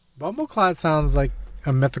Bumbleclot sounds like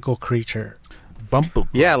a mythical creature. Bumbleclot.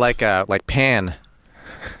 Yeah, like Pan.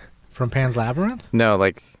 From Pan's Labyrinth? No,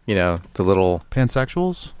 like, the little...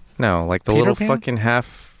 Pansexuals? No, like the Peter little Pan?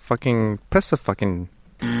 fucking press the fucking...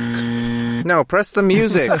 No, press the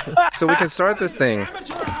music so we can start this thing.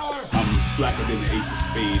 I'm blacker than the ace of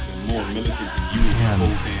spades and more militant than you and the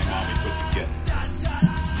whole damn army put together.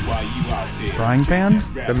 While you out there... Frying pan?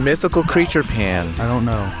 The mythical creature Pan. I don't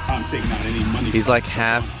know. I'm taking out any money. He's like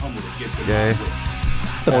half... Gay.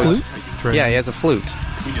 The flute? Trans. Yeah, he has a flute.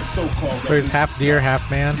 So he's half deer, half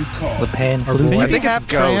man? The pan Or flute? boy? I think it's half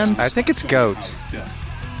goat. trans? I think it's goat.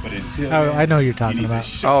 Oh, I know what you're talking about.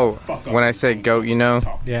 Oh, when I say goat,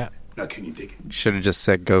 Yeah. Now can you dig it? should have just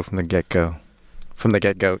said go from the get-go. From the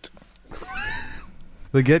get-goat.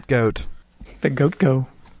 The Get Goat. The goat go.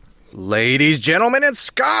 Ladies, gentlemen, and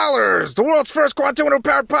scholars, the world's first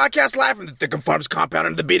quantum-powered podcast live from the Thickham Farms compound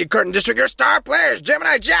in the Beaded Curtain District. Your star players,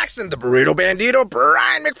 Gemini Jackson, the Burrito Bandito,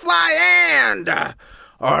 Brian McFly, and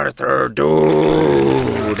Arthur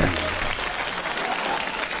Dude.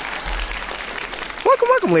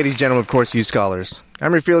 Welcome, ladies and gentlemen, of course, you scholars.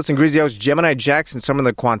 I'm your fearless and greasy host, Gemini Jackson, summoning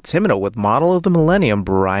the Quantimino with model of the millennium,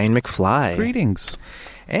 Brian McFly. Greetings.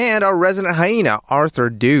 And our resident hyena, Arthur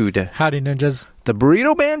Dude. Howdy, ninjas. The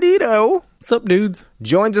Burrito Bandito What's up, dudes?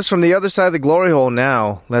 joins us from the other side of the glory hole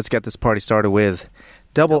now. Let's get this party started with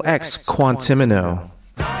Double X Quantimino.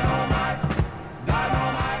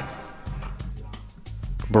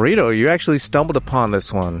 Burrito, you actually stumbled upon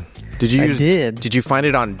this one. Did you I did. Did you find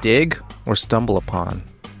it on Dig or stumble upon?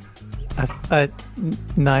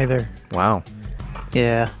 Neither. Wow.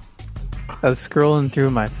 Yeah. I was scrolling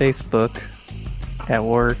through my Facebook at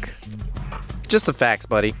work, Just the facts,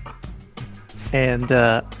 buddy. and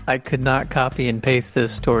I could not copy and paste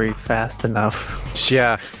this story fast enough.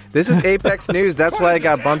 Yeah. This is Apex News. That's why I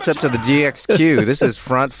got bumped up to the DXQ. This is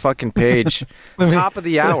front fucking page. Top of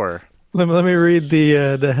the hour. Let me read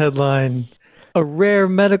the headline. A rare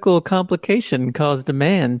medical complication caused a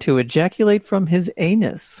man to ejaculate from his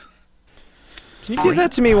anus. Can you give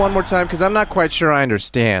that to me one more time? Because I'm not quite sure I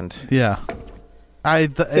understand. Yeah.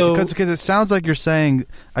 Because it sounds like you're saying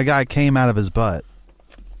a guy came out of his butt.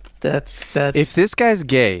 That's If this guy's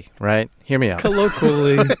gay, right? Hear me out.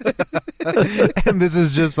 colloquially. And this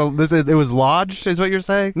is just it was lodged, is what you're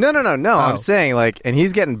saying? No. I'm saying and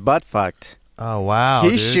he's getting butt fucked. Oh wow.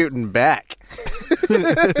 He's dude. shooting back.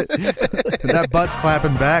 That butt's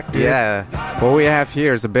clapping back, dude. Yeah. What we have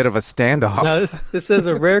here is a bit of a standoff. Now, this says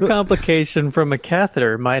a rare complication from a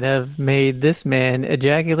catheter might have made this man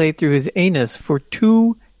ejaculate through his anus for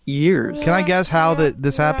 2 years. Can I guess how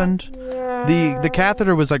this happened? The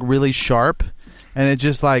catheter was really sharp, and it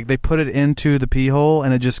just they put it into the pee hole,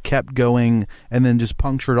 and it just kept going, and then just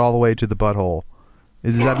punctured all the way to the butthole.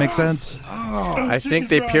 Does that make sense? I think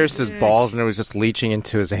they pierced his balls and it was just leaching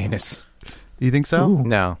into his anus. You think so? Ooh.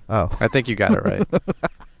 No. Oh. I think you got it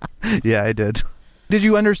right. Yeah, I did. Did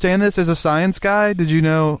you understand this as a science guy? Did you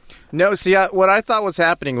know? No, see, what I thought was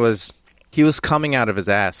happening was he was coming out of his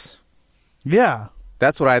ass. Yeah.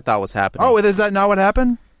 That's what I thought was happening. Oh, is that not what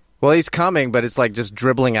happened? Well, he's coming, but it's just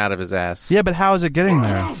dribbling out of his ass. Yeah, but how is it getting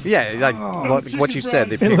there? Yeah, what you said.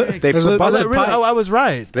 They There's a Was busted it really? pipe. Oh, I was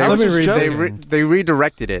right. They, I was just they, joking. they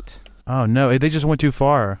redirected it. Oh, no. They just went too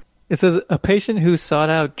far. It says a patient who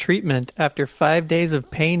sought out treatment after 5 days of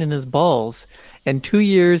pain in his balls and 2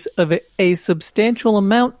 years of a substantial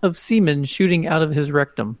amount of semen shooting out of his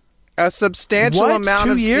rectum. A substantial What? amount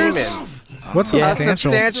 2 of years? semen. What's Yeah. A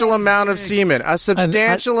substantial? substantial amount of semen. A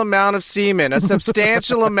substantial amount of semen. A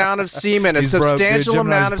substantial amount of semen. A He's broke, dude. substantial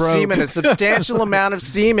Gemini's amount of broke. semen. A substantial amount of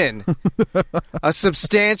semen. A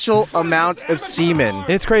substantial amount of semen.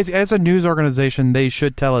 It's crazy. As a news organization, they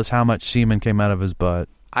should tell us how much semen came out of his butt.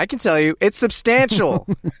 I can tell you, it's substantial.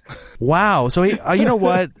 Wow. So he, you know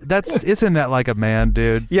what? Isn't that like a man,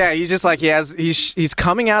 dude? Yeah, he's just he's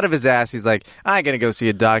coming out of his ass. He's like, I ain't gonna go see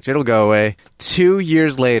a doctor. It'll go away. 2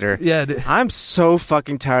 years later. Yeah. I'm so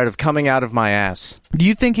fucking tired of coming out of my ass. Do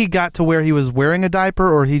you think he got to where he was wearing a diaper,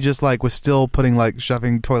 or he just was still putting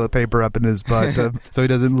shoving toilet paper up in his butt so he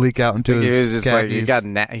doesn't leak out into He his was just khakis? he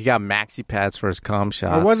got maxi pads for his cum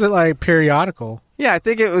shots. Or was it periodical? Yeah, I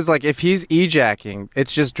think it was if he's ejacking,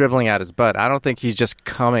 it's just dribbling out his butt. I don't think he's just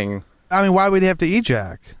coming. I mean, why would he have to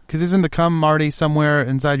ejac? Because isn't the cum already somewhere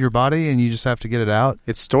inside your body and you just have to get it out?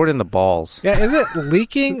 It's stored in the balls. Yeah, is it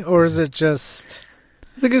leaking or is it just...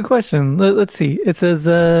 It's a good question. Let's see. It says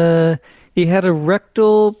he had a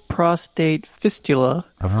rectal prostate fistula,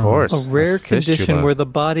 Of course. a rare condition fistula. where the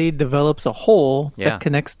body develops a hole Yeah. that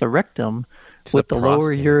connects the rectum To with the the lower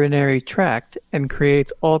prostate. urinary tract and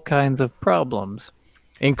creates all kinds of problems.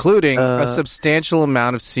 including a substantial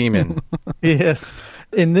amount of semen. Yes.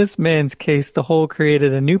 In this man's case, the hole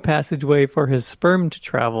created a new passageway for his sperm to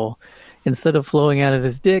travel. Instead of flowing out of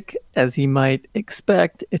his dick, as he might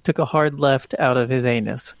expect, it took a hard left out of his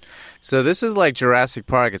anus. So this is like Jurassic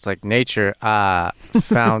Park. It's like nature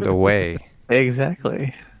found a way.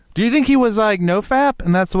 Exactly. Do you think he was like nofap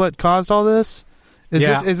and that's what caused all this?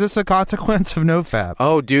 Is this a consequence of nofap?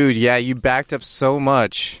 Oh, dude, yeah, you backed up so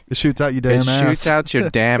much. It shoots out your damn ass. It shoots out your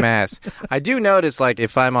damn ass. I do notice, like,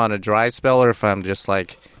 if I'm on a dry spell or if I'm just,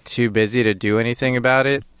 like, too busy to do anything about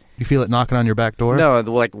it. You feel it knocking on your back door? No,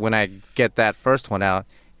 like, when I get that first one out,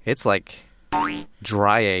 it's, like,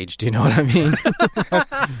 dry aged. You know what I mean?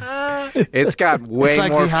 It's got way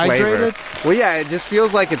like more dehydrated? flavor. Well, yeah, it just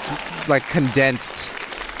feels like it's, like, condensed.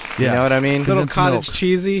 You know what I mean? Little Condensed cottage milk.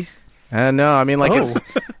 cheesy. No, I mean, like,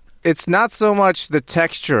 it's not so much the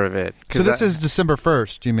texture of it. So this is December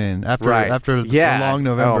 1st, you mean? After a long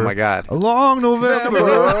November. Oh, my God. A long November.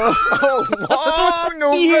 Long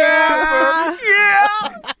November. Yeah.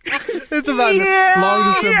 It's about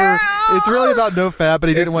long December. It's really about no fat, but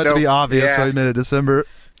he didn't want it to be obvious, so he made it December.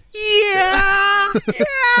 Yeah.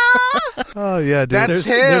 Oh, yeah, dude. That's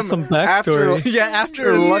him. There's some backstory.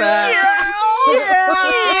 After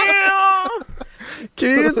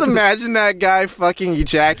Can you just imagine that guy fucking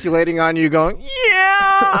ejaculating on you going,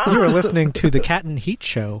 yeah. You were listening to the Cat and Heat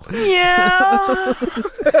show. Yeah.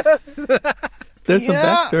 There's some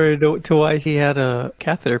backstory to why he had a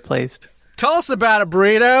catheter placed. Tell us about it,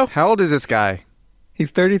 Burrito. How old is this guy?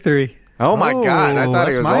 He's 33. Oh, my God. I thought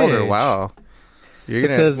he was my older. age. Wow. You're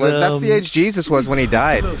gonna. says, that's the age Jesus was when he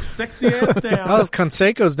died. Sexy ass down. That was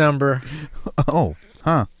Canseco's number. Oh,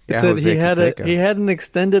 huh. It Yeah, said Jose Canseco. he had an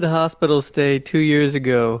extended hospital stay 2 years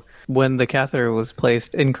ago when the catheter was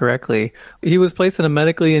placed incorrectly. He was placed in a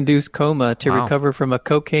medically induced coma to recover from a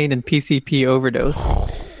cocaine and PCP overdose.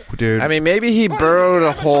 Dude. I mean, maybe he burrowed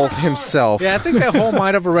a hole himself. Yeah, I think that hole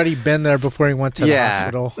might have already been there before he went to the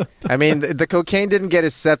hospital. I mean, the cocaine didn't get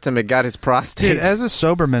his septum; it got his prostate. Dude, as a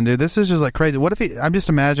sober man, dude, this is just like crazy. What if I'm just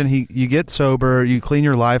imagine you get sober, you clean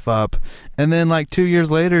your life up, and then like 2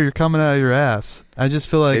 years later, you're coming out of your ass. I just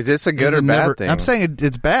feel like... Is this a good or bad thing? I'm saying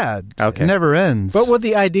it's bad. Okay. It never ends. But with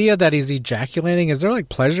the idea that he's ejaculating, is there like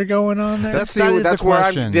pleasure going on there? That is the where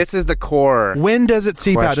question. this is the core. When does it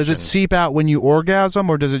seep out? Does it question. seep out when you orgasm,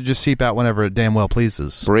 or does it just seep out whenever it damn well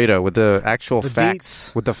pleases? Burrito with the actual The facts.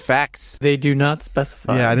 deets. With the facts. They do not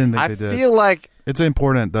specify. Yeah, I didn't think I they did. feel like, It's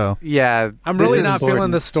important, though. yeah. I'm this really is- not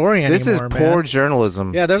feeling the story anymore, This is poor man.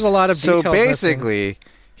 journalism. Yeah, there's a lot of So details missing. basically,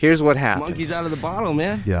 here's what happened. Monkey's out of the bottle,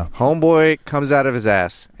 man. Yeah. Homeboy comes out of his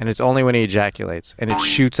ass, and it's only when he ejaculates, and it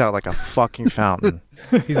shoots out like a fucking fountain.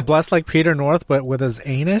 He's blessed like Peter North, but with his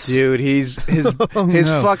anus. Dude, his no.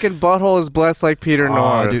 fucking butthole is blessed like Peter Oh,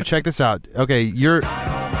 North. dude, check this out. Okay,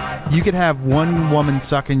 you could have one woman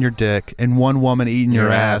sucking your dick and one woman eating your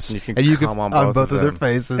ass, and and you come can on both of their them.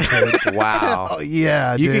 faces. Wow. Oh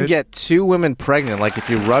yeah, You dude. can get two women pregnant. Like if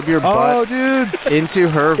you rub your Oh, butt dude. into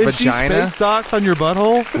her If she vagina. space docks on your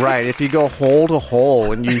butthole, Right. If you go hole to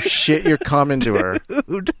hole and you shit your cum into her,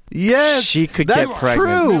 yes, she could that's get pregnant.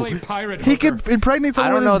 True. Really pirate He hooker. could impregnate I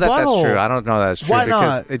someone don't know with that his that's butthole. true. I don't know that's true Why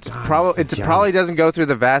because not? it's probably doesn't go through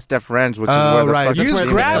the vas deferens, which is Oh, where the right. fucking That's Use where it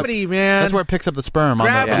semen picks up- gravity, man. That's where it picks up the sperm on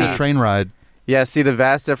Gravity. the train ride. Yeah, see, the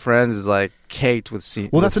vas deferens is like caked with semen.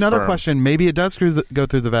 Well, that's another question. Maybe it does go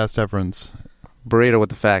through the vas deferens. Burrito with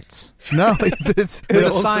the facts. No, this The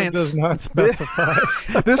Also science. does not specify.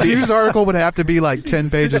 this news article would have to be like 10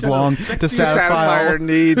 pages long to satisfy her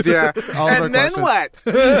needs, yeah. all of our And then questions.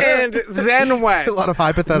 what? And then what? a lot of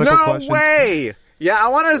hypothetical no questions. way. Yeah, I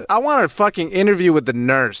want a fucking interview with the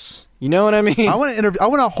nurse. You know what I mean? I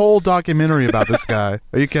want a whole documentary about this guy.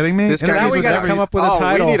 Are you kidding me? This guy Interviews Now we with gotta every- come up with a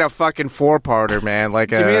title. We need a fucking four-parter, man. Like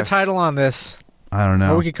Give me a title on this, I don't or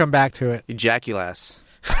know. we could come back to it. ejaculates.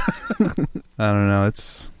 I don't know.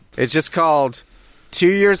 It's It's just called 2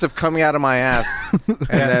 years of coming out of my ass. And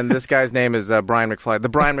then this guy's name is Brian McFly. The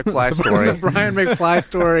Brian McFly story. The Brian McFly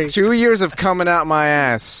story. 2 years of coming out my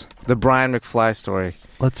ass. The Brian McFly story.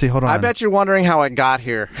 let's see. Hold on. I bet you're wondering how it got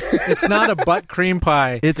here. It's not a butt cream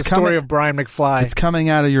pie. It's the story coming- of Brian McFly. it's coming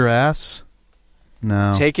out of your ass.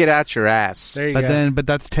 No, Take it out your ass. there you but go. but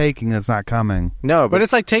that's taking. That's not coming. No, but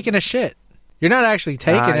it's like taking a shit. You're not actually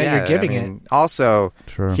taking it. yeah, You're giving I mean, Also,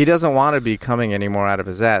 True. he doesn't want to be coming anymore out of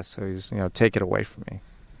his ass. So he's, take it away from me.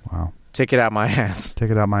 Wow. Take it out my ass.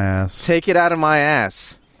 Take it out my ass. Take it out of my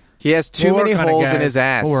ass. He has too We'll many work on it, holes in guys. his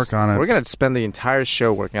ass. We'll work on it. We're going to spend the entire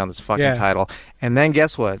show working on this fucking Yeah. title. And then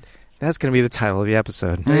guess what? That's going to be the title of the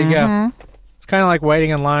episode. There you Mm-hmm. go. It's kind of like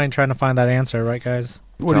waiting in line trying to find that answer, right, guys?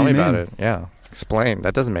 What Tell do you me mean? about it. Yeah. Explain.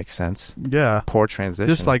 That doesn't make sense. Yeah. Poor transition.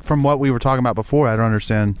 Just like from what we were talking about before, I don't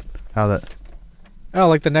understand how that... Oh,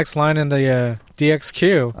 like the next line in the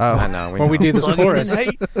DXQ. Oh. I know. When we do this chorus.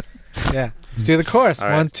 Yeah. Let's do the chorus. All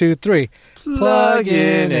right. 1, 2, 3. Plug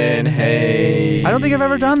in and hey. I don't think I've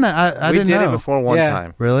ever done that. I we didn't did know. it before one Yeah.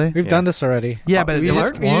 time. Really? We've done this already. Yeah, but You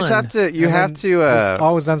just have to. You And have then to. This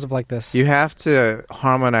always ends up like this. You have to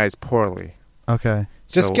harmonize poorly. okay.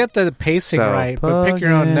 Just So- get the pacing so- right, but pick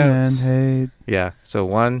your own notes. Yeah. So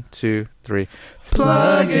 1, 2, 3.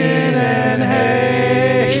 Plug in and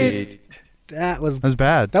hate. That was That was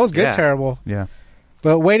bad. good. Yeah. Terrible. Yeah.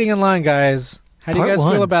 But waiting in line, guys. How do you Part guys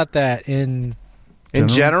one. feel about that in In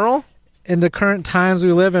general, the current times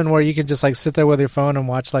we live in, where you can just like sit there with your phone and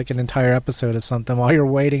watch like an entire episode of something while you're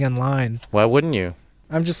waiting in line? why wouldn't you?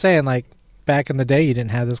 I'm just saying, like back in the day, you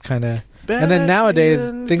didn't have this kind of. And then nowadays,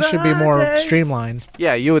 things should be more streamlined.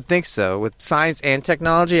 Yeah, you would think so. With science and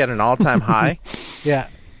technology at an all-time high, Yeah.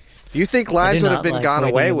 you think lines do would have not been like gone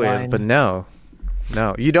waiting away in with, line. but no.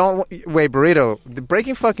 No, you don't. Wait, Burrito. The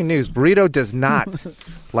breaking fucking news. Burrito does not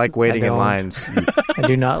like waiting in don't. lines. I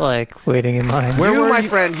do not like waiting in line.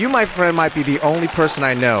 You, my friend, might be the only person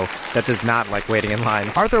I know that does not like waiting in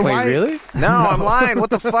lines. Arthur, Wait, why? really? No, I'm lying.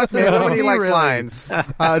 What the fuck, man? Nobody likes Really? lines. No,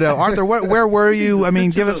 Arthur, where were you? I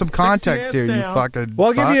mean, give us some context here, you fucking. Well,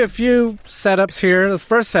 I'll give fuck. you a few setups here. The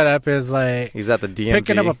first setup is like He's at the DMV.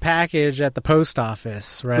 picking up a package at the post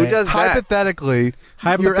office, right? Who does that? Hypothetically,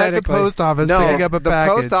 you're at the Hypothetically. post office No, picking up a the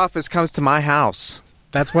package. post office comes to my house.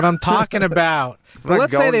 That's what I'm talking about. But not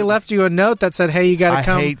let's say going- they left you a note that said, "Hey, you got I to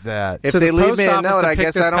come." hate that. If To they the leave post me a office note, to I pick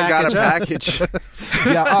guess this I don't got a package up. package.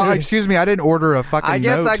 Yeah. Oh, excuse me, I didn't order a fucking I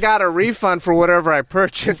guess note. I got a refund for whatever I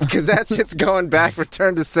purchased because that shit's going back,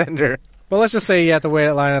 return to sender. But let's just say you have to wait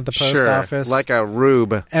in line at the post Sure, office, like a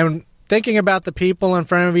rube. and thinking about the people in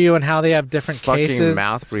front of you and how they have different Fucking cases.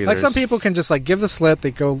 mouth breathers. Like some people can just like give the slip,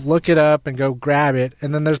 they go look it up and go grab it,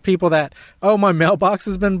 and then there's people that, oh, my mailbox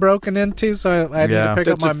has been broken into, so I need Yeah. to pick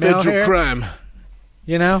up my mail here. crime.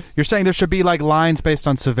 You know, You're saying there should be like lines based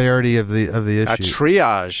on severity of the issue. A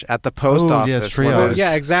triage at the post Ooh, office. yes, when triage. there's-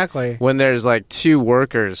 yeah, exactly. When there's like two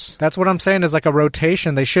workers, That's what I'm saying is like a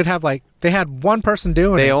rotation. They should have like they had one person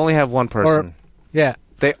doing they it. only have one person. Yeah,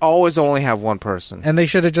 They always only have one person. and they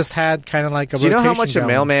should have just had kind of like a. Do you know how rotation much a going.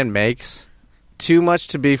 mailman makes? Too much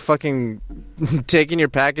to be fucking taking your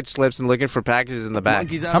package slips and looking for packages in the back.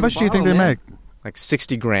 How much do you think they make? Like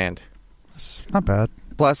 60 grand It's not bad.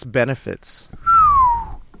 plus benefits.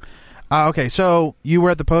 Okay, so you were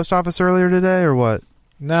at the post office earlier today, or what?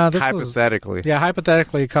 No, this was Hypothetically.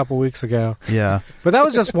 hypothetically a couple weeks ago. Yeah. But that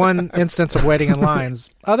was just one instance of waiting in lines.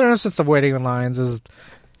 Other instance of waiting in lines is,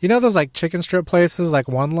 you know, those like chicken strip places like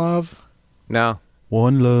One Love, No.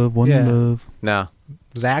 One love, one Yeah. love. No.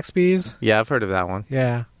 Zaxby's. Yeah, I've heard of that one.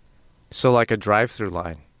 Yeah. So like a drive-through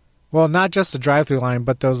line. Well, not just a drive-through line,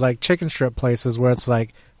 but those like chicken strip places where it's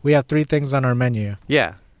like we have 3 things on our menu.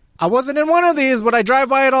 Yeah. I wasn't in one of these, but I drive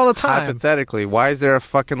by it all the time. Hypothetically, why is there a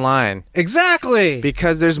fucking line? Exactly.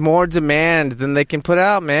 Because there's more demand than they can put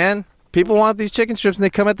out, man. People want these chicken strips and they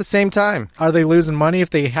come at the same time. Are they losing money if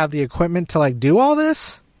they have the equipment to like do all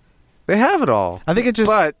this? They have it all. I think it just.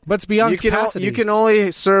 But But it's beyond you can capacity. you can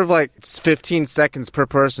only serve like 15 seconds per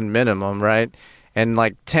person minimum, right? And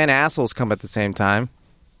like 10 assholes come at the same time.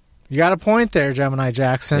 You got a point there, Gemini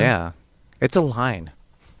Jackson. Yeah. It's a line.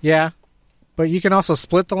 Yeah. But you can also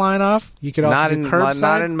split the line off. You could also Not do in curbside.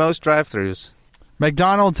 not in most drive-throughs.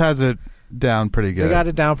 McDonald's has it down pretty good. They got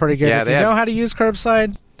it down pretty good. Yeah, if they you have- know how to use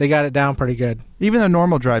curbside, they got it down pretty good. Even the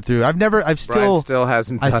normal drive-through. I've Brian still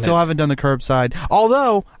hasn't done it. haven't done the curbside.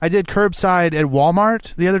 Although I did curbside at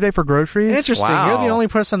Walmart the other day for groceries. Interesting. Wow. You're the only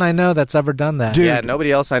person I know that's ever done that. Dude. Yeah,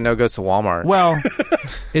 nobody else I know goes to Walmart. Well,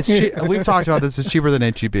 it's we've talked about this. It's cheaper than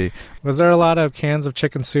HEB. Was there a lot of cans of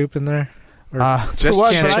chicken soup in there? Just there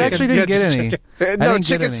was, chicken. but I actually didn't Yeah, get just any. chicken. I No, didn't get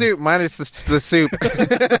chicken any. soup minus the soup.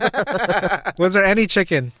 Was there any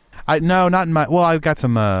chicken? No, not in my. Well, I've got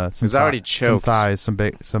some. was already choked. Some thighs, some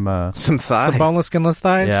Some thighs. Some boneless, skinless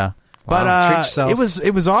thighs? Yeah, Wow. but Treat yourself.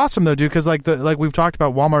 it was awesome though, dude. Because like we've talked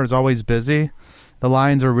about, Walmart is always busy. The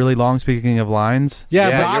lines are really long. Speaking of lines, Yeah,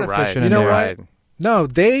 Yeah, but you're right. efficient You in know there. what? Right. no,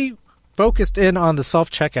 they focused in on the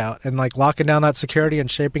self-checkout and like locking down that security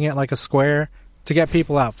and shaping it like a square to get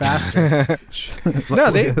people out faster. No,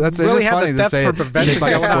 they That's really just have funny the to theft say for it prevention shaped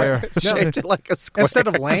like a going on. square. No, Shaped it like a square. instead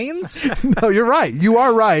of lanes? No, you're right. You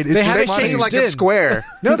are right. It's They just had They it funny. shaped it like a in. square.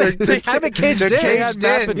 No, they have it caged they're in. They had caged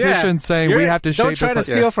mad in. petitions saying we You're- have to don't shape try this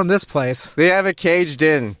to like- steal from this place. They have it caged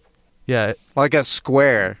in Yeah. like a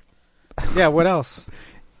square. Yeah, what else?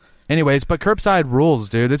 Anyways, but curbside rules,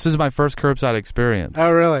 dude. This is my first curbside experience.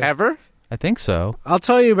 Oh, really? Ever? I think so. I'll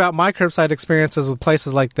tell you about my curbside experiences with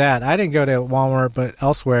places like that. I didn't go to Walmart, but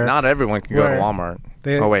elsewhere. Not everyone can go to Walmart.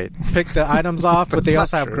 They wait. pick the items off, but they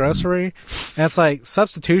also have true. grocery. And it's like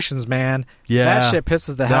substitutions, man. Yeah. That shit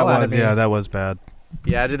pisses the hell out of me. Yeah, that was bad.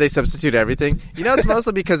 Yeah, did they substitute everything? You know, it's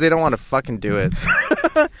mostly because they don't want to fucking do it.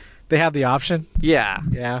 They have the option? Yeah.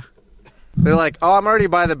 Yeah. They're like, oh, I'm already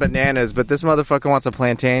buying the bananas, but this motherfucker wants a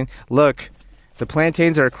plantain. Look, the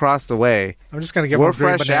plantains are across the way. I'm just going to give We're them a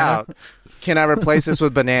green fresh banana. out. Can I replace this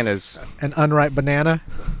with bananas? An unripe banana?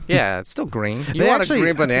 Yeah, it's still green. You They want actually- a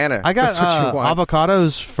green banana. I got That's what you want.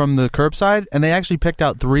 avocados from the curbside, and they actually picked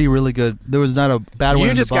out 3 really good. There was not a bad one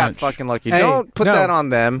You in just the got bunch. fucking lucky. Hey, Don't put no. that on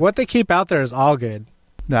them. What they keep out there is all good.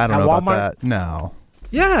 No, I don't At know Walmart? about that. No.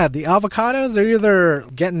 Yeah, the avocados, they're either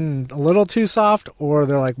getting a little too soft or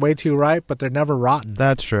they're like way too ripe, but they're never rotten.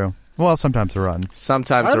 That's true. Well, sometimes they're rotten.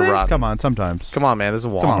 Sometimes Are they're they? rotten. Come on, sometimes. Come on, man. This is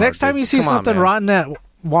Walmart. on. Next time you see Come on, something man. rotten at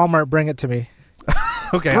Walmart, bring it to me.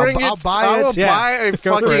 Okay, Bring I'll it. buy I will it. Yeah. buy a Go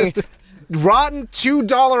for fucking rotten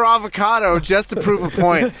 $2 avocado just to prove a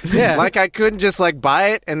point. Yeah. Like I couldn't just like buy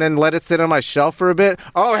it and then let it sit on my shelf for a bit.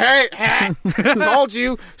 Oh hey, told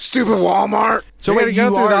you, stupid Walmart. So You're wait, gonna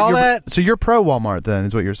go through all you're, that? So you're pro Walmart then,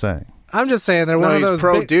 is what you're saying? I'm just saying they're one No, of he's those.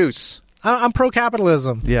 pro big- deuce. I'm pro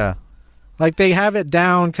capitalism. Yeah, Like they have it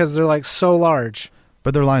down because they're like so large.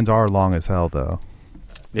 but their lines are long as hell, though.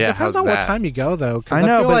 Yeah, Depends how's on that? what time you go though. Because I I,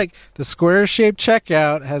 know, feel but- like the square-shaped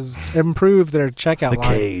checkout has improved their checkout line.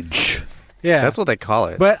 cage. Yeah, That's what they call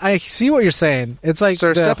it. But I see what you're saying. It's like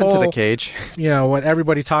Sir, the step whole, into the cage. You know what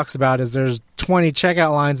everybody talks about is there's 20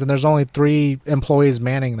 checkout lines and there's only 3 employees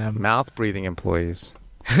manning them. Mouth breathing employees.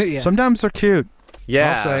 Yeah. Sometimes they're cute.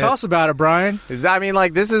 Yeah. I'll say Tell us about it, Brian. I mean,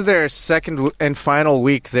 like, this is their second and final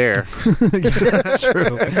week there. That's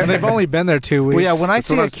true. And they've only been there 2 weeks. Well, yeah, when I That's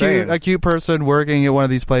see what I'm saying. a cute person working at one of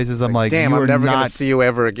these places, I'm like, Damn, you I'm are never going not. to see you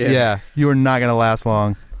ever again. Yeah, you are not going to last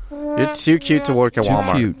long. You're too cute to work at Too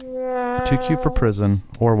Walmart. cute. Too cute for prison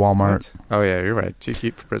or Walmart. What? Oh, yeah, you're right. Too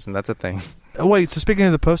cute for prison. That's a thing. Oh, wait, so speaking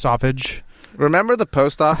of the post office, Remember the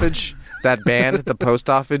post office? That band, the post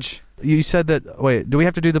office? you said that. Wait, do we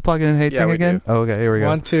have to do the plug in and hate Yeah, thing we again? do. Oh, okay, here we go.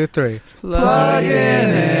 1, 2, 3. Plug in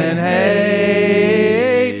and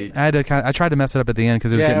hate. I tried to mess it up at the end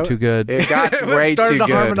because it was Yeah, getting too good. It got It way started too to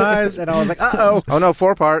good. harmonize, and I was like, uh-oh. Oh, no,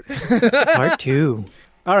 4-part. Part 2.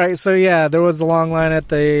 All right, so yeah, there was the long line at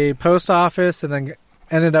the post office, and then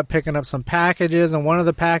ended up picking up some packages, and one of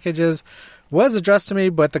the packages was addressed to me,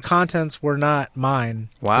 but the contents were not mine.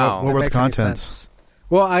 Wow. What were the Makes any contents? sense.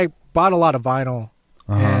 Well, I bought a lot of vinyl,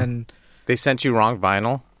 and They sent you wrong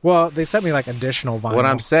vinyl? well, they sent me like additional vinyl. What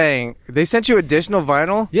I'm saying, they sent you additional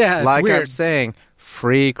vinyl? Yeah, it's like I'm weird. saying,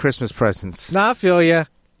 free Christmas presents. No, I feel you,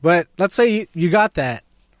 but let's say you got that,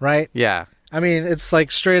 right? Yeah. I mean, it's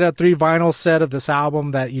like straight up 3 vinyl set of this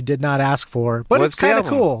album that you did not ask for, but What's it's the kind of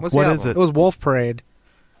album? cool. What's the What album? is It was Wolf Parade.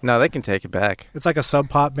 No, they can take it back. It's like a sub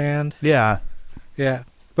pop band. Yeah. Yeah.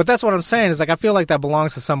 But that's what I'm saying is like I feel like that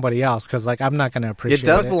belongs to somebody else because like I'm not going to appreciate It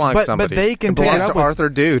does belong But- to somebody. but they can it take it belongs up to with- Arthur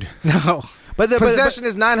Dude. No. But Possession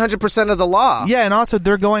is 900% of the law. yeah, and also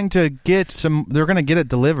they're going to get some. They're going to get it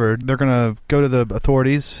delivered. They're going to go to the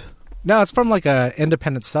authorities. No, it's from like a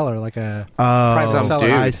independent seller, like a Oh, private seller.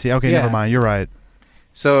 dude. I see. Okay, Yeah. never mind. You're right.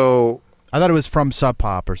 So I thought it was from Sub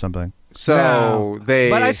Pop or something. No. they.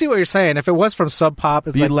 But I see what you're saying. If it was from Sub Pop,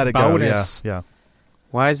 it's You like let it bonus. go. Yeah.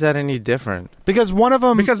 Why is that any different? Because one of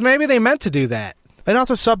them, Because maybe they meant to do that. and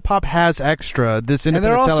also Sub Pop has extra. This they're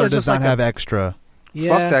independent also seller does just not like have extra. Yeah.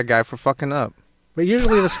 Fuck that guy for fucking up. But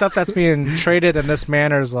usually the stuff that's being traded in this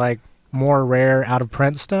manner is like more rare out of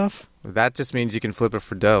print stuff. That just means you can flip it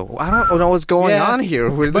for dough. I don't know what's going Yeah. on here.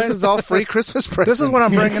 This is all free Christmas presents. This is what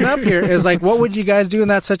I'm bringing up here is like what would you guys do in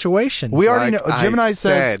that situation? We already Like know. Gemini I says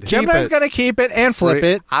said. keep Gemini's it. got to keep it and flip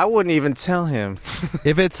Free- it. I wouldn't even tell him.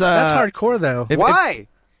 If it's That's hardcore though. if- Why?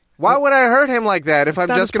 Why would I hurt him like that if I'm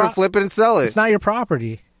not just his going to flip it and sell it? It's not your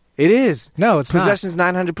property. It is. No, it's not. Possession's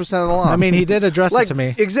 900% of the law. I mean, he did address like, it to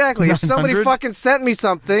me. Exactly. If somebody 900? fucking sent me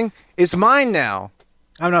something, it's mine now.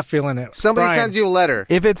 I'm not feeling it. Somebody Brian, sends you a letter.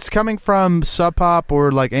 If it's coming from Sub Pop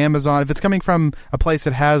or like Amazon, if it's coming from a place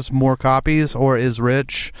that has more copies or is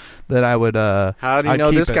rich, that I would. How do you I'd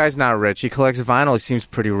know keep this it. guy's not rich? He collects vinyl. He seems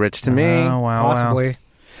pretty rich to me. Oh, wow, wow. possibly.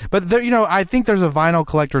 But there, I think there's a vinyl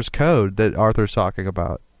collector's code that Arthur's talking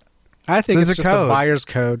about. I think There's it's a just code. a buyer's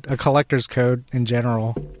code, a collector's code in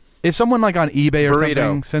general. If someone like on eBay or Burrito.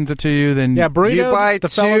 something sends it to you, then Yeah, Burrito, You buy the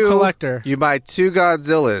fellow two- collector You buy 2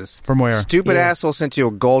 Godzillas. From where? Stupid Yeah. asshole sent you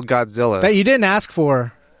a gold Godzilla. that you didn't ask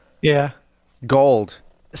for, Yeah. Gold.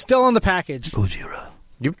 still in the package. Gojira.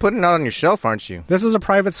 You're putting it on your shelf, aren't you? This is a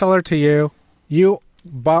private seller to you. You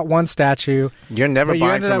bought one statue. You're never but you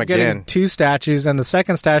buying ended from up getting again. 2 statues, and the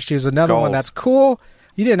second statue is another Gold. one that's cool.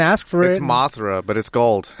 You didn't ask for It's it. Mothra, but it's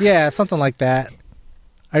gold. Yeah, something like that.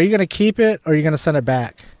 Are you going to keep it, or are you going to send it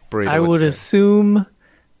back? Burrito I would say. assume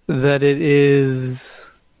that it is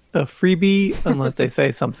a freebie unless they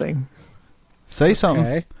say something. Say something.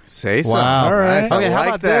 Okay. Say something. Wow. All right. Nice. I Okay, how like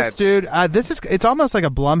about that. this, dude? It's almost like a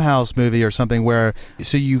Blumhouse movie or something where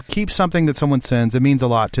so you keep something that someone sends, it means a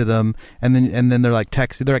lot to them, and then they're like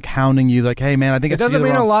texting, they're like hounding you, like, hey man, I think It it's doesn't either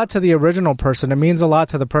mean wrong. a lot to the original person. It means a lot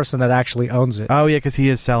to the person that actually owns it. Oh yeah, because he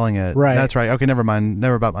is selling it. Right. That's right. Okay, never mind.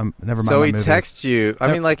 Never mind. So my he movie. texts you. I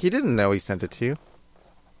Yep. mean, like, he didn't know he sent it to you.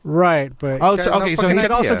 Right, but Oh, got so no okay, so fucking it he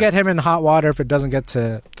could also idea. get him in hot water if it doesn't get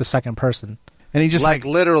to the second person. and he just Like,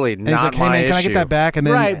 literally, and he's not like, hey my man, issue. can I get that back? And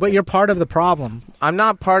then Right, but you're part of the problem. I'm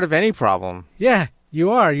not part of any problem. Yeah, you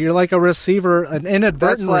are. You're like a receiver, an That's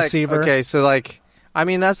inadvertent like, receiver. okay, so like, I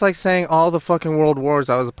mean, that's like saying all the fucking world wars,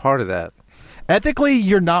 I was a part of that. ethically,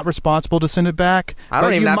 you're not responsible to send it back. I don't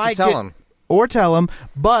but even you have to might tell get- him. or tell him,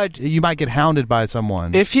 but you might get hounded by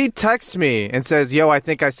someone. If he texts me and says, yo, I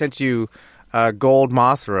think I sent you gold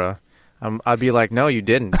Mothra, I'd be like, no, you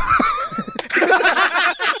didn't.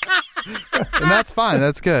 and that's fine.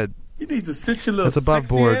 That's good. You need to sit your little That's above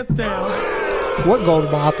sexy board. ass down. What gold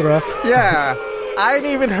Mothra? Yeah. I ain't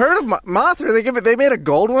even heard of Mothra. They made a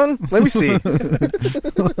gold one? Let me see.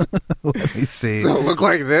 Let me see. Does it look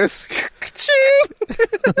like this?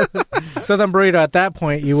 So then, Burrito, at that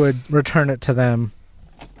point, you would return it to them,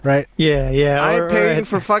 right? Yeah. I or- ain't paying or-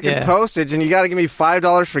 for fucking yeah. postage, and you got to give me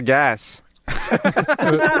 $5 for gas. Yeah,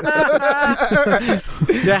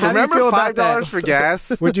 how Remember do you feel $5 about that? for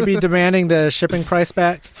gas? Would you be demanding the shipping price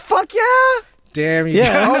back? Fuck yeah! Damn, you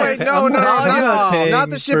Yeah. Oh wait, no, I'm not paying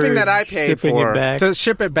the shipping for that I paid shipping for. It back. to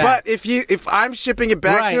ship it back. But if I'm shipping it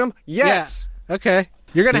back Right. to him, yes. Yeah. Okay.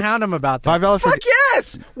 You're gonna hound him about that. $5 for Fuck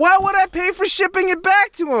yes! Why would I pay for shipping it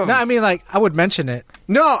back to him? No, I mean, like, I would mention it.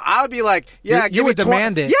 No, I would be like, yeah, You give would me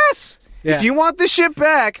demand it. Yes. Yeah. If you want the shit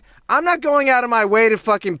back, I'm not going out of my way to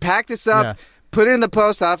fucking pack this up, Yeah. put it in the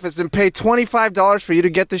post office, and pay $25 for you to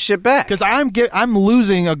get the shit back. because I'm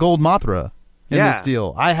losing a gold Mothra in Yeah. this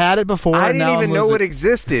deal. I had it before. I and didn't now even I'm know losing. it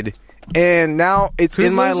existed, and now it's Who's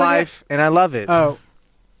in my losing life, and I love it. Oh,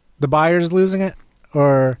 the buyer's losing it,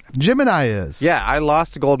 or Gemini is. Yeah, I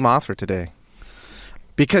lost a gold Mothra today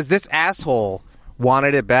because this asshole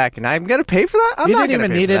wanted it back, and I'm gonna pay for that. I'm You not didn't gonna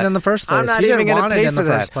even pay need for it that. in the first place. I'm not You even didn't gonna want it pay in for the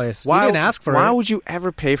that. first place. You Why didn't ask for Why it. would you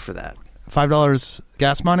ever pay for that? $5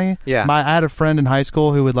 gas money. Yeah. I had a friend in high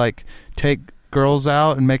school who would like take girls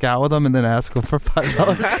out and make out with them, and then ask them for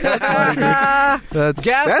 $5 gas money. That's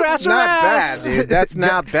Gas That's scratch not her ass. bad, dude. That's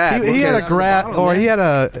not bad. he had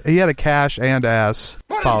a because he had a cash and ass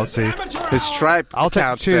policy. his stripe I'll take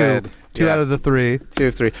count two. said Two out of the 3. 2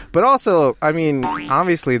 of 3. But also, I mean,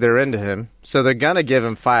 obviously they're into him, so they're gonna give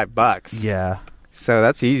him $5. Yeah, So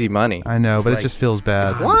that's easy money. I know, but it just feels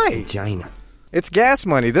bad. Why? It's gas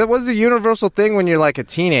money. That was a universal thing when you're like a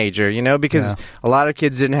teenager, you know, because Yeah. a lot of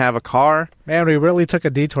kids didn't have a car. man, we really took a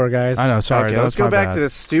detour, guys. I know. Sorry, Okay, that let's was go my back bad. to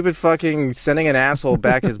this stupid fucking sending an asshole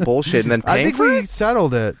back his bullshit and then I paying think for we it.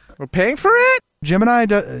 settled it. We're paying for it. Gemini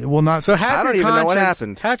will not. So half I don't your even know what conscience-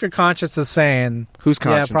 happened. Half your conscience is saying, Whose Yeah,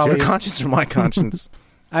 conscience? probably- Your conscience or my conscience?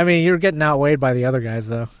 I mean, you're getting outweighed by the other guys,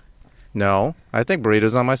 though. No, I think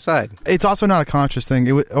Burrito's on my side. It's also not a conscious thing,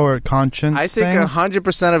 or a conscience I think thing.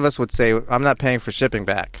 100% of us would say, I'm not paying for shipping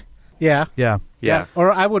back. Yeah. Yeah. Yeah.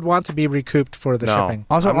 Or I would want to be recouped for the No. shipping.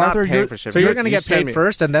 Also, I'm not Arthur, paying you're- for shipping. So you're going to You get send paid me-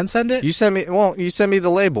 first and then send it? You send me. Well, you send me the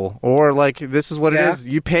label, or like this is what Yeah. it is.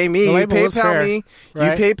 You pay me. The You label is PayPal fair, me.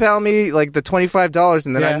 right? You PayPal me like the $25,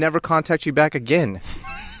 and then I Yeah. never contact you back again.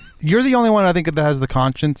 You're the only one I think that has the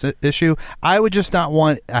conscience issue. I would just not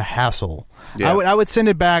want a hassle. Yeah. I would send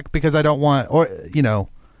it back because I don't want, or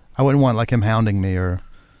I wouldn't want like him hounding me or.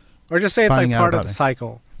 Or just say it's like Finding out part of about the it.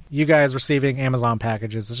 cycle. You guys receiving Amazon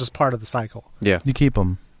packages. It's just part of the cycle. Yeah. You keep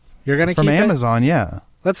them You're going to from keep it? Amazon, yeah.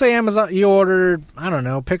 Let's say Amazon, you ordered, I don't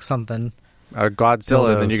know, pick something. A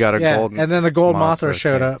Godzilla, and then you got a Yeah, gold. and then the gold Mothra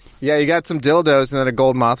showed came. up. Yeah, you got some dildos, and then a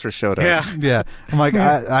gold Mothra showed up. Yeah. Yeah, I'm like,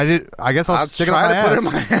 I guess I'll stick it up my try to put it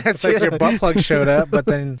in ass. my ass. It's like yeah. your butt plug showed up, but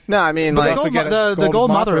then No, I mean But like also get a the gold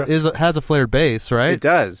gold Mothra Mothra. has a flared base, right? it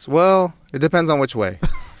does. Well, it depends on which way.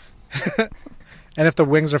 and if the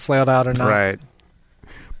wings are flailed out or not. Right.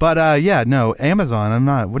 But yeah, no, Amazon. I'm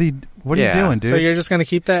not. What are you Yeah. doing, dude? So you're just going to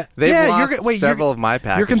keep that? They've Yeah, lost you're- wait, several of my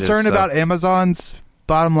packages. You're concerned so- about Amazon's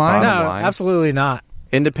bottom line? Bottom No, line. absolutely not.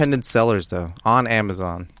 independent sellers though on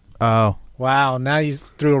Amazon. Oh, Wow, now you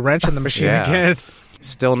threw a wrench in the machine Yeah. again.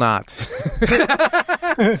 Still not.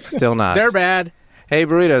 Still not. They're bad. Hey,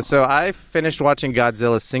 Burrito, so I finished watching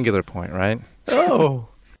Godzilla Singular Point, right? Oh,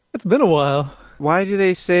 it's been a while. Why do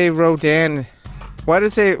they say Rodan? Why do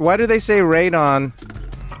they say Radon?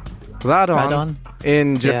 Radon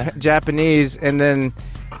in Japanese, and then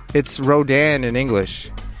it's Rodan in English.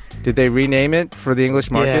 Did they rename it for the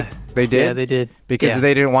English market? Yeah. They did? Yeah, they did. Because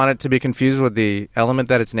they didn't want it to be confused with the element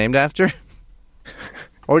that it's named after?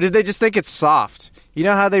 Or did they just think it's soft? You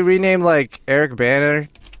know how they renamed, like, Eric Banner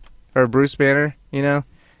or Bruce Banner, you know?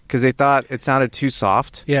 Because they thought it sounded too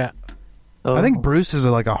soft. Yeah. Oh. I think Bruce is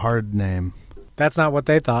like a hard name. That's not what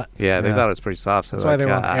they thought. Yeah, they thought it was pretty soft. So that's why they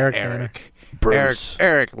want Eric. Eric. Bruce.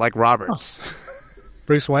 Eric, like Roberts.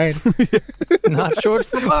 Bruce Wayne. Not short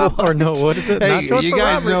for Bob. Or no, what is it? Not Hey, short you for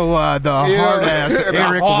guys Robert. know the hard-ass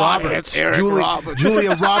Eric Roberts.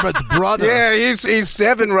 Julia Roberts' brother. Yeah, he's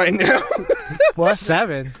 7 right now. What?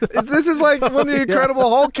 7? This is like when the Incredible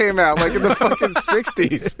Hulk came out, like in the fucking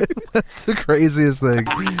 60s. That's the craziest thing.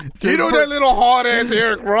 You know that little hard-ass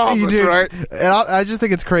Eric Roberts, right? And I just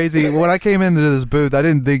think it's crazy. When I came into this booth, I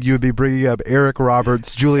didn't think you would be bringing up Eric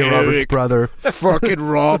Roberts, Julia Roberts' brother. Fucking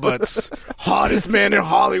Roberts. Hottest man in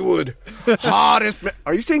Hollywood. Hottest man.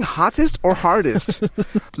 Are you saying hottest or hardest?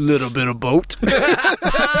 Little bit of both.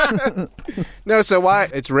 No, so why?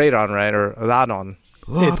 It's Radon, right? Or Radon.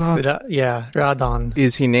 Radon.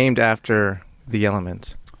 Is he named after the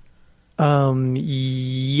element?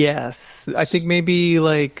 Yes. I think maybe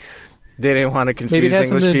like They didn't want to confuse maybe it has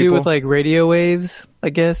English something to people. do with like radio waves. I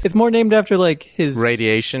guess it's more named after like his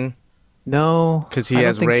radiation. No, Because he I don't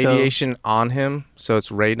has think radiation so. on him, so it's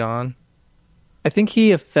radon. I think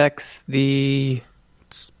he affects the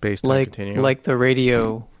Space-time continuum. like the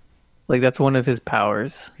radio. Like that's one of his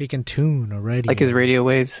powers. He can tune a radio. Like his radio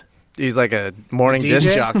waves. He's like a morning disc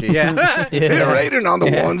jockey. Yeah. Iterating on the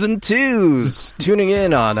ones and twos. Tuning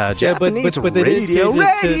in on Japanese but they did radio.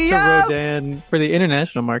 change it to Rodan for the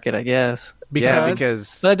international market, I guess.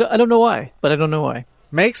 Because... But I don't know why. But I don't know why.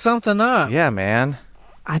 Make something up. Yeah, man.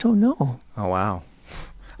 I don't know. Oh, wow.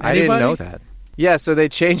 I didn't know that. Yeah, so they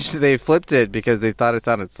flipped it because they thought it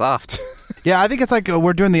sounded soft. Yeah, I think it's like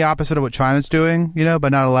we're doing the opposite of what China's doing, you know, by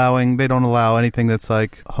they don't allow anything that's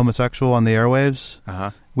like homosexual on the airwaves.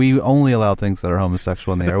 Uh-huh. We only allow things that are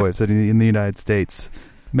homosexual on the airwaves in the United States.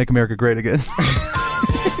 Make America great again.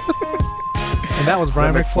 And that was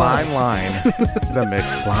Brian McFly. Line. The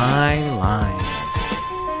McFly line.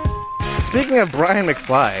 Speaking of Brian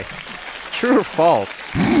McFly, true or false?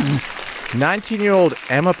 19-year-old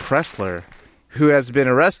Emma Pressler, who has been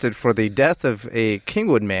arrested for the death of a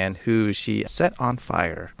Kingwood man who she set on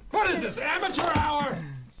fire. What is this, amateur hour?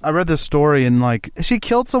 I read this story and like she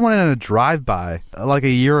killed someone in a drive-by like a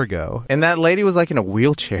year ago. And that lady was like in a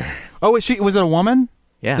wheelchair. Oh, was it a woman?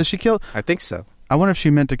 Yeah. Did she kill? I think so. I wonder if she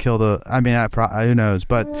meant to kill who knows?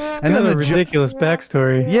 But and then the ridiculous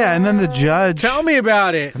backstory. Yeah, and then the judge. Tell me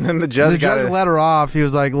about it. And then the judge let her off. He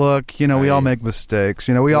was like, "Look, we all make mistakes.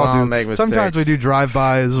 We all do. make mistakes. Sometimes we do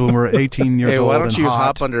drive-bys when we're 18 years old. Hey, why don't you hot.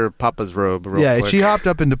 hop under Papa's robe real quick? She hopped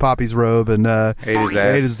up into Poppy's robe and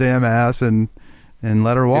ate his damn ass and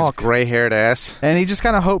let her walk. His gray-haired ass. And he just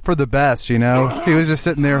kind of hoped for the best, He was just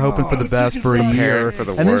sitting there hoping for the best for a year. For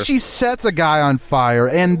the and worst. then she sets a guy on fire.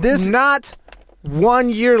 And this... Not 1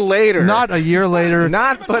 year later. Not a year later.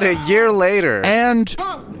 Not but a year later. And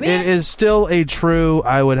it is still a true,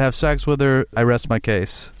 I would have sex with her, I rest my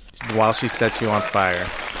case. While she sets you on fire.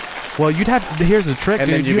 Well, here's a trick, And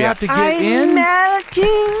dude. then You have to get in.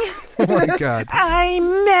 melting. Oh my God.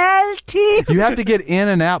 I'm melting. You have to get in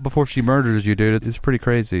and out before she murders you, dude. It's pretty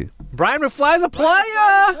crazy. Brian McFly's a player.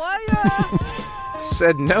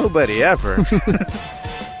 Said nobody ever.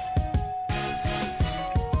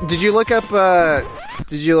 Did you look up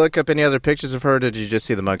any other pictures of her, or did you just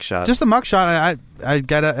see the mugshot? Just the mugshot. I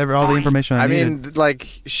got all the information I needed. mean, like,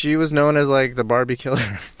 she was known as, like, the Barbie killer.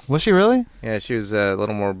 Was she really? Yeah, she was a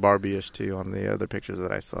little more Barbie-ish, too, on the other pictures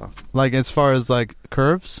that I saw. Like, as far as, like,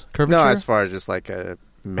 curvature? No, as far as just, like, a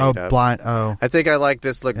made-up. Blind. Oh. I think I like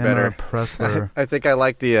this look better. Emma Pressler. I think I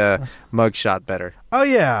like the mugshot better. Oh,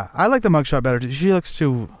 yeah. I like the mugshot better. She looks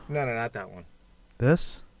too... No, not that one.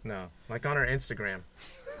 This? No. Like on her Instagram.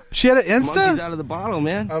 She had an Insta? Monkey's out of the bottle,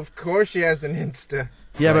 man. Of course she has an Insta.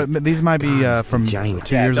 Yeah, but these might be from 2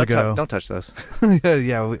 years ago. Don't touch those.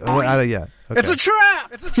 yeah. Okay. It's a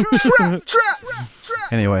trap. It's a trap.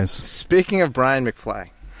 Anyways. Speaking of Brian McFly,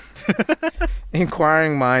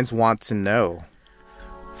 inquiring minds want to know.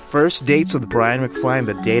 First dates with Brian McFly in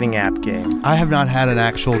the dating app game. I have not had an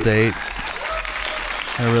actual date.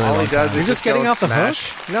 All he does is just getting go off the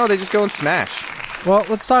smash. No, they just go and smash. Well,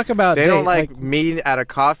 let's talk about They date. don't like meet at a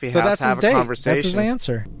coffee so house, that's have his a date. conversation. That's his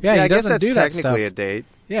answer. Yeah, I he guess doesn't that's do that technically stuff. a date.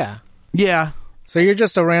 Yeah. Yeah. So you're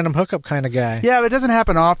just a random hookup kind of guy. Yeah, it doesn't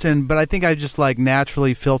happen often, but I think I just like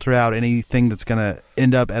naturally filter out anything that's gonna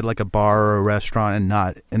end up at like a bar or a restaurant and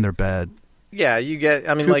not in their bed. Yeah, you get.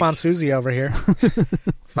 I mean, Coupon like Susie over here.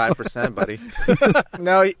 5%, buddy.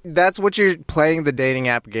 No, that's what you're playing the dating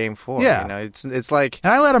app game for. Yeah. You know, it's like.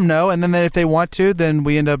 And I let them know, and then if they want to, then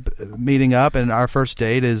we end up meeting up, and our first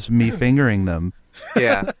date is me fingering them.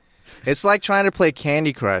 Yeah, it's like trying to play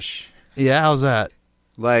Candy Crush. Yeah, how's that?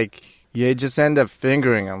 Like you just end up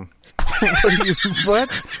fingering them.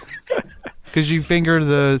 What? Because you finger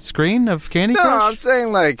the screen of Candy Crush? No, I'm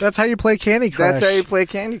saying like That's how you play Candy Crush. that's how you play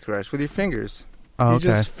Candy Crush with your fingers. Oh, You okay.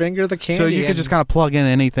 just finger the candy. So you could and just kind of plug in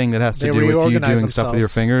anything that has to they do with you reorganize doing stuff with your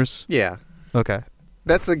themselves. fingers? Yeah, Okay.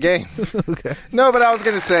 that's the game. Okay. No, but I was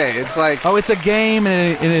gonna say it's like Oh, it's a game,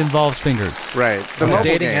 and it involves fingers. right the a mobile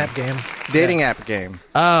dating game, app game. dating app game.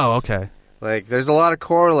 Oh, okay. Like there's a lot of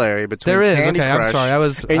corollary between There is. Candy Okay, Crush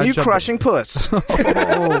I'm sorry. and I you jumped- crushing puss.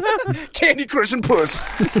 Candy crushing puss.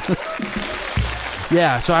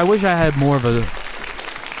 Yeah, so I wish I had more of a...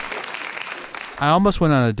 I almost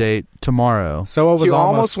went on a date tomorrow. So what was You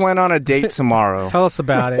almost went on a date tomorrow. Tell us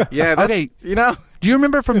about it. Yeah, that's, Okay. you know. Do you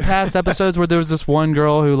remember from past episodes where there was this one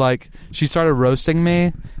girl who, like, she started roasting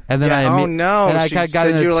me, and then Oh no, and I she got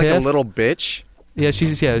said in you were like a tiff? little bitch. Yeah,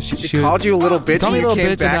 she She called you a little bitch called and me a you little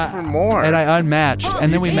came bitch, back for more. and I unmatched,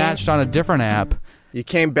 and then we matched on a different app. You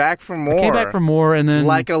came back for more. Came back for more, and then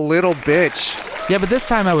like a little bitch. yeah, but this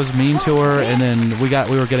time I was mean to her, and then we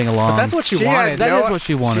were getting along. But that's what she She wanted. had That no- is what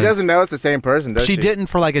she wanted. She doesn't know it's the same person, does she? She didn't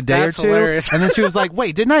for like a day That's or two, hilarious. and then she was like,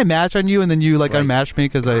 "Wait, didn't I match on you?" And then you like unmatched me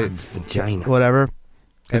because I whatever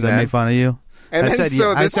because And I then- made fun of you. And I then, said,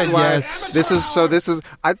 so I this said is why, yes. This is.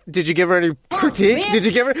 Did you give her any critique? Did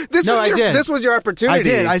you give her? This No, was I your. did. This was your opportunity. I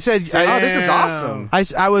did. I said, Oh, this is awesome.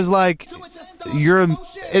 I was like, you're.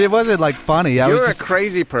 It wasn't like funny. I You're was a just,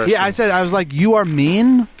 crazy person. Yeah, I said I was like, you are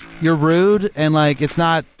mean. You're rude, and like it's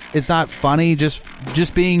not funny. Just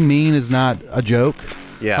being mean is not a joke.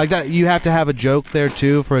 Yeah. like that. You have to have a joke there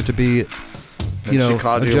too for it to be, And she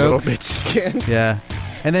called a you joke. a little bitch again. Yeah.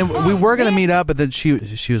 And then we were gonna meet up, but then she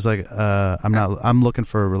was like, I'm looking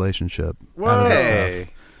for a relationship. out of this Hey.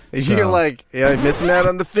 stuff. You're So- like, yeah, missing out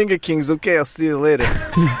on the Finger Kings. Okay, I'll see you later.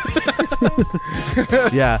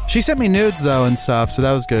 Yeah, she sent me nudes though and stuff, so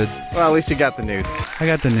that was good. Well, at least you got the nudes. I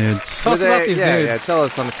got the nudes. Tell us about these yeah, nudes. Yeah, tell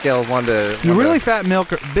us on a scale of 1 to... You really fat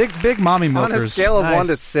milker, big mommy On milkers, a scale of Nice. 1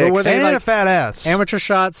 to But 6. were they and like a fat ass. Amateur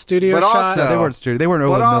shot, studio But shot. also- No, they weren't studio. They weren't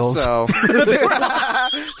But Olin Mills. also,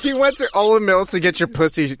 he went to Olin Mills to get your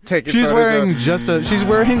pussy taken. She's photos wearing of. she's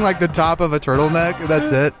wearing like the top of a turtleneck.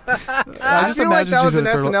 That's it. I just feel like imagine that was she's an in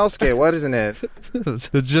a turtle- SNL skit. What isn't it? It's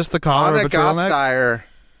just the collar Anna of a turtleneck.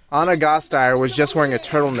 Gasteyer was just wearing a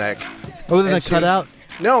turtleneck. Oh, then and they cut she- out.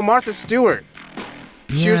 No, Martha Stewart.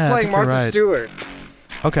 She was Yeah, I playing think you're Martha right. Stewart.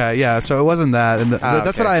 Okay, yeah. So it wasn't that, and that's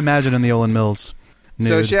okay. what I imagine in the Olin Mills.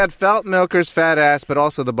 So nude. she had felt milker's fat ass, but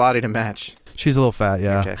also the body to match. She's a little fat.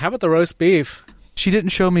 Yeah. Okay. How about the roast beef? She didn't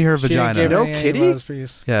show me her She didn't vagina. give No me any kitty? roast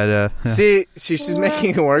beef. Yeah. See, she's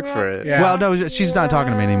making you work for it. Yeah. Well, no, she's not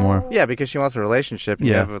talking to me anymore. Yeah, because she wants a relationship. And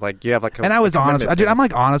Yeah. you have like a, And I was a honest. commitment Dude, thing. I'm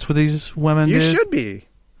like honest with these women. You dude. should be.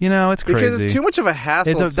 You know, it's crazy. Because it's too much of a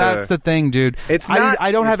hassle. That's the thing, dude. It's not.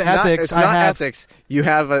 I don't have it's not- ethics. It's I not have ethics. You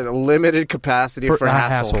have a limited capacity for a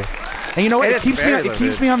hassle. And you know what? And It it's keeps me. very It keeps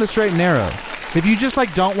limited. me on the straight and narrow. If you just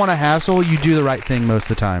like don't want to hassle, you do the right thing most of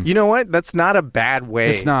the time. You know what? That's not a bad way.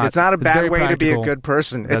 It's not. It's not a It's bad very way to be a practical. good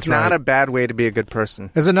person. That's It's not right. a bad way to be a good person.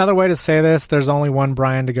 There's another way to say this. There's only one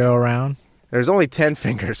Brian to go around. There's only 10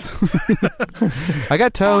 fingers. I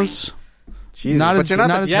got toes. Jesus, Not but as- you're not,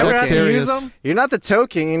 not the as You ever have to toe king. use Serious. them? You're not the toe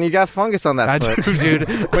king, and you got fungus on that I foot. do,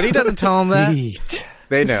 dude. But he doesn't tell him that. Eat.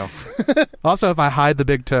 They know. Also, if I hide the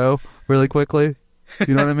big toe really quickly,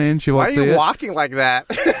 you know what I mean? She Why won't are see you it. walking like that?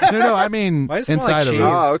 No, I mean Why does it smell like inside of cheese? it.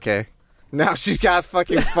 Oh, okay. Now she's got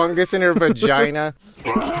fucking fungus in her vagina.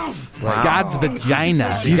 God's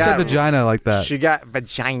vagina. You said got- vagina like that. She got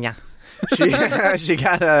vagina.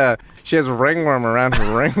 She has ringworm around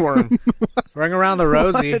her ringworm. Ring around the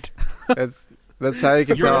rosy. That's how you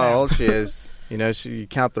can tell how old she is. You know, you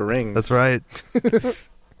count the rings. That's right.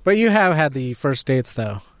 But you have had the first dates,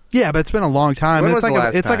 though. Yeah, but it's been a long time. When It's was like the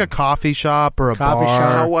last it's like a time? coffee shop or a Coffee bar.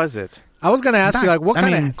 shop. How was it? I was going to ask you, like, what I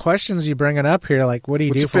kind mean- of questions you bringing up here? Like, what do you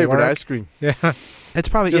What's do your for favorite work? ice cream? Yeah. It's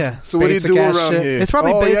probably So what do you basic do ass around shit. here? It's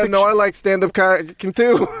probably yeah, basic- no, I like stand-up kayaking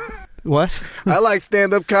too. what? I like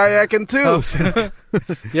stand-up kayaking too. Oh, so-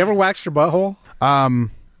 You ever waxed your butthole? I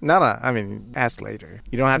mean, ask later.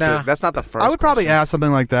 You don't have No. to. That's not the first. I would probably question. ask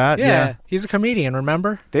something like that. Yeah. Yeah. He's a comedian,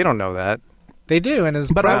 remember? They don't know that. They do in his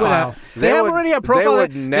But I would profile. have- They have already a profile. They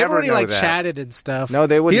would They've never already know like that. chatted and stuff. No,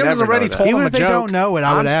 they would He never was already know that. told Even him if a they joke. don't know it,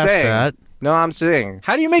 I would ask saying. that. No, I'm saying.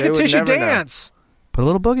 How do you make They a would tissue never know. dance? Put a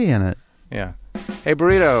little boogie in it. Yeah. Hey,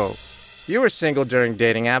 Burrito, you were single during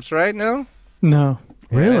dating apps, right? No? No,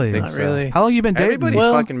 Really? I think not so. really. How long you been dating? Everybody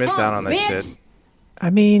Well- fucking missed out on that shit. I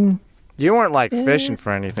mean, You weren't like fishing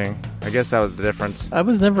for anything. I guess that was the difference. I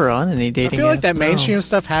was never on any I dating. feel like that apps, no. mainstream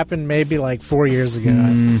stuff happened maybe like 4 years ago,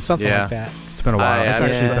 something Yeah. like that. It's been a while. It's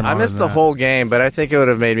actually been I longer missed than the that. whole game, but I think it would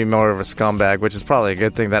have made me more of a scumbag, which is probably a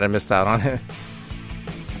good thing that I missed out on it.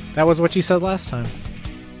 That was what you said last time.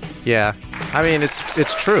 Yeah. I mean,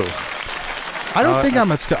 it's true. I don't think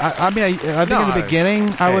I'm a. I mean, I think No, in the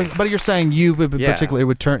beginning I was, hey. but you're saying you would Yeah. particularly it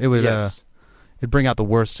would turn it would Yes. it'd bring out the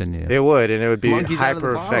worst in you. It would, and it would be Monkey's out of the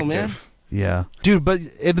hyper bottle, man. effective. Yeah, dude. But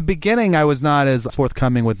in the beginning, I was not as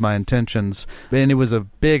forthcoming with my intentions, and it was a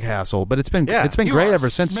big hassle. But it's been Yeah. great ever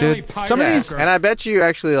since, dude. Some of Yeah. these, And I bet you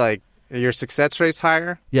actually like your success rate's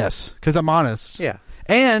higher. yes, because I'm honest. Yeah.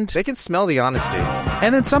 And They can smell the honesty.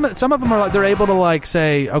 then some of them are like they're able to like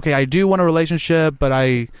say, okay, I do want a relationship, but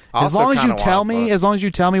as Also long as you kinda tell want me, both. as long as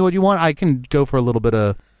you tell me what you want, I can go for a little bit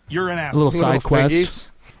of You're an a asshole. little side quest. Figgies.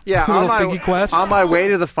 Yeah, Little on my, figgy quest. on my way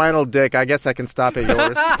to the final dick, I guess I can stop at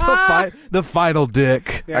yours. The final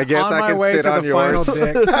dick. I guess on I my can way sit to on the yours.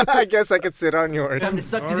 final dick. I guess I could sit on yours. Time to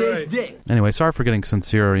suck today's dick. Anyway, sorry for getting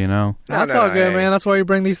sincere. You know. That's all good, hey. man. That's why you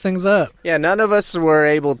bring these things up. Yeah, none of us were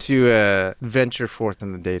able to venture forth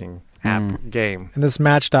in the dating app game. In this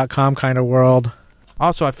Match.com kind of world.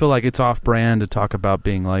 Also, I feel like it's off-brand to talk about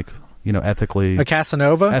being like ethically A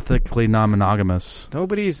Casanova? non-monogamous.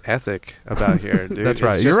 Nobody's ethic about here, dude. That's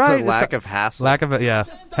right. It's You're just right. a It's lack a- of hassle. Lack of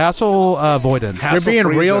hassle avoidance. You're being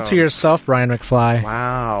Hassle-free real zone. to yourself, Brian McFly.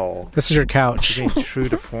 Wow. This is your couch. Being true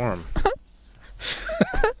to form.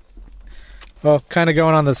 Well, kind of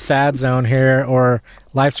going on the sad zone here, or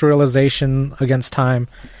life's realization against time.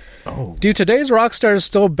 Oh. Do today's rock stars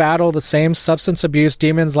still battle the same substance abuse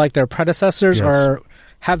demons like their predecessors, Yes. or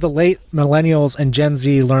have the late millennials and Gen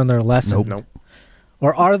Z learned their lesson? Nope.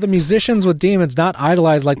 Or are the musicians with demons not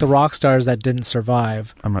idolized like the rock stars that didn't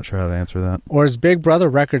survive? I'm not sure how to answer that. Or is Big Brother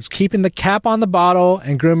Records keeping the cap on the bottle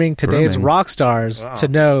and grooming today's Grooming. rock stars Wow. to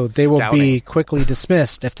know they will be Scouting. quickly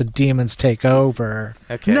dismissed if the demons take over?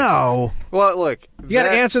 Okay. No. Well, look. You got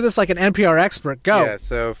to answer this like an NPR expert. Go. Yeah,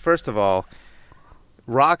 so first of all,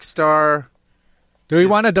 rock star. Do we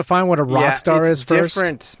want to define what a rock star it's is first?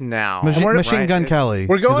 different now. Machine right? Gun Kelly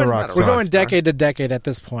We're is going. a rock We're star. going decade to decade at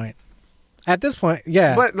this point. At this point,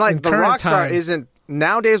 yeah. But like in the current rock star time. isn't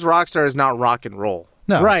nowadays. Rock star is not rock and roll.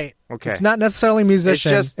 No. right. Okay. It's not necessarily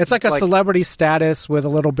musician. It's just like a like- celebrity status with a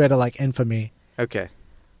little bit of like infamy. Okay.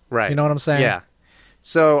 Right. You know what I'm saying? Yeah.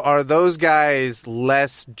 So are those guys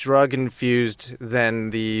less drug infused than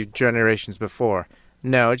the generations before?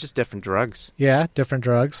 No, it's just different drugs. Yeah, different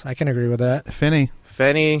drugs. I can agree with that. Finney.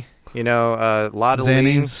 Fenny, a lot of Xannies.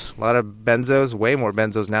 leans, a lot of benzos, way more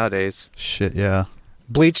benzos nowadays. Shit. Yeah.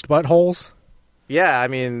 Bleached buttholes. Yeah, I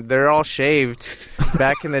mean, they're all shaved.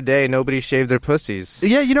 Back in the day, nobody shaved their pussies.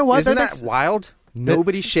 Yeah. You know what? Isn't makes- that wild?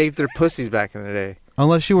 Nobody shaved their pussies back in the day.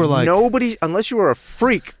 unless you were like Nobody, unless you were a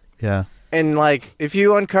freak. yeah. And, like, if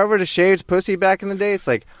you uncovered a shaved pussy back in the day, it's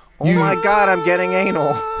like, oh my God, I'm getting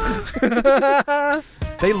anal.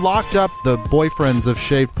 They locked up the boyfriends of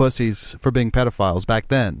shaved pussies for being pedophiles back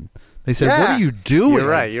then. They said, Yeah. "What are you doing?" You're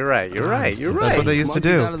right. That's what they used to Monkey's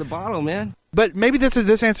do. out of the bottle, man. But maybe this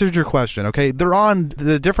answers your question. Okay, they're on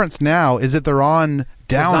the difference now is that they're on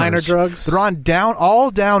downers. Designer drugs? They're on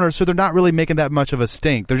all downers, so they're not really making that much of a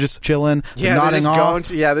stink. They're just chilling, Yeah, nodding off.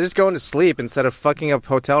 they're just going to sleep instead of fucking up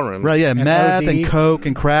hotel rooms. Right? Yeah, meth OD. and coke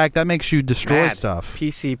and crack that makes you destroy Mad. stuff.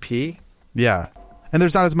 PCP. Yeah, and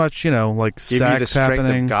there's not as much like Give you the sex strength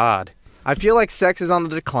happening. of God. I feel like sex is on the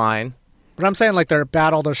decline. But I'm saying like their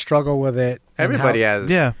battle, their struggle with it. and Everybody how- has.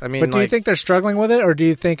 Yeah. I mean, But do you think they're struggling with it, or do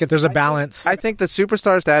you think there's a balance? I think the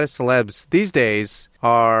superstar status celebs these days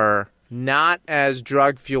are not as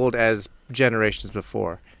drug fueled as generations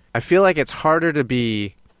before. I feel like it's harder to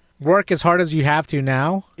be. Work as hard as you have to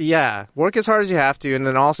now. Yeah, work as hard as you have to, and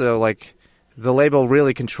then also like the label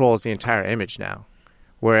really controls the entire image now.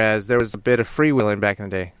 Whereas there was a bit of freewheeling back in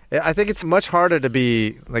the day. I think it's much harder to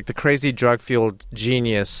be like the crazy drug-fueled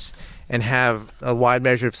genius and have a wide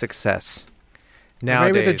measure of success.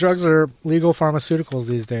 Nowadays, Maybe the drugs are legal pharmaceuticals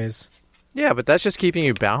these days. Yeah, but that's just keeping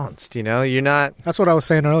you balanced. You're not. That's what I was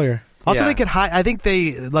saying earlier. Also, Yeah. they could hide. I think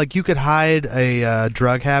you could hide a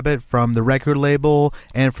drug habit from the record label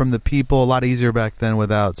and from the people a lot easier back then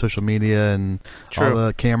without social media and True. all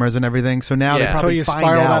the cameras and everything. So now they Yeah. So probably you find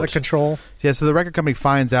spiraled out. out of control. Yeah, so the record company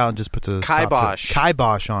finds out and just puts a Kibosh.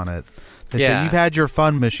 kibosh on it. They say, Yeah. you've had your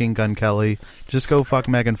fun, Machine Gun Kelly. Just go fuck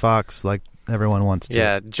Megan Fox like everyone wants to.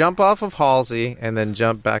 Yeah, jump off of Halsey and then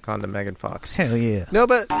jump back onto Megan Fox. Hell yeah. No,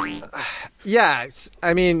 but yeah,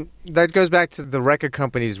 I mean, that goes back to the record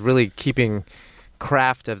companies really keeping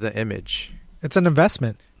craft of the image. It's an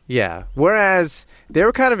investment. Yeah, whereas they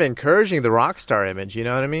were kind of encouraging the rock star image, you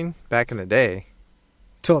know what I mean? Back in the day.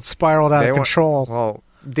 Till it spiraled out They of weren't- control. Well,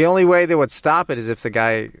 the only way they would stop it is if the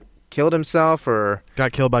guy killed himself or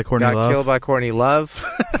Got killed by Courtney got Love. killed by Courtney Love.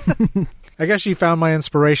 I guess you found my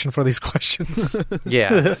inspiration for these questions.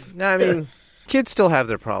 Yeah. No, I mean, kids still have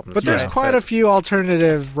their problems. But there's right? quite a few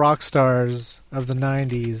alternative rock stars of the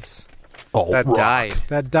 90s that died.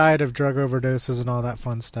 that died of drug overdoses and all that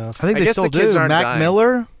fun stuff. I think I they guess still the kids do. aren't Mac dying.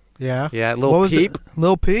 Miller. Yeah. Yeah, What Lil was Peep. it?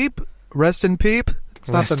 Lil Peep. Rest in Peep. It's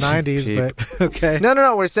not the Rest in 90s, peace. but okay.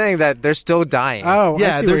 No, we're saying that they're still dying. Oh, I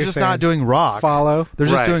Yeah, see they're what you're just saying. not doing rock. Follow, They're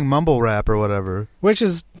just Right. doing mumble rap or whatever. which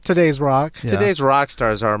is today's rock. Yeah. Today's rock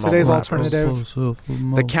stars are Today's mumble rappers. alternative.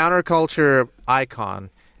 The counterculture icon.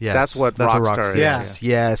 Yes, That's what rock star is. Yeah.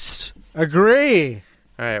 Yes. Agree.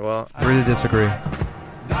 All right, well, Agree to disagree.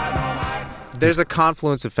 there's a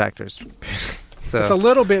confluence of factors. So It's a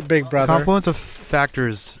little bit Big Brother. Confluence of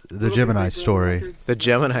factors. The Gemini story. the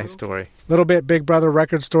Gemini story. Little bit Big Brother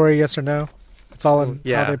record story, yes or no? It's all in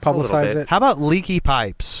Yeah, how they a little publicize bit. it. How about leaky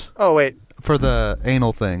pipes Oh wait, for the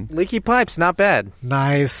anal thing? leaky pipes, not bad.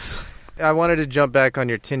 Nice. I wanted to jump back on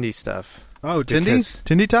your Tindy stuff. Oh, Tindy? Because-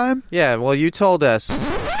 Tindy time? Yeah, well, you told us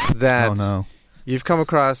that Oh no. you've come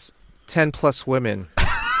across 10 plus women.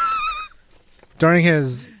 During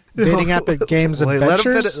his dating app at Games Wait, let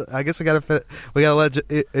him Adventures. finish. I guess we gotta fit. We gotta let.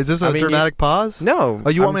 Is this a I mean, dramatic pause? No. Oh,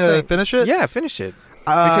 you want I'm me to saying- finish it? Yeah, finish it.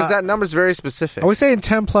 Because that number's very specific. Are we saying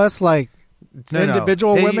 10 plus like No, no.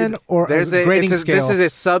 individual Hey, women or There's a a, grading it's a- scale? This is a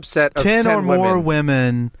subset of 10 or more women.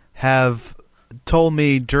 women have told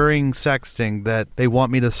me during sexting that they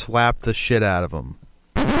want me to slap the shit out of them.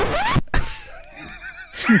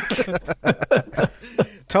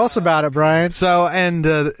 Tell us about it, Brian. So, and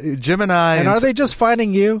Gemini. And are they just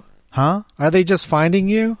finding you? Huh? Are they just finding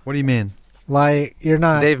you? What do you mean? Like you're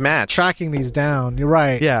not They've matched. tracking these down. You're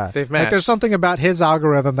right. Yeah. They've Like matched. there's something about his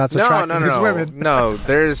algorithm that's attracting his women. No,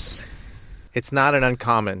 it's not an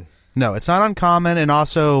uncommon. No, it's not uncommon. And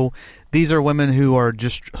also, these are women who are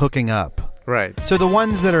just hooking up. Right. So the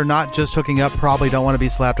ones that are not just hooking up probably don't want to be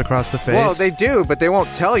slapped across the face. Well, they do, but they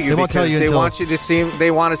won't tell you They won't because tell you they until- want you to seem.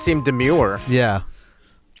 They want to seem demure. Yeah.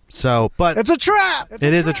 So, but It's a trap. it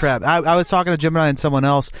is a trap. I was talking to Gemini and someone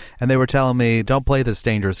else, and they were telling me, don't play this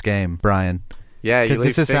dangerous game, Brian. Yeah, you 'Cause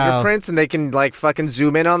leave this is how- fingerprints, and they can like fucking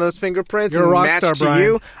zoom in on those fingerprints You're a and rock match star, to Brian.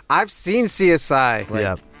 you. I've seen CSI.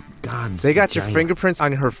 Yeah. They got your fingerprints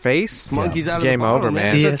on her face. Monkeys out of Game the bottle, over, man.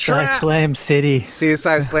 man. It's a CSI trap. Slam City.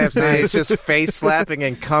 CSI Slam City. It's just face slapping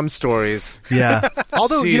and cum stories. Yeah.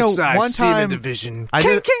 Although, you know, CSI one Semen time Division. I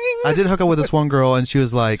King, did, king. I did hook up with this one girl, and she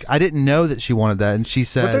was like, I didn't know that she wanted that. And she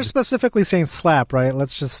But they're said, specifically saying slap, right?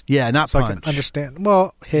 Let's just yeah, not so I punch. can understand.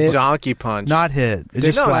 Well, hit, Donkey punch. Not hit. It's Dick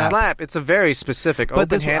just no, slap. slap. It's a very specific, But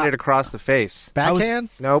this- open-handed across the face. backhand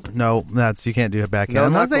Nope. No, you can't do a backhand. No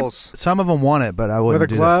Unless knuckles. some of them want it, but I wouldn't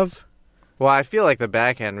with a do glove. Well, I feel like the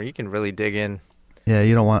backhand where you can really dig in. that. Yeah,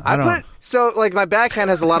 you don't want. I don't. So like my backhand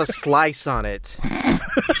has a lot of slice on it.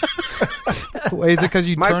 Wait, is it because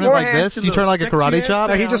you My turn it like forehand this? to You the turn like a karate sexy chop?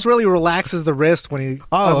 No, he just really relaxes the wrist when he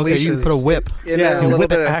Oh, okay. You unleashes. put a whip. And Yeah. then a You little Whip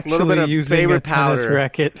bit, actually little bit of using baby a tennis powder.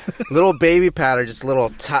 racket. Little baby powder, just a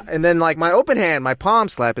little and then like my open hand, my palm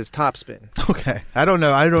slap is top spin. Okay. I don't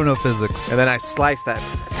know. I don't know physics. And then I slice that.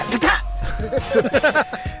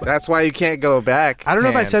 That's why you can't go back. I don't know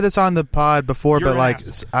if I said this on the pod before, Your but like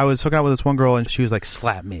ass. I was hooking up with this one girl, and she was like,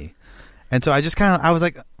 "Slap me," and so I just kind of, I was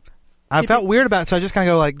like, I felt weird about it, so I just kind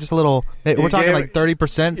of go like, just a little. We're talking gave- like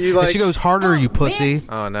 30%. you And like- she goes harder, you pussy.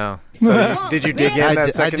 Oh no! So did you dig in I that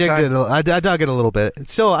I second digged time? it. I dug it a little bit.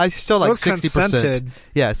 It's still, I still like was 60%. consented.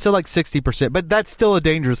 Yeah, it's still like 60%, but that's still a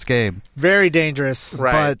dangerous game. Very dangerous.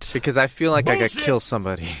 Right, but- because I feel like I could kill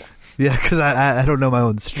somebody. Yeah, because I don't know my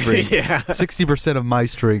own strength. Yeah. 60% of my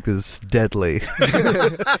strength is deadly.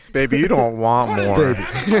 Baby, you don't want more.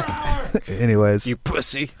 Anyways, You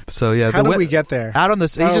pussy. so yeah, How the did we get there? out on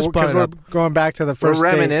this? He just brought because it we're up. going back to the We're first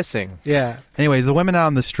date. reminiscing. Yeah. Anyways, the women out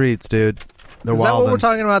on the streets, dude, they're Is that wild. what we're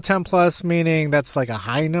talking about? 10 plus, meaning that's like a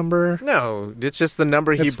high number. No, it's just the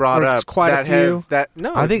number he It's- brought or up. it's quite a that few. have that.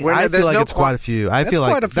 No, I think we're I not- feel there's like no it's quite a few. I That's feel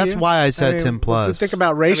like quite a few. that's why I said 10 If plus. you think about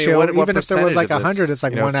I mean, ratio, what even if there was percentage like of this? 100, it's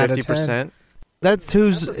like You know, 1 out of 50%? 10. That's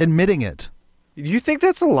who's admitting it. You think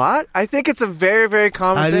that's a lot? I think it's a very, very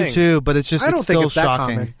common thing. I do too, but it's just I don't it's think still it's that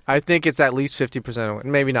shocking. common. I think it's at least 50%.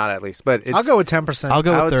 Maybe not at least, but it's, I'll go with 10%. I'll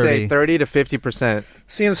go I with would 30. say 30 to 50%.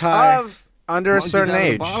 Seems high. Of under a Monkeys certain out of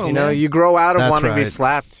the age. bottle, You know, man. you grow out of That's wanting to be right.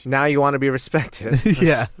 slapped. Now you want to be respected.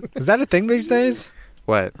 Yeah. Is that a thing these days?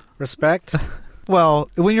 What? Respect? Well,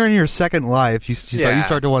 when you're in your second life, you Yeah.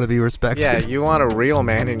 start to want to be respected. Yeah, you want a real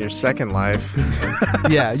man in your second life.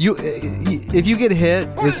 Yeah, if you get hit,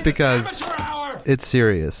 it's because it's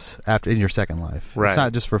serious after in your second life. Right. It's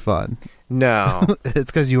not just for fun. No.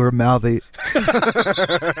 It's because you were mouthy.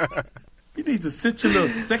 You need to sit your little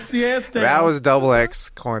sexy ass down. That was Double X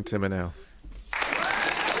calling Timino.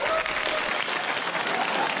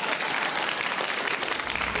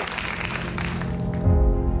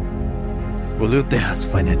 Julio Tejas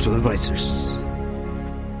Financial Advisors.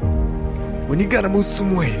 When you gotta lose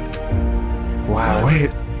some weight. Wow.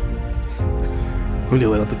 Wait.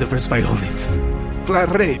 Julio will up with diversified holdings. Flat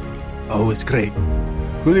rate. Always great.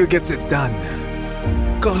 Julio gets it done.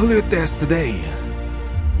 Call Julio Tejas today.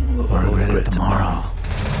 Or regret it tomorrow.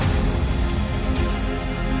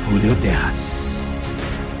 Julio Tejas.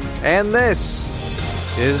 And this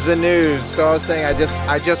is the news. So I was saying,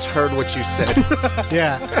 I just heard what you said.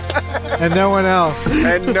 Yeah. And no one else.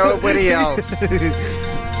 And nobody else.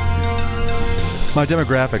 My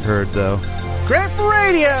demographic heard, though. Great for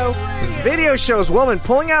radio. Video shows woman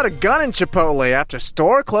pulling out a gun in Chipotle after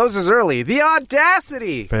store closes early. The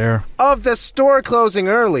audacity Fair. of the store closing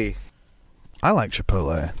early. I like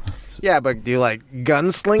Chipotle. Yeah, but do you like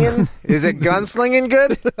gunslinging? Is it gunslinging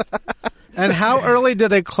good? And how early did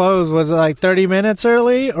they close? Was it like 30 minutes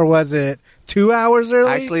early, or was it 2 hours early?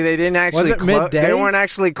 Actually, they didn't actually Was it midday? They weren't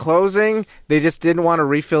actually closing. They just didn't want to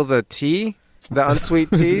refill the tea, the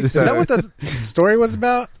unsweet tea. Is that what the story was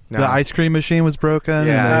about? No. The ice cream machine was broken.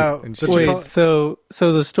 Yeah. Oh, And the she- Wait, Chipotle-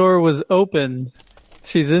 so the store was open.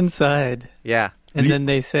 She's inside. Yeah. And then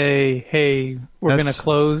they say, hey, we're going That's- to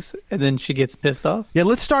close. And then she gets pissed off. Yeah,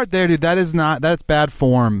 let's start there, dude. That's bad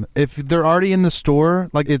form. If they're already in the store,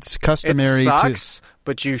 like it's customary It sucks,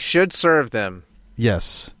 but you should serve them.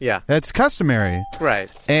 Yes. Yeah. That's customary.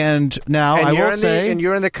 Right. And now And I you're will in say and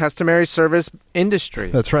you're in the customary service industry.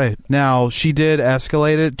 that's right. Now she did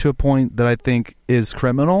escalate it to a point that I think is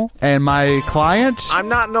criminal. And my client I'm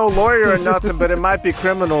not no lawyer or nothing, but it might be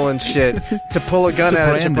criminal and shit to pull a gun To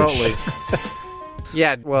out of brandish. Chipotle.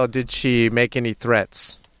 Yeah, well, did she make any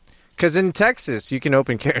threats? Because in Texas, you can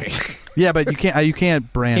open carry. Yeah, but you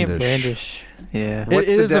can't brandish. Can't brandish. Yeah. It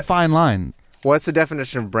is a fine line. What's the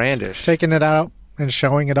definition of brandish? Taking it out and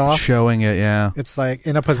showing it off. Showing it, yeah. It's like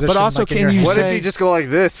in a position. But also, like in can your you hand. What say- if you just go like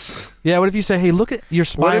this? Yeah, what if you say, hey, look at you're What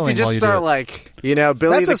smiling if you just while start do it? like, Billy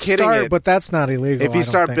That's the a Kidding start, it? but that's not illegal. If you I don't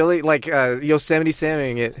start think. Billy like Yosemite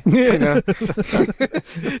Samming it, you know,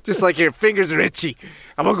 just like your fingers are itchy.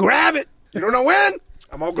 I'm gonna grab it. You don't know when.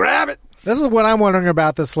 I'm gonna grab it. This is what I'm wondering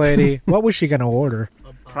about this lady. What was she going to order?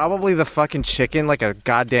 Probably the fucking chicken, like a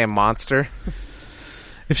goddamn monster.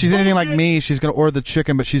 If she's anything like me, she's going to order the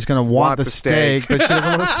chicken, but she's going to want the steak, but she doesn't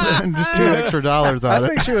want to spend just $2 extra on I it.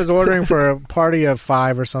 think she was ordering for a party of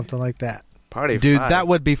 5 or something like that. Party, Dude, five. that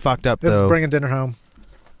would be fucked up, This though. is bringing dinner home.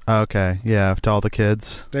 Okay, yeah, to all the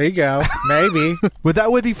kids. There you go. Maybe. But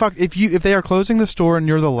that would be fucked if they are closing the store and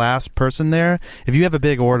you're the last person there. If you have a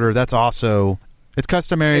big order, that's also it's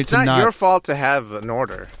customary It's to not your fault to have an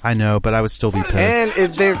order, I know, but I would still be pissed. and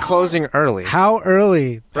if they're closing early. How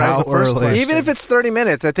early? That How was the first early? question. Even if it's 30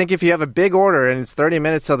 minutes, I think if you have a big order and it's 30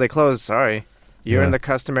 minutes till they close, sorry, you're Yeah. in the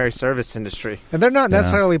customary service industry. And they're not Yeah.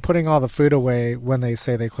 necessarily putting all the food away when they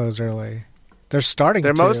say they close early. They're starting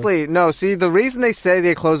They're to. mostly no. See, the reason they say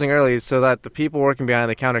they're closing early is so that the people working behind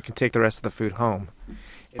the counter can take the rest of the food home.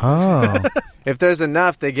 Oh. If there's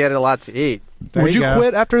enough, they get a lot to eat. There Would you go.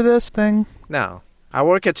 quit after this thing? No, I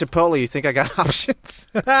work at Chipotle. You think I got options?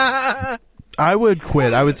 I would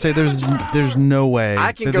quit. I would say there's no way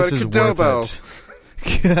I can that go this to is Cadobo. worth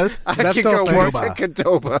it. Yes. I That's can still go work Cadoba. at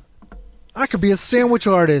Cadoba. I could be a sandwich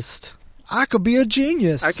artist. I could be a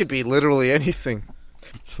genius. I could be literally anything.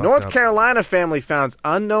 Fucked North up. Carolina family founds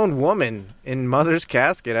unknown woman in mother's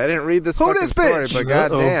casket. I didn't read this Who fucking this story, bitch? but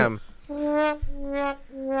goddamn.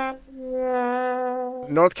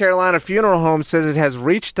 North Carolina Funeral Home says it has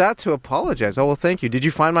reached out to apologize. Oh, well, thank you. Did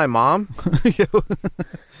you find my mom?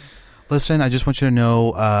 Listen, I just want you to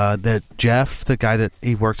know that Jeff, the guy that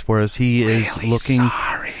he works for us, he is looking.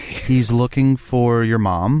 Sorry. He's looking for your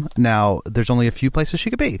mom. Now, there's only a few places she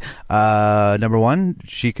could be. Number one,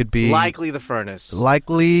 she could be Likely the furnace.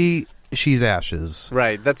 likely she's ashes.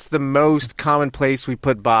 Right. That's the most common place we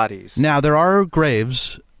put bodies. Now, there are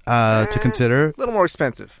graves to consider. A little more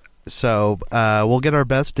expensive. So we'll get our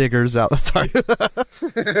best diggers out. Sorry.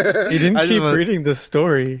 You didn't keep reading the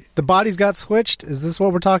story. The bodies got switched? Is this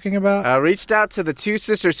what we're talking about? Reached out to the two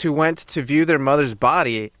sisters who went to view their mother's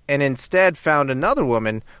body and instead found another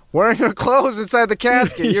woman wearing her clothes inside the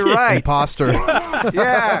casket. You're right. Imposter.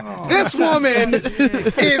 Yeah. This woman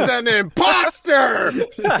is an imposter.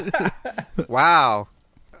 Wow.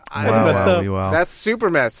 Wow. That's super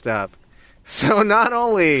messed up. So not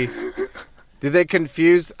only did they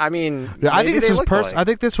confuse, I mean, I think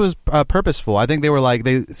this was purposeful. I think they were like,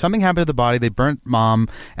 something happened to the body. They burnt mom,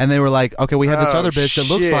 and they were like, okay, we have this other bitch that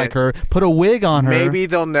looks like her. Put a wig on her. Maybe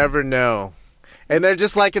they'll never know. And they're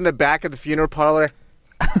just like in the back of the funeral parlor,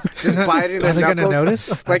 just biting their Are they knuckles, going to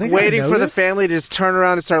notice? like waiting for the family to just turn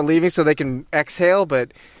around and start leaving so they can exhale,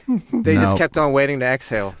 but they just kept on waiting to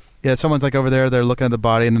exhale. Yeah, someone's like over there. They're looking at the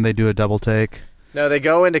body, and then they do a double take. No, they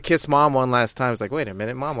go in to kiss mom one last time. It's like, wait a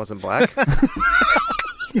minute, mom wasn't black.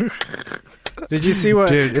 Did you see what?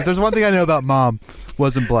 Dude, if there's one thing I know about mom,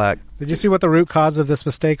 wasn't black. Did you see what the root cause of this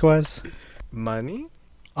mistake was? Money?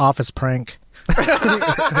 Office prank.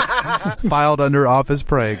 Filed under office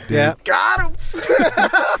prank, dude. Yeah. Got him.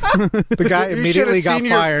 The guy You immediately should have got seen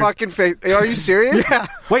fired. your fucking face. Are you serious? Yeah.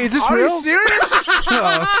 Wait, is this Are real? you serious?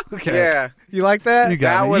 Oh, okay. Yeah. You like that? You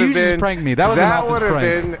got That me. would You have just been pranked me. That was an office would have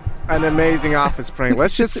prank. been an amazing office prank.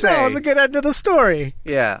 Let's just say. That was a good end to the story.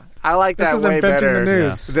 Yeah. I like This that is way inventing better the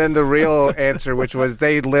news. than the real answer, which was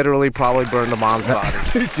they literally probably burned the mom's body.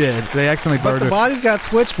 They did. They accidentally But burned the her. bodies got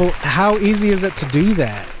switched, but how easy is it to do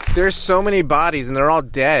that? There's so many bodies and they're all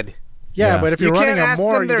dead. Yeah, Yeah. but if You you're can't running a ask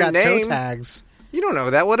more, them you their got name. toe tags. You don't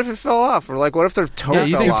know that. What if it fell off? Or like, what if their toe Yeah,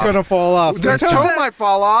 you fell think off? It's going to fall off. Their toe might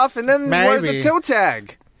fall off, and then where's the Maybe. toe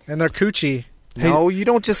tag? And their coochie. No, you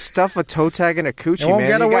don't just stuff a toe tag in a coochie, It won't man.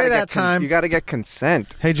 get You away gotta that time. You got to get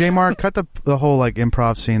consent. Hey, J-Mark, cut the whole like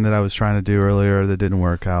improv scene that I was trying to do earlier that didn't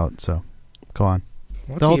work out. So, go on.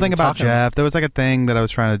 What's The he whole even thing about talking Jeff. There was like a thing that I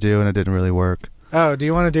was trying to do and it didn't really work. Oh, do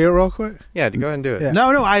you want to do it real quick? Yeah, go ahead and do it. Yeah.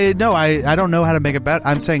 No, I don't know how to make it better.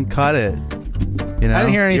 I'm saying cut it. You know? I didn't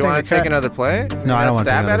hear anything. You want to take cut. another play? No, I don't want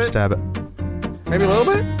to stab take another at it. stab it. Maybe a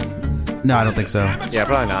little bit. No, I don't think so. Yeah,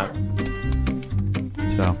 probably not.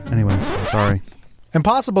 So, anyways, sorry.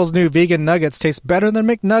 Impossible's new vegan nuggets taste better than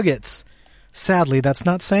McNuggets. Sadly, that's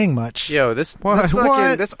not saying much. Yo, this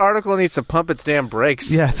What? this article needs to pump its damn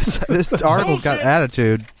brakes. Yeah, this article's got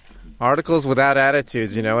attitude. Articles without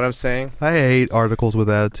attitudes. You know what I'm saying? I hate articles with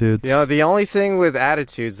attitudes. You know, the only thing with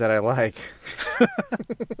attitudes that I like.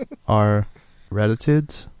 Are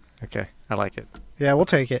Redditudes? Okay, I like it. Yeah, we'll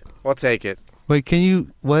take it. We'll take it. Wait, can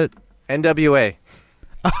you what? NWA.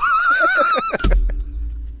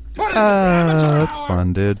 That's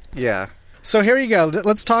fun, dude. Yeah. So here you go.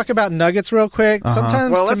 Let's talk about nuggets real quick.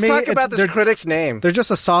 Sometimes Well, to let's me, talk about this they're, critic's name. they're just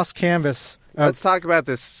a sauce canvas. Let's talk about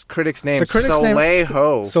this critic's name. The critic's name-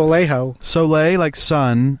 Soleil. Solejo. Soleil, like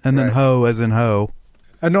sun, and then Right. ho as in ho.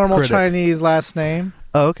 A normal Critic. Chinese last name.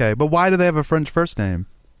 Oh, okay. But why do they have a French first name?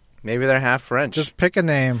 Maybe they're half French. Just pick a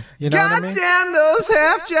name. You know what I mean? Goddamn those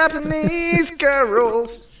half Japanese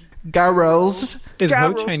girls. Garros. Is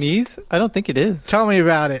Garros. Ho Chinese? I don't think it is. Tell me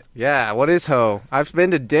about it. Yeah, what is ho? I've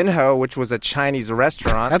been to Din Ho, which was a Chinese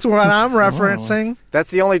restaurant. That's what I'm referencing.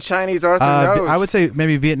 That's the only Chinese Arthur knows. I would say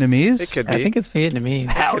maybe Vietnamese. It could I be. think it's Vietnamese.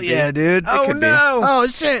 Hell yeah, dude. Oh could be. no! Oh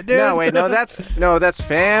shit, dude. No, wait, that's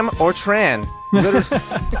fam or tran. Literally,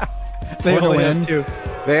 They Or the only wind. have two.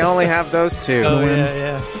 they only have those two. Oh, wind.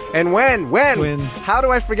 yeah. And when? When. How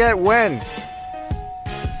do I forget when?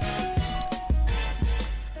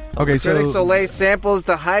 Okay, Critic so Soleil samples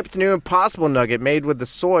the hyped new Impossible Nugget made with the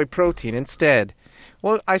soy protein instead.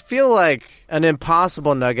 Well, I feel like an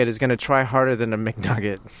Impossible Nugget is going to try harder than a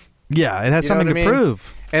McNugget. yeah, it has You know something what to I mean?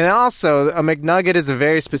 prove, And also, a McNugget is a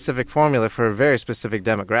very specific formula for a very specific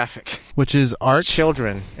demographic. which is art.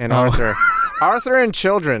 Children and Oh. Arthur. Arthur and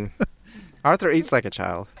children. Arthur eats like a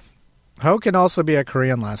child. Ho can also be a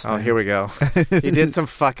Korean last name. Oh, here we go. He did some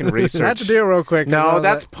fucking research. I had to do it real quick. 'cause I No, was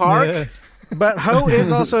that's like- Park. Yeah. But Ho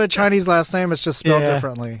is also a Chinese last name. It's just spelled Yeah.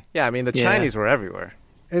 differently. Yeah, I mean, the Yeah. Chinese were everywhere.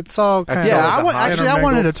 It's all kind Yeah, of... I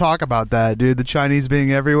wanted to talk about that, dude. The Chinese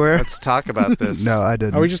being everywhere. Let's talk about this. No, I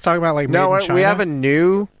didn't. Are we just talking about like No, Made in China? we have a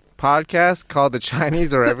new podcast called The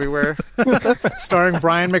Chinese Are Everywhere. starring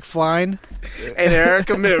Brian McFly. And Eric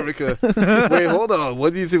America. Wait, hold on.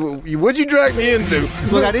 What do you think? What'd you drag me into?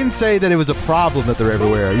 Look, I didn't say that it was a problem that they're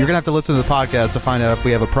everywhere. You're gonna have to listen to the podcast to find out if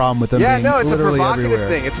we have a problem with them. Yeah, being no, it's a literally provocative everywhere.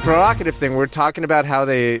 thing. It's a provocative thing. We're talking about how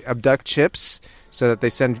they abduct chips so that they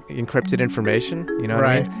send encrypted information. You know what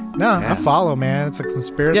I Right. mean? No, Yeah. I follow, man. It's a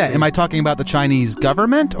conspiracy. Yeah, am I talking about the Chinese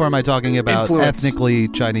government or am I talking about Influence. ethnically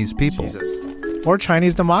Chinese people? Jesus. Or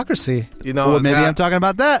Chinese democracy. You know, Well, maybe I'm talking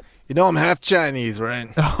about that. You know, I'm half Chinese, right?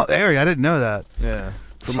 Oh, there, I didn't know that. Yeah.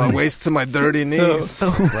 From my waist to my dirty knees. So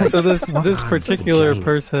this particular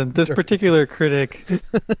person, this particular critic,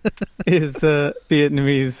 is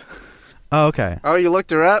Vietnamese. Oh, okay. Oh, you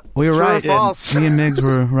looked her up? We were True right. or false? Me and Miggs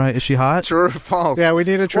were right. Is she hot? True or false? Yeah, we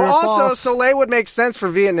need a true Well, or also, false. Soleil would make sense for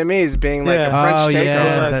Vietnamese being like Yeah. a French Oh, takeover. yeah,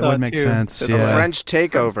 I that thought would make too. sense. A A Yeah. French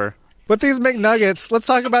takeover. But these McNuggets, let's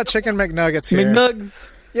talk about chicken McNuggets here. McNugs.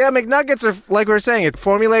 Yeah, McNuggets are, like we were saying, it's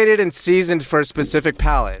formulated and seasoned for a specific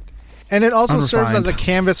palate. And it also serves as Unrefined. a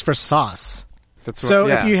canvas for sauce. That's So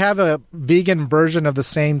yeah. if you have a vegan version of the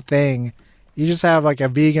same thing, you just have like a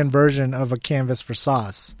vegan version of a canvas for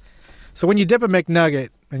sauce. So when you dip a McNugget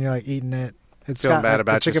and you're like eating it, it's Feeling got bad like,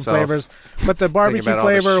 about the chicken yourself. flavors. But the barbecue about all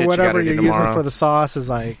the flavor or shit you whatever gotta do you're using tomorrow. for the sauce is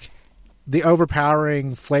like the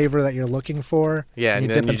overpowering flavor that you're looking for. Yeah, when and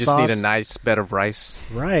you then dip you in just need a sauce. nice bed of rice.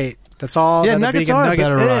 Right. That's all Yeah, that a nuggets vegan are a nugget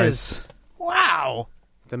bed of is. rice. Wow.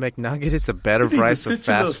 The McNugget is a bed of You need to rice with sit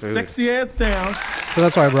your little fast food. sexy ass down. So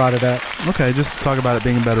that's why I brought it up. Okay, just talk about it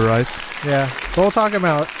being better rice. Yeah. But we'll talk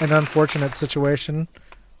about an unfortunate situation,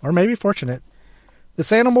 or maybe fortunate.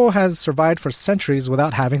 This animal has survived for centuries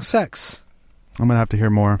without having sex. I'm going to have to hear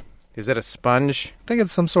more. Is it a sponge? I think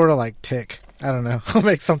it's some sort of like tick. I don't know. I'll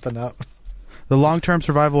make something up. The long-term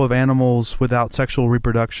survival of animals without sexual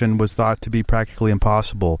reproduction was thought to be practically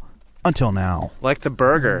impossible until now. Like the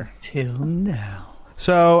burger. Till now.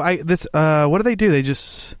 So, what do? They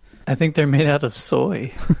just I think they're made out of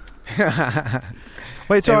soy.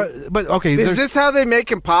 wait. So, but okay, Is there's- this how they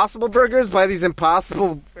make impossible burgers? By these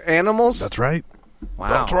impossible animals? that's right. Wow.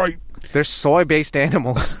 That's right. They're soy-based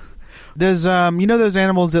animals. There's you know those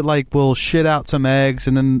animals that like will shit out some eggs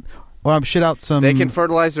and then shit out some. They can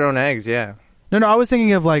fertilize their own eggs, yeah. No, I was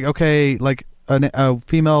thinking of like a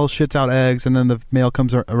female shits out eggs and then the male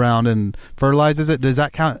comes around and fertilizes it. Does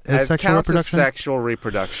that count as It sexual counts reproduction? as sexual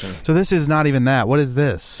reproduction. So this is not even that. What is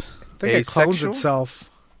this? I think it clones Asexual? itself.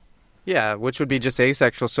 Yeah, which would be just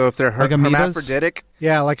asexual. So if they're Like amoebas? hermaphroditic,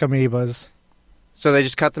 Yeah, like amoebas. so they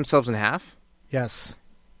just cut themselves in half? Yes.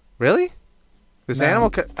 Really? This No.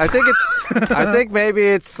 animal? I think it's. I think maybe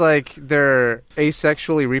it's like they're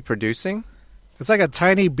asexually reproducing. It's like a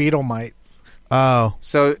tiny beetle mite. Oh,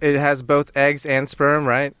 So it has both eggs and sperm,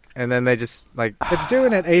 right? And then they just like, It's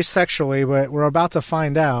doing it asexually, but we're about to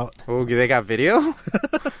find out. oh, they got video.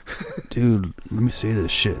 dude, let me see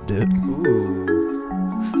this shit, dude.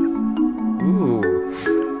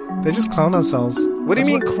 Ooh. They just clone themselves. What do you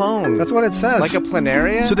mean clone? That's what it says. Like a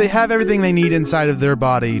planaria? So they have everything they need inside of their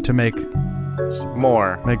body to make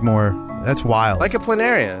more. more. That's wild. Like a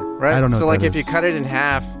planaria, right? I don't know So what like that if you is. cut it in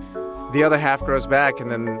half, the other half grows back,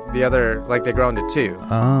 and then the other, like they grow into two.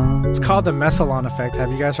 It's called the Mesalon effect.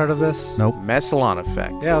 Have you guys heard of this? Nope. Mesalon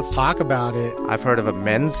effect. Yeah, let's talk about it. I've heard of a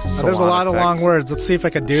men's salon There's a lot of effect. long words. Let's see if I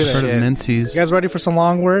can do this. Heard of Yeah. Menses. You guys ready for some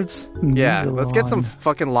long words? Yeah, let's get some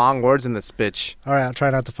fucking long words in this bitch. All right, I'll try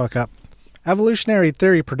not to fuck up. Evolutionary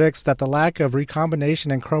theory predicts that the lack of recombination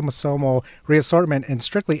and chromosomal reassortment in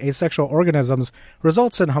strictly asexual organisms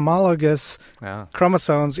results in homologous Yeah.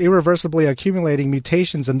 chromosomes irreversibly accumulating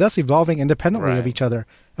mutations and thus evolving independently of Right. each other,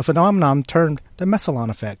 a phenomenon termed the Mesalon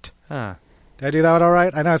effect. Huh. Did I do that all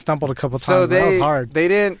right? I know I stumbled a couple times, So but that was hard.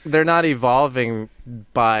 they're not evolving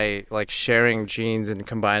by like sharing genes and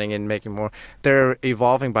combining and making more. They're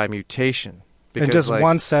evolving by mutation. In just like,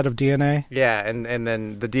 one set of DNA? Yeah, and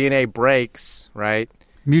then the DNA breaks, right?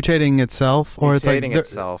 Mutating itself, or it's like Mutating they're-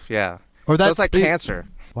 itself, yeah. or So that's it's like cancer.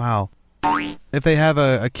 Wow. If they have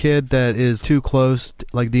a kid that is too close,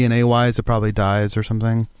 like DNA wise, it probably dies or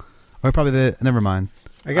something. Or probably never mind.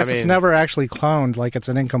 I guess I it's mean- never actually cloned, like it's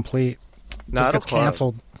an incomplete. No, just it'll gets clone.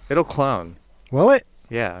 canceled. It'll clone. Will it?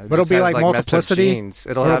 Yeah. But it'll be like messed up multiplicity? genes.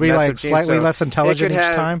 It'll Or it'll have be messed like up genes, slightly so less intelligent it could each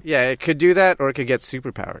have- time? Yeah, it could do that, or it could get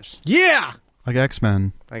superpowers. Yeah! Like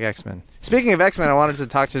X-Men. Like X-Men. Speaking of X-Men, I wanted to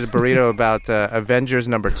talk to the Burrito about Avengers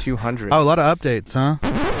number 200. Oh, a lot of updates, huh?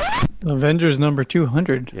 Avengers number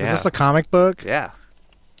 200. yeah. Is this a comic book? Yeah.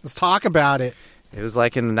 Let's talk about it. It was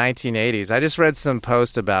like in the 1980s. I just read some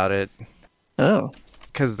post about it Oh.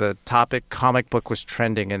 because the topic comic book was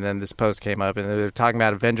trending, and then this post came up, and they were talking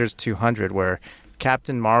about Avengers 200, where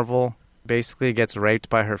Captain Marvel basically gets raped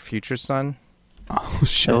by her future son. Oh,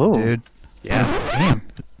 shit, Oh. dude. Yeah. Damn.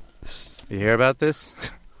 You hear about this?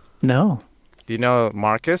 No. Do you know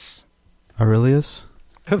Marcus? Aurelius?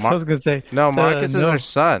 That's what I was going to say. No, Marcus is no. her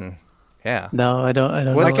son. Yeah. No, I don't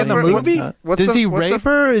know. Like in the what- movie? what- What's Does the- he what's the- rape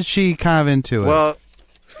her, or is she kind of into it? Well,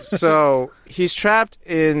 so he's trapped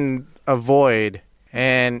in a void,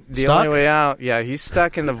 and the Stuck? only way out, yeah, he's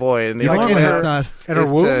stuck in the void, and the Normally only way that's out not... In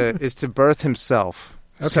her womb? is to birth himself.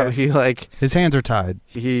 So Okay. he like His hands are tied.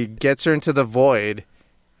 he gets her into the void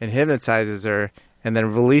and hypnotizes her, and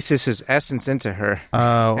then releases his essence into her.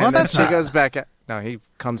 Well, And then that's she not. goes back. No, he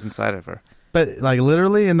comes inside of her. But like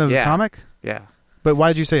literally in the Yeah. comic. Yeah, But why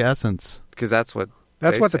did you say essence? because that's what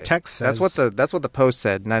That's they what the say. text says. That's what the post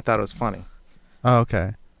said, and I thought it was funny. Oh,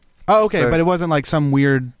 okay. Oh, okay. So- But it wasn't like some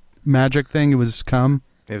weird magic thing. It was cum.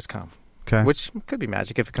 It was cum. Okay. Which could be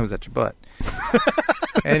magic if it comes at your butt.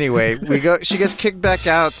 Anyway, she gets kicked back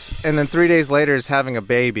out, and then 3 days later is having a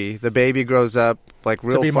baby. The baby grows up like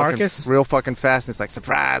be Marcus? real fucking fast. And it's like,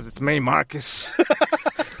 surprise, it's me, Marcus.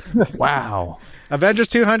 Wow. Avengers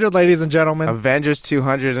 200, ladies and gentlemen. Avengers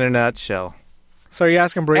 200 in a nutshell. So are you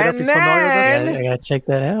asking Burrito if And he's familiar with then- this? I gotta check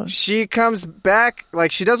that out. She comes back,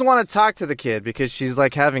 like she doesn't want to talk to the kid because she's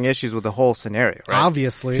like having issues with the whole scenario, right?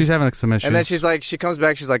 Obviously. She's having some issues. And then she comes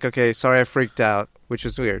back, she's like, okay, sorry I freaked out, which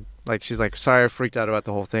is weird. Like, she's like, sorry I freaked out about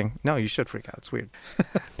the whole thing. No, you should freak out. It's weird.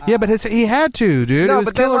 Yeah, but he had to, dude. No, it was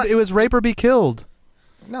but then, kill or, like- it was rape or be killed.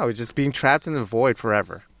 No, it's just being trapped in the void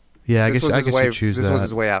forever. Yeah, I This guess was I his guess way, you choose This that. was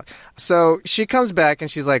his way out. So she comes back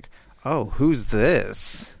and she's like, oh, who's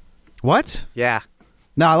this? What? Yeah.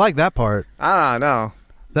 No, I like that part. I don't know.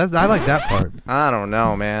 I like that part. I don't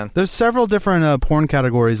know, man. There's several different porn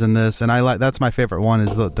categories in this, and that's my favorite one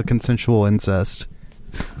is the consensual incest.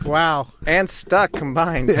 Wow. And stuck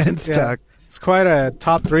combined. And stuck. It's quite a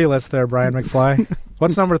top 3 list there, Brian McFly.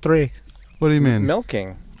 What's number 3? What do you mean?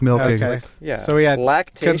 Milking. Milking. Okay. Yeah. So we had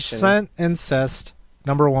lactation. consent, incest,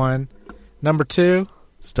 number 1. Number 2,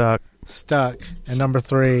 Stuck. stuck. And number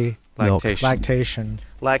 3, Milk. Lactation. lactation.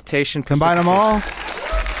 Lactation. Combine them all.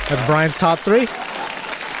 That's Brian's top 3.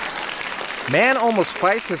 Man almost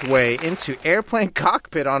fights his way into airplane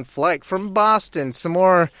cockpit on flight from Boston. Some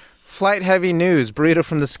more flight-heavy news. Burrito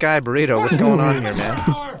from the sky. Burrito, what's going on here,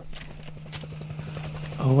 man?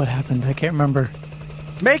 Oh, what happened? I can't remember.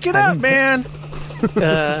 Make it up, man.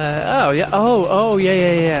 Oh yeah. Oh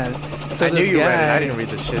yeah. So I knew this you read it. guy- I didn't read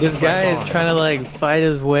the shit. This It's my guy is fault. trying to like fight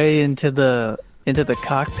his way into the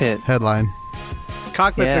cockpit, Headline.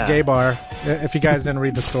 Cockpit's Yeah. a gay bar, if you guys didn't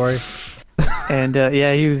read the story. and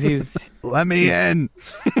he was Let me in.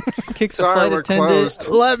 kicked the Sorry, flight we're attendant. closed.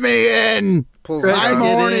 Let me in. Pulls Right. a I'm gun.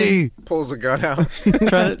 Get horny. Pulls a gun out.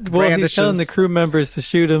 Trying to, well, he's telling the crew members to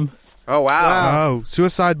shoot him. Oh, wow. Oh,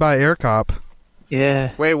 suicide by air cop.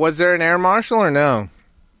 Yeah, Wait, was there an air marshal or no?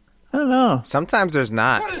 I don't know. Sometimes there's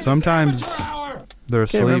not. Sometimes they're Can't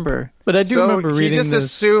asleep. remember, but I do So remember he reading just this.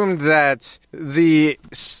 assumed that the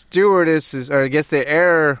stewardesses, or I guess the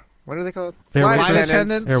air, what are they called? Air Flight waitress.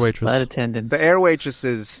 attendants. Air waitress. Flight attendants. The air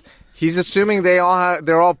waitresses. He's assuming they're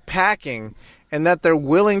all packing, and that they're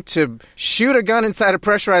willing to shoot a gun inside a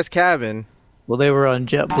pressurized cabin. Well, they were on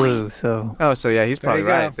JetBlue, so Oh, so yeah, he's probably you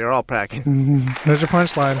go. right. They're all packing. There's your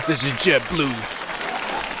punchline. This is JetBlue.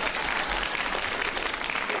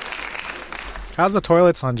 How's the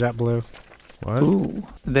toilets on JetBlue? What? ooh,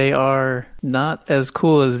 they are not as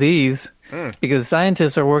cool as these because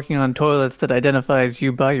scientists are working on toilets that identifies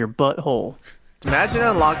you by your butthole. Imagine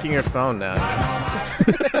unlocking your phone now.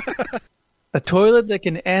 A toilet that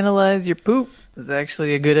can analyze your poop is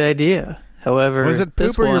actually a good idea. However, Was it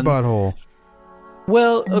this poop or your one- butthole?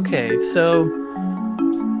 Well, okay, so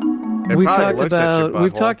It we probably talked looks at your about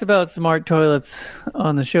we've butthole. talked about smart toilets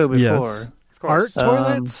on the show before. Yes. Of course. Art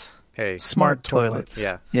toilets? Hey. Smart toilets.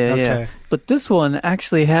 Yeah. Yeah, yeah. Okay. But this one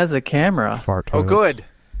actually has a camera Fart Oh, toilets. good.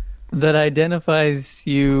 that identifies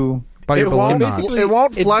you. By your It won't, balloon knot. it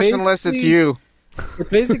won't it flush unless it's basically- you. It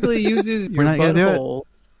basically uses your not gonna do it. butthole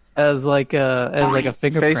as like a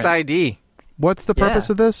fingerprint. Face ID. What's the purpose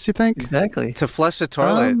Yeah. of this, you think? Exactly. To flush the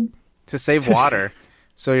toilet. Um, To save water.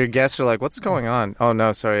 So your guests are like, what's going on? Oh,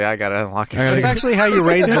 no, sorry, I got to unlock it. That's actually how you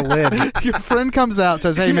raise the lid. Your friend comes out,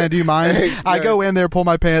 says, "Hey man, do you mind?" I go in there, pull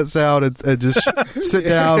my pants out, and just sit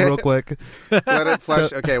down real quick. Let it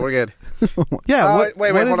flush. Okay, we're good. Yeah. Oh, what,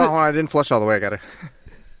 wait, what hold is on. I didn't flush all the way. I got it.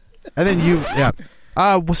 And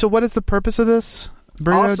then so what is the purpose of this,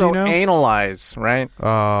 Bruno? Also, do you know? analyze, right?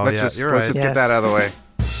 Oh, Let's yeah, just, you're let's right. just Yes. get that out of the way.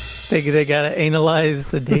 they gotta analyze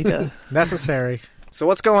the data. Necessary. So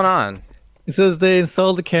what's going on? It says they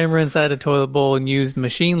installed a camera inside a toilet bowl and used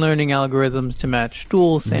machine learning algorithms to match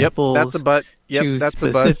stool samples Yep, that's a butt. Yep, to that's a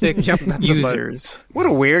butt. specific Yep, that's a butt. users. What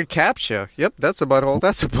a weird captcha. Yep, that's a butthole.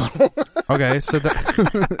 That's a butthole. Okay, so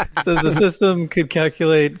that So the system could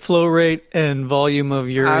calculate flow rate and volume of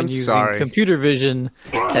urine I'm using sorry. computer vision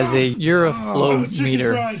as a uroflow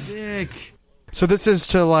meter. so this is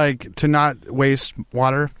to not waste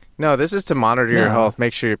water. No, this is to monitor your No. health,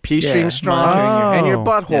 make sure your pee stream's strong, monitoring your- and your Oh.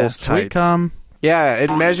 butthole's Sweet tight. cum. Yeah, it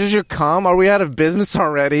measures your cum. Are we out of business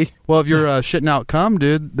already? Well, if you're shitting out cum,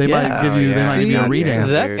 dude, they might give you a reading.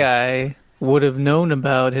 That guy would have known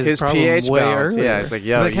about his problem pH way balance. earlier. Yeah, it's like,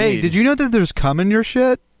 yo, like, hey, did you know that there's cum in your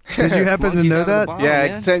shit? Did you happen to know that?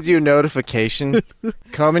 Yeah, it sends you a notification.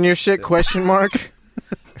 Cum in your shit? ?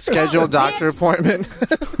 Schedule a doctor appointment.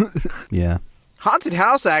 Yeah. Haunted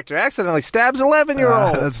house actor accidentally stabs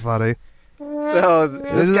 11-year-old. That's funny. So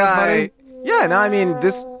this guy, yeah, no, I mean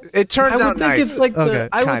this. It turns out nice.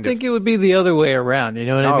 I would think it would be the other way around. You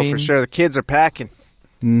know what I mean? Oh, for sure. The kids are packing.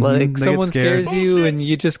 Like someone scares you, and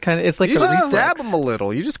you just kind of. It's like you just reflex. stab him a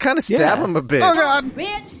little. You just kind of stab him a bit. Oh God!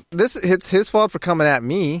 It's his fault for coming at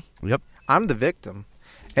me. Yep. I'm the victim.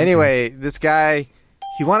 Anyway, this guy.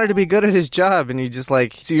 He wanted to be good at his job, and he just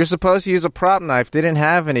like, so you're supposed to use a prop knife. They didn't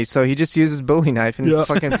have any, so he just uses Bowie knife in his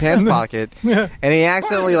fucking pants pocket. And he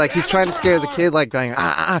accidentally, like, he's trying to scare the kid, like, going,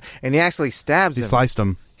 and he actually stabs him. He sliced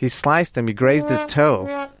him. He sliced him. He grazed his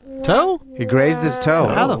toe. Toe? He grazed his toe.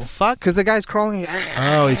 How the fuck? Because the guy's crawling.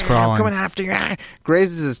 Oh, he's crawling. I'm coming after you.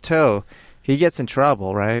 Grazes his toe. He gets in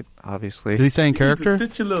trouble, right? Obviously. Did he say in character?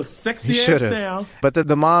 Sit your little sexy He ass should have. down. But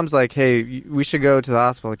the mom's like, hey, we should go to the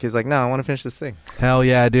hospital. The kid's like, no, I want to finish this thing. Hell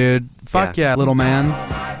yeah, dude. Fuck yeah, little man.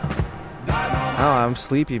 Oh, I'm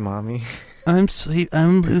sleepy, mommy. I'm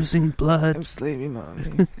losing blood. I'm sleepy,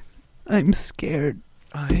 mommy. I'm scared.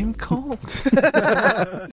 I'm cold.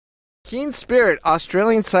 Keen Spirit,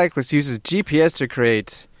 Australian cyclist uses GPS to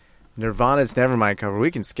create Nirvana's Nevermind cover.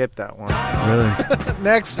 We can skip that one. Really?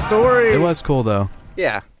 Next story. It was cool, though.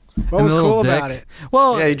 Yeah. What was And the cool little about dick. it?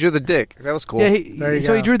 Well, Yeah, he drew the dick. That was cool. yeah, There you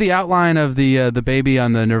so he go. drew the outline of the baby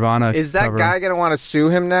on the Nirvana Is that cover. guy going to want to sue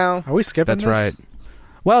him now? Are we skipping That's this? right.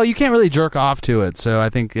 Well, you can't really jerk off to it, so I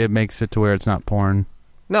think it makes it to where it's not porn.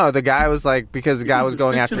 No, the guy was like, because the guy was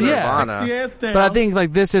going after Sit your little Nirvana. sexy ass down. But I think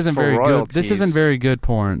like this isn't For very royalties. good. This isn't very good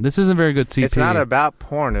porn. This isn't very good CP. It's not about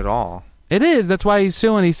porn at all. It is. That's why he's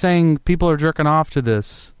suing. He's saying people are jerking off to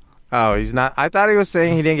this. Oh, he's not. I thought he was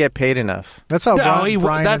saying he didn't get paid enough. That's how No,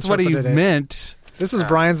 Brian that's what he interpreted it. meant. This is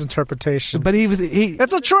Brian's interpretation. But he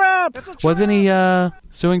It's a trap! wasn't he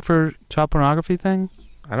suing for child pornography thing?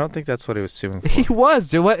 I don't think that's what he was suing for. He was.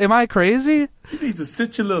 Dude, what? Am I crazy? You need to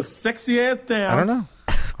sit your little sexy ass down. I don't know.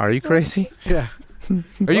 Are you crazy? Yeah.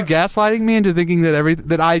 Are you gaslighting me into thinking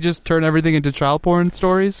that I just turn everything into child porn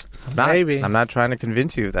stories? Maybe. I'm not trying to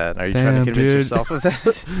convince you of that. Are you Damn, trying to convince dude. yourself of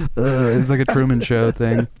that? It's like a Truman Show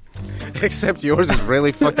thing. Except yours is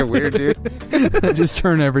really fucking weird, dude. I just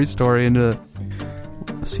turn every story into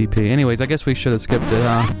CP. Anyways, I guess we should have skipped it,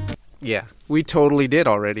 huh? Yeah, we totally did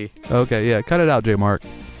already. Okay, yeah. Cut it out, J. Mark.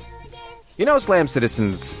 You know, Slam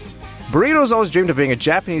citizens, Burrito's always dreamed of being a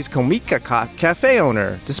Japanese komika cafe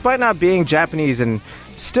owner, despite not being Japanese and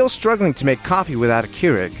still struggling to make coffee without a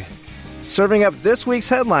Keurig. Serving up this week's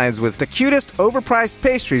headlines with the cutest, overpriced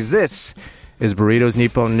pastries, this is Burrito's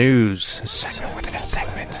Nippon News. Segment within a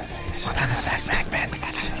segment. Within a segment.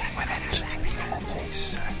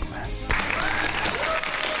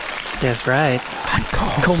 That's right.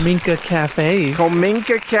 Kominka Cafes.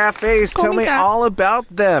 Kominka Cafes, tell me all about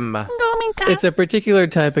them. It's a particular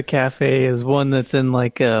type of cafe. Is one that's in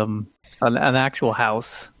like an actual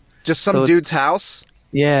house. Just some So it's- dude's house?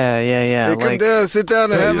 Yeah. Hey, come down, sit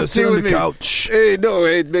down and have a tea with me. couch. Hey, no,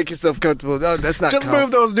 hey, make yourself comfortable. No, that's not Just cum.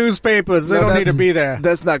 move those newspapers. They No, don't that's- need to be there.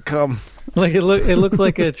 That's not cum. Like it looks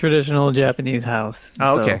like a traditional Japanese house.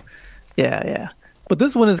 Oh, So, okay. yeah. But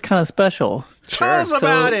this one is kind of special. Tell us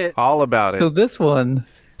about it. All about it. So this one,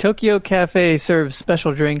 Tokyo Cafe serves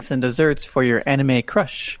special drinks and desserts for your anime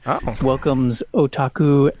crush. Oh. Welcomes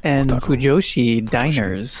otaku and fujoshi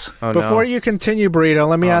diners. Oh, Before no. you continue, Burrito,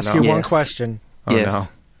 let me ask no. you one Yes. question. Oh, Yes. no.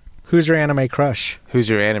 Who's your anime crush? Who's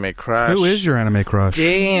your anime crush? Who is your anime crush?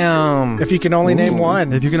 Damn. If you can only name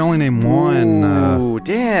one. If you can only name one. Ooh,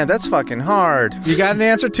 damn, that's fucking hard. You got an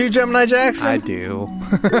answer too, Gemini Jackson? I do.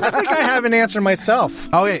 I think I have an answer myself.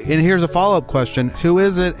 Okay, and here's a follow-up question. Who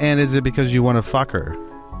is it, and is it because you want to fuck her?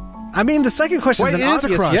 I mean, the second question Wait, is it an is a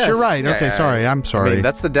obvious crush. yes. You're right. Okay, Yeah. sorry. I'm I sorry. mean,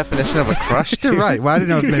 that's the definition of a crush, You're too. right. Well, I didn't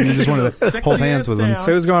know if maybe you just wanted to Sexy hold hands ass with him. down.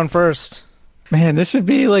 So who's going first? Man, this should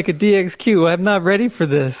be like a DXQ. I'm not ready for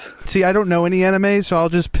this. See, I don't know any anime, so I'll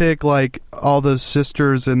just pick like all the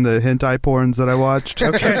sisters in the hentai porns that I watched.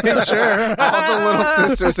 Okay, sure. All the little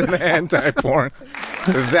sisters in the hentai porn.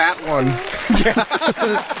 That one.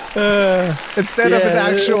 Instead of an Yeah,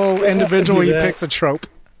 actual individual, do he that. picks a trope.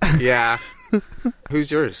 Yeah.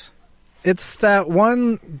 Who's yours? It's that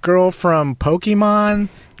one girl from Pokemon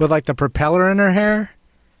with like the propeller in her hair.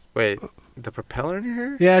 Wait, the propeller in her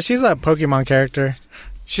hair? Yeah, she's a Pokemon character.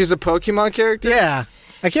 She's a Pokemon character? Yeah.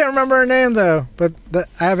 I can't remember her name though, but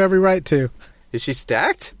I have every right to. Is she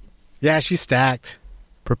stacked? Yeah, she's stacked.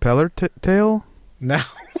 Propeller tail? No.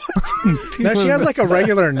 No, she has like a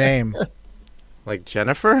regular name. Like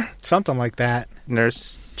Jennifer? Something like that.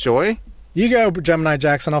 Nurse Joy? You go, Gemini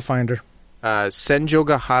Jackson. I'll find her.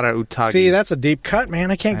 Senjogahara Utagi. See, that's a deep cut, man.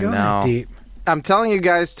 I can't go that deep. I'm telling you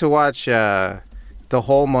guys to watch the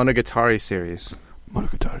whole Monogatari series.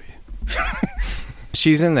 Monogatari.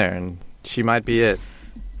 She's in there, and she might be it.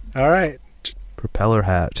 All right. Propeller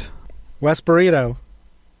hat. West Burrito.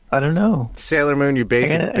 I don't know. Sailor Moon, you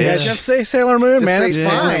basic bitch. Yeah, just say Sailor Moon, Just man. say It's Sailor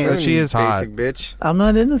fine. Moon, She is hot. basic bitch. I'm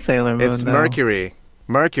not into Sailor Moon. It's though. Mercury.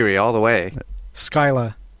 Mercury all the way.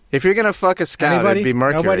 Skyla. If you're gonna fuck a scout, Anybody? it'd be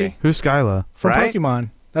Mercury. Nobody? Who's Skyla? From Right? Pokemon.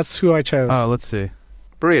 That's who I chose. Oh, let's see.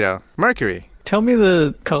 Burrito. Mercury. Tell me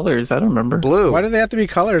the colors. I don't remember. Blue. Why do they have to be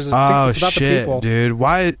colors? Oh, It's about the shit, people. dude.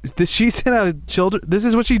 Why? She's in a children. This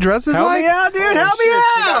is what she dresses Help like? me out, dude. Help me Shit,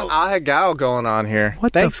 out. she got Ahegao going on here.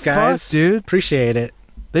 What Thanks, the guys. fuck, dude? Appreciate it.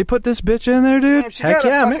 They put this bitch in there, dude? She Heck got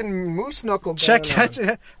yeah, a man. fucking moose knuckle Check. going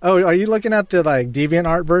on. Oh, are you looking at the like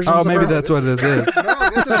DeviantArt version? Oh, maybe that's what it is. No,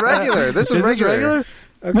 this is regular. This is regular.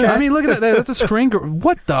 Okay. I mean, look at that. That's a screen.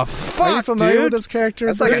 What the fuck, Are you familiar dude? with this character?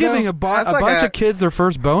 That's like They're a- giving a that's like bunch a- of kids their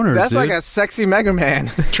first boners, That's dude. like a sexy Mega Man.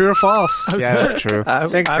 True or false? Yeah, that's true.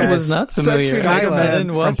 Thanks, I was guys. not familiar. Sexy I Skyla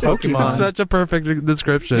didn't watch from Pokemon. Such a perfect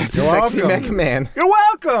description. You're Sexy welcome. Mega Man. You're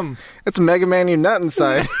welcome. It's Mega Man you nut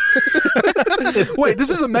inside. Wait, this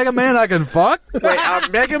is a Mega Man I can fuck? Wait, a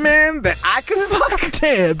Mega Man that I could fuck?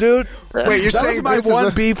 Damn, dude. Wait, you're That saying was my this is one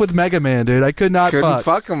a- beef with Mega Man, dude. I could not Couldn't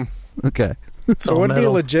fuck him. Okay. So would it be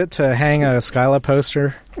metal. legit to hang a Skyla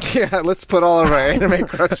poster? Yeah, let's put all of our anime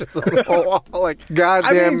crushes on the whole wall. Like, I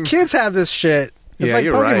goddamn. mean, kids have this shit. It's yeah, like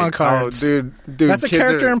you're Pokemon right. cards. Oh, dude. That's a kids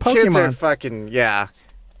character are, in Kids are Pokemon. fucking, yeah.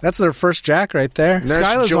 That's their first Jack right there. Nurse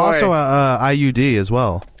Skyla's Joy. also a IUD as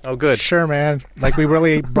well. Oh, good. Sure, man. Like we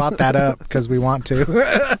really brought that up because we want to.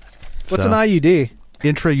 What's So. an IUD?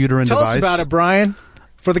 Intrauterine Tell device. us about it, Brian.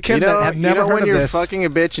 For the kids that have never heard when of you're this, fucking a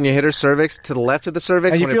bitch and you hit her cervix to the left of the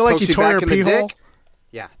cervix and you when feel it like pokes you tore back your in the pee hole. dick?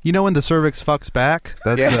 Yeah. You know when the cervix fucks back?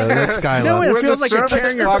 That's Yeah. that's Skyla. You know when it When feels the like you're cervix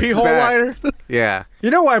tearing your fucks pee hole back. wider? Yeah.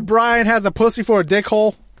 You know why Brian has a pussy for a dick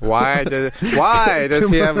hole? Why does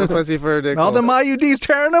he have a pussy for a dick? All hole? the IUDs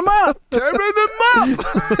tearing them up. Tearing them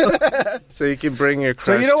up. So you can bring your crush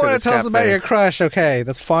So you don't to want this to tell us about cafe. your crush? Okay,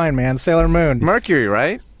 that's fine, man. Sailor Moon, Mercury,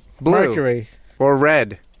 right? Blue. Mercury. Or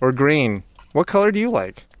red. Or green. What color do you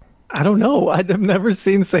like? I don't know. I've never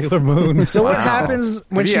seen Sailor Moon. So what Wow. happens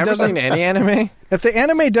when Have she you ever doesn't? seen any anime? If the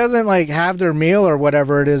anime doesn't like have their meal or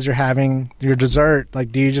whatever it is you're having, your dessert,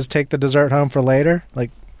 like do you just take the dessert home for later?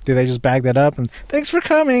 Like do they just bag that up and thanks for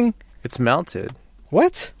coming? It's melted.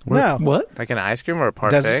 What? No. What? Like an ice cream or a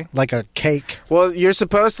Does, parfait? like a cake Well, you're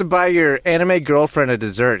supposed to buy your anime girlfriend a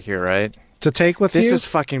dessert here, right? to take with This you? is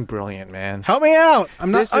fucking brilliant, man. Help me out. I'm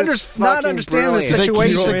not This is not fucking understanding the brilliant. They situation.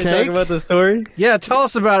 keep You want me to talk cake? about the story? Yeah, tell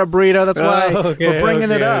us about it, Burrito. That's why we're bringing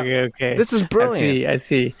it up. Okay. This is brilliant. I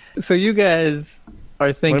see. So you guys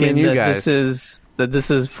are thinking you that guys? this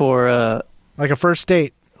is for Like a first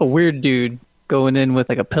date. a weird dude going in with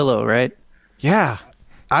like a pillow, right? Yeah.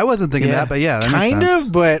 I wasn't thinking Yeah. that, but yeah, that makes Kind sense.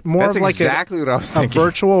 of, but more That's of like exactly what I was a thinking.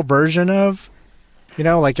 virtual version of, you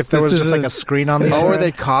know, like if there This was is just like a- a screen on the Oh, other are they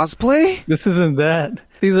end. cosplay? This isn't that.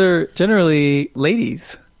 These are generally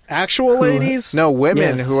ladies. Actual ladies? No,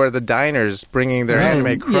 women Yes. who are the diners bringing their No,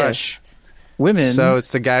 anime crush. Women So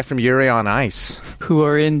it's the guy from Yuri on Ice. who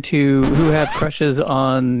have crushes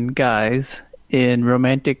on guys in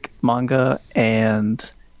romantic manga and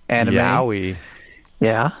anime. Yowie,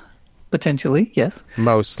 Yeah. Potentially, yes.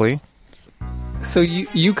 mostly. So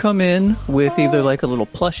you come in with either like a little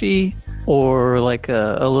plushie or like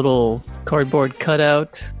a little cardboard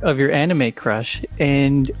cutout of your anime crush,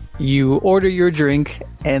 and you order your drink,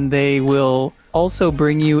 and they will also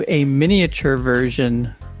bring you a miniature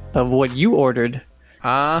version of what you ordered.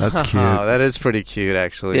 That's cute. That is pretty cute,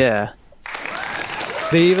 actually. Yeah.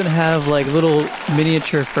 They even have like little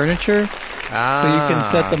miniature furniture, so you can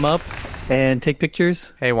set them up and take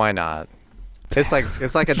pictures. Hey, why not? It's like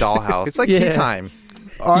a dollhouse. It's like Yeah. tea time.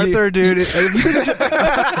 Arthur, dude.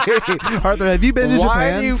 Arthur, have you been to Why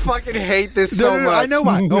Japan? do you fucking hate this No, so no, no, much? I know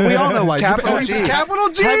why. Oh, we all know why. Capital Japan- G. Capital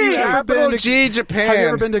G! Have you ever Capital been to G, Japan. Have you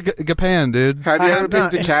ever been to Japan, dude? Have you I ever have been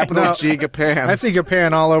not. to Capital No. G, Japan? I see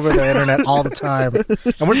Japan all over the internet all the time.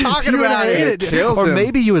 And we're talking You would about hate it. kills or him.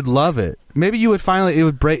 maybe you would love it. Maybe you would finally. It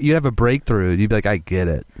would break. You'd have a breakthrough. You'd be like, I get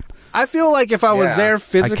it. I feel like if I was there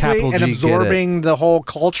physically capital and G absorbing the whole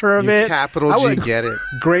culture of You it, capital I G would get it.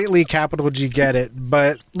 greatly capital G get it.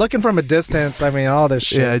 But looking from a distance, I mean, all this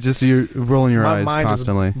shit. Yeah, just you're rolling your my eyes mind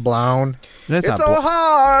constantly. is blown. That's It's not so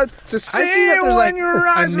hard to see I see that there's when like your a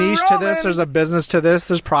eyes niche are to rolling this. There's a business to this.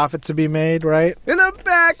 There's profit to be made, right? in the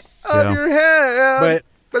back of Yeah. your head.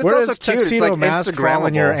 But it's where also does cute. It's tuxedo like mask fall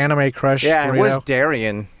in your Instagrammable. anime crush? Yeah, burrito? where's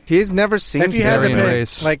Darien? He's never seen If you had to Darien pick,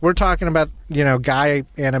 Race. like we're talking about, guy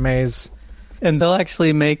animes, And they'll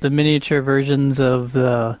actually make the miniature versions of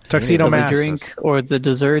the tuxedo of the mask. drink or the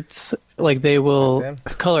desserts. Like they will That's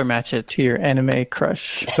color match it to your anime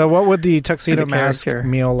crush. So what would the tuxedo To the mask character.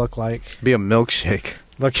 meal look like? Be a milkshake.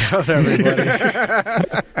 Look out, everybody.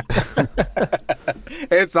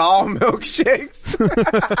 It's all milkshakes.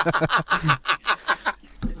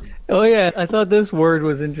 Oh yeah, I thought this word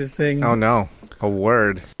was interesting. Oh no, a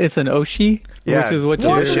word. It's an oshi, Yeah. which is what you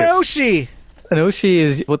What's Delicious. an oshi? An oshi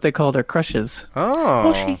is what they call their crushes.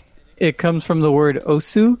 Oh. It comes from the word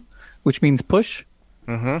osu, which means push.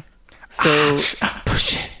 Mm-hmm. So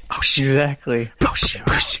Push it. exactly, Push it.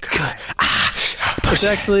 Push it. Good. it's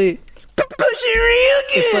actually Push it real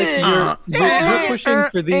it's good. like you're pushing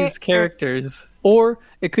for these characters, or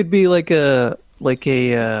it could be like a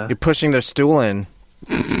You're pushing their stool in.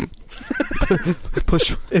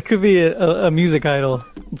 push. it could be a music idol,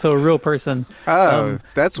 so a real person. Oh,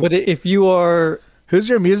 that's But if you are Who's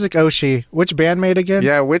your music oshi? Which bandmate again?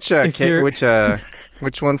 yeah. Which If you're-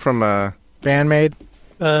 which one from Bandmate?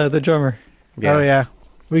 the drummer, yeah. Oh, yeah.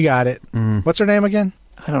 We got it. What's her name again?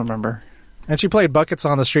 I don't remember. And she played buckets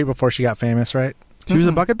on the street before she got famous, right? She was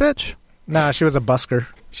a bucket bitch. Nah, she was a busker.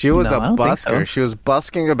 She was No, a I don't think busker. so. She was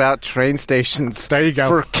busking about train stations. There you go.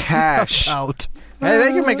 For cash. Out. Hey,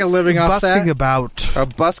 they can make a living off Busking that. about. A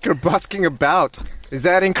busker busking about. Is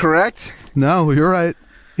that incorrect? No, you're right.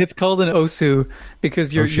 It's called an osu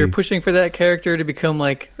because you're Oshi. pushing for that character to become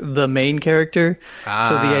like the main character. So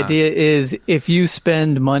Ah. the idea is if you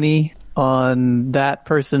spend money on that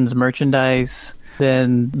person's merchandise,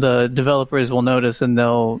 then the developers will notice and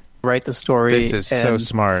they'll write the story. This is so and-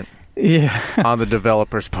 smart Yeah, on the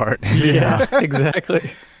developer's part. yeah,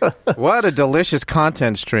 exactly. What a delicious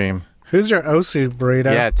content stream. Who's your osu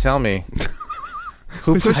burrito? Yeah, tell me.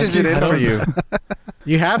 Who pushes it in for you?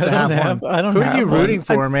 You have to I have don't one. have- I don't Who are have you one. rooting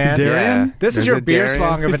for, man? Darien? Yeah. This is Is your it beer Darien?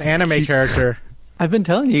 song of an anime character. I've been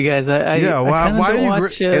telling you guys. I Yeah, why- I kinda why don't are you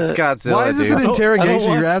watch, It's Godzilla, Why is this dude. an I don't interrogation?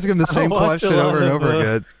 watch- You're asking him the I same don't watch question a lot over and of, over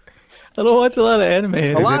again. I don't watch a lot of anime. A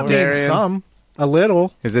anymore. lot means Darien? some. A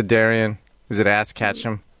little. Is it Darien? Is it Ass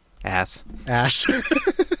Ketchum? Ass. Ash.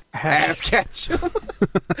 Ass Ketchum.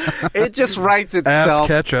 It just writes Ass itself.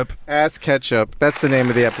 ketchup. Ass Ketchup. That's the name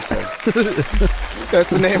of the episode. That's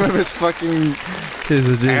the name of his fucking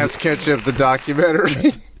Is it Ass Ketchup, the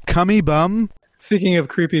documentary. cummy bum? Speaking of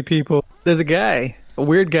creepy people, there's a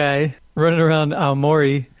weird guy, running around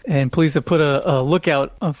Aomori, and police have put a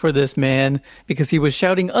lookout for this man because he was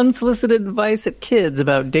shouting unsolicited advice at kids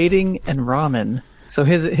about dating and ramen. So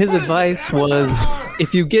his advice was,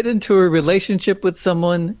 if you get into a relationship with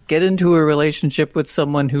someone, get into a relationship with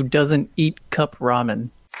someone who doesn't eat cup ramen.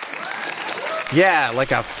 Yeah,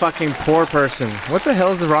 like a fucking poor person. What the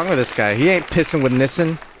hell is wrong with this guy? He ain't pissing with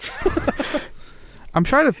Nissen. I'm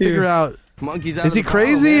trying to figure out, Monkeys out is of he the bottle,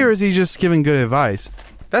 crazy man. or is he just giving good advice?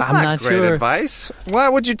 That's I'm not not great sure. advice. Why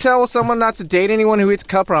would you tell someone not to date anyone who eats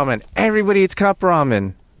cup ramen? Everybody eats cup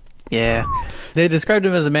ramen. Yeah. They described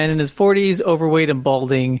him as a man in his 40s, overweight and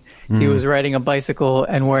balding. He was riding a bicycle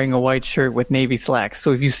and wearing a white shirt with navy slacks.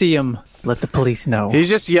 So if you see him, let the police know. He's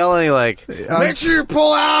just yelling like, make sure you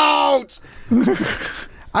pull out!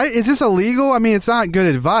 Is this illegal? I mean, it's not good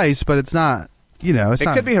advice, but it's not, it's It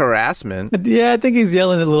not. could be harassment. Yeah, I think he's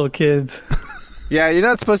yelling at little kids. Yeah, you're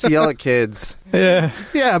not supposed to yell at kids. Yeah.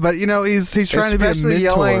 Yeah, but, he's trying to be a Especially mentor.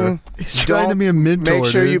 yelling, He's trying to "Don't be a mentor, Make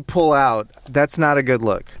sure dude. you pull out. That's not a good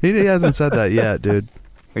look. He hasn't said that yet, dude.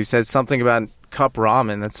 He said something about cup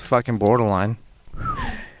ramen. That's fucking borderline.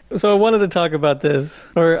 So I wanted to talk about this,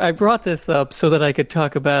 or I brought this up so that I could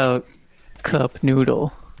talk about cup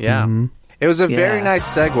noodle. Yeah. It was a very Yeah. nice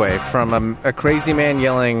segue from a crazy man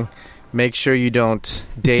yelling, make sure you don't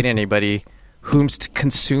date anybody whomst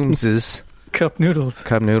consumes Cup noodles.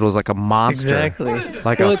 cup noodles like a monster. Exactly.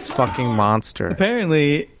 Like Well, a it's- fucking monster.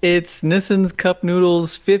 Apparently, it's Nissan's Cup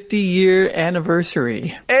Noodles 50-year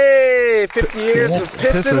anniversary. Hey, 50 years of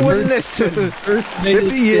pissing Pissing. with Nissen. First made 50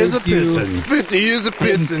 its years of debut pissing. 50 years of in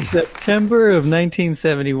pissing. September of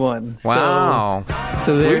 1971. Wow.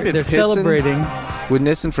 So We've they're been they're pissing celebrating. with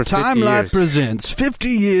Nissen for 50 Time Life years. presents 50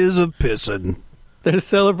 years of pissing. They're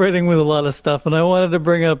celebrating with a lot of stuff, and I wanted to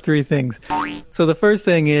bring up 3 things. So the first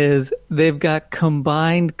thing is they've got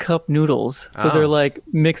combined cup noodles. So they're like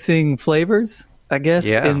mixing flavors, I guess,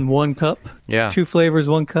 in one cup. Yeah. 2 flavors,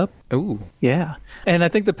 1 cup. Ooh. Yeah. And I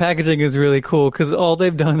think the packaging is really cool because all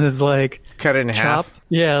they've done is like Cut it in chop. half.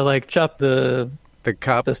 Yeah, like chop the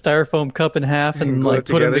cup. the styrofoam cup in half and glue like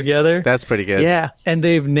it put them together. That's pretty good. Yeah, and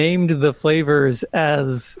they've named the flavors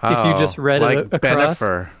as if you just read like it across.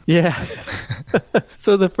 Benifer. Yeah.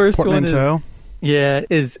 So the first Portmanteau. one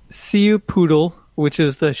is Siu Poodle, which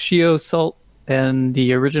is the shio salt and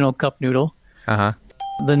the original cup noodle. Uh-huh.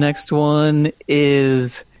 The next one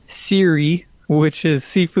is Siri, which is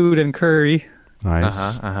seafood and curry.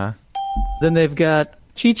 Nice. Then they've got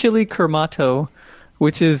Chichili Curmato,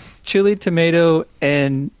 which is chili, tomato,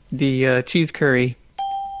 and the cheese curry.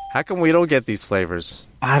 How come we don't get these flavors?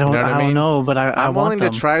 I don't know, but I I'm want willing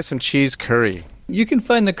them. to try some cheese curry. You can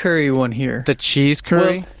find the curry one here. The cheese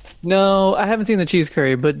curry? Well, no, I haven't seen the cheese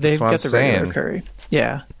curry, but they've got the regular curry.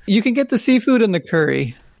 Yeah. You can get the seafood and the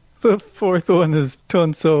curry. The fourth one is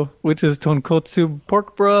tonso, which is tonkotsu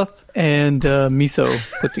pork broth and miso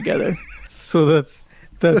put together. So that's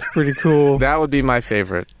pretty cool. That would be my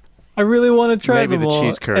favorite. I really want to try Maybe them the all.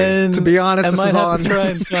 cheese curry. And To be honest, I this might is have all to try and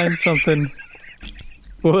unnecessary. find something.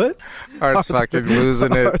 What? Art's fucking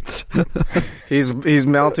losing it. He's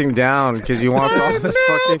melting down because he wants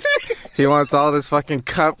all this fucking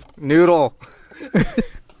cup noodle.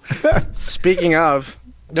 Speaking of,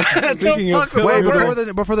 Speaking of Wait,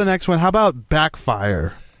 curry, before the next one, how about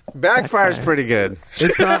Backfire? Backfire's pretty good.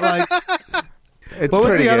 It's not like It's what was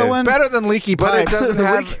pretty the other good. one? Better than leaky But it pipes. doesn't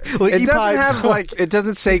have. Leaky It doesn't pipes. have like. It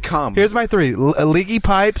doesn't say cum. Here's my 3: Leaky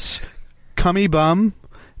Pipes, Cummy Bum,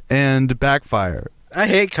 and Backfire. I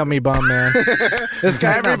hate cummy bum, man. This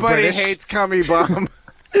guy Everybody hates cummy bum.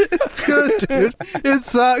 It's good, dude. It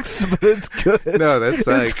sucks, but it's good. No, that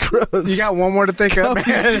sucks. It's gross. You got one more to think of,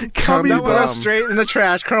 man. Cummy That one bum. goes straight in the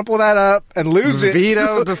trash. Crumple that up and lose it.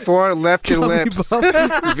 Veto before it left your Cummy lips. bum.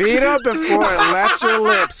 Veto before it left your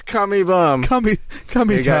lips. Cummy bum. Cummy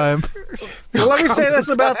You got- time. Well, let me say this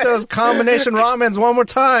about those combination ramens one more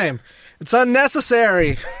time. It's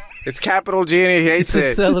unnecessary. It's capital G and he hates it's a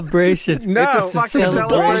it. celebration. No, It's a fucking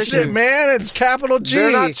bullshit, man. It's capital G.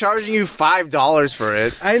 They're not charging you $5 for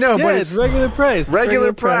it. I know, Yeah, but it's it's regular price.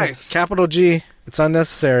 Regular price. capital G. It's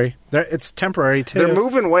unnecessary. It's temporary too. They're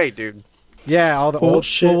moving weight, dude. Yeah, all the old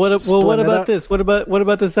shit. What splitting it about up. this? What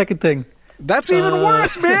about the second thing? That's even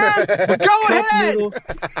worse, man. But go ahead.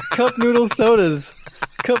 Cup noodle sodas.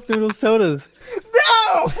 Cup noodle sodas.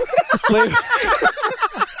 No. Flavor-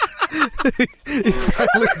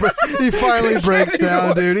 He finally breaks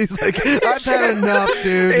down, dude. He's like, I've had enough,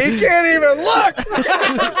 dude. He can't even look.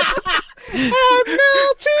 I'm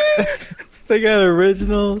melting. They got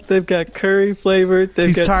original. They've got curry flavored. They've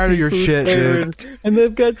He's got tired of your seafood shit, flavored, dude. and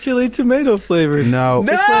they've got chili tomato flavored. No.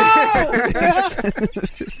 No.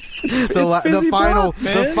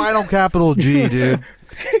 The final capital G, dude.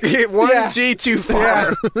 One Yeah. G too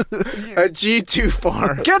far. A G too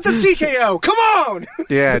far. Get the TKO. Come on.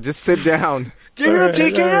 Yeah, just sit down. Give me the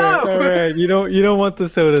TKO. All right. You don't want the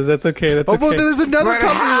sodas. That's okay. That's Oh, okay. well, there's another But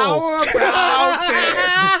cup noodle.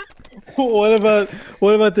 how about this?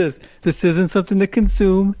 What about this? This isn't something to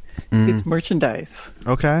consume. It's merchandise.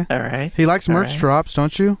 Okay. All right. He likes merch All right. drops,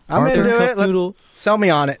 don't you? I'm Arthur? into Cup it. Let- noodle, Sell me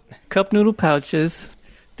on it. cup noodle pouches.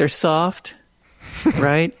 They're soft,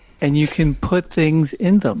 right? And you can put things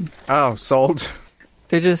in them. Oh, sold.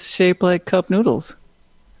 They're just shaped like cup noodles.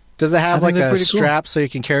 Does it have I think like they're a pretty cool. strap so you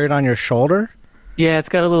can carry it on your shoulder? Yeah, it's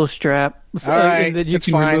got a little strap All right, that you it's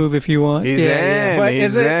can fine. remove if you want. He's yeah, in. But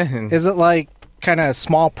He's in. is it like kind of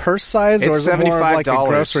small purse size, or It's is it more of like a $75.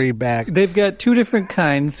 grocery bag? They've got 2 different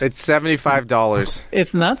kinds. It's $75.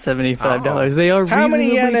 It's not $75. They are How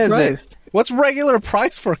many yen is priced. it? What's regular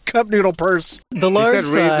price for a cup noodle purse? The He large said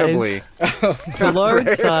reasonably. size. The large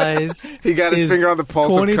size. He got his is finger on the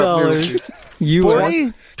pulse of cup $20 noodles.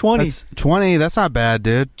 US. 20. That's 20. That's not bad,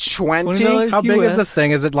 dude. 20? $20 How big US. is this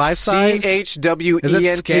thing? Is it life size?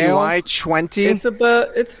 CHWENTY 20?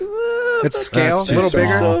 It's Scale, That's a little too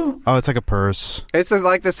bigger. small. Oh, it's like a purse. It's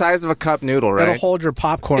like the size of a cup noodle, It'll right? hold your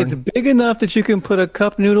popcorn. It's big enough that you can put a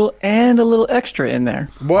cup noodle and a little extra in there.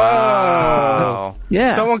 Whoa! Wow.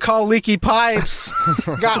 Yeah. Someone call Leaky Pipes.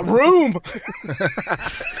 Got room.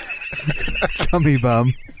 Gummy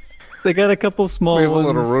bum. They got a couple small We have a ones.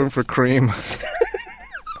 little room for cream.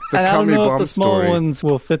 The And I don't Cummy know if Bum the small story. ones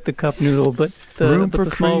will fit the cup noodle, but Room the for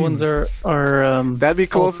small cream. ones are That'd be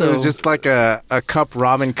cool if it was also- just like a cup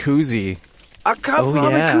ramen koozie. A cup Oh,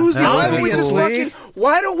 ramen yeah. koozie. That's Why don't we just obviously. fucking?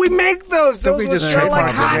 Why don't we make those? Don't Those we would just sell like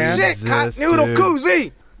trademark hot it, man? shit. Cup Exist, noodle dude.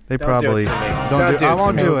 koozie. They Don't probably do it to me. don't do it. I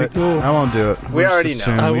won't do it. Cool. I won't do it. We already know.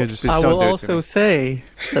 I We will, just- I don't will do it to also me. say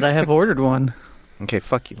that I have ordered one. Okay,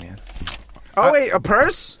 fuck you, man. Oh, wait, a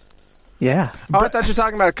purse? Yeah. Oh, I thought you were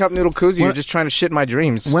talking about a cup noodle koozie. You're just trying to shit my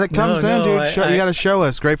dreams. When it comes No, in, no, dude, I- you got to show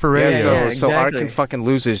us. Great for radio. So Art exactly. can fucking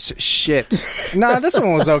lose his shit. Nah, this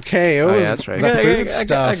one was okay. It Oh, was yeah, that's right. the I food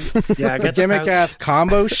got- stuff. I got the Gimmick pouch. ass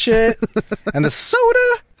combo shit. And the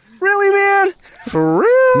soda? Really, man? For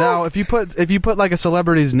real? Now, if you put like a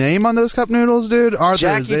celebrity's name on those cup noodles, dude, Arthur's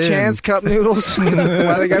Jackie in. Chan's cup noodles.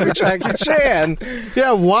 Why they gotta be Jackie Chan?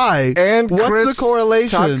 Yeah, why? And what's Chris the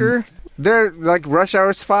correlation? Tucker. They're like Rush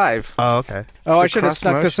Hour's 5. Oh, okay. Oh, I It's a should have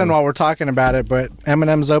snuck this in cross-promotion. while we're talking about it, but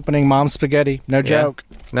Eminem's opening Mom's Spaghetti. No joke.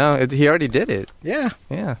 No, he already did it. Yeah.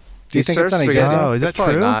 Yeah. Do you think it's any good? Oh, is It's that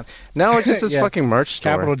probably true? Not. No, it's just his Yeah. fucking merch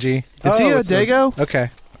store. Capital G. Is he a it's Dago?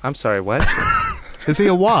 Okay. I'm sorry, what? Is he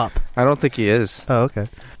a WAP? I don't think he is. Oh, okay.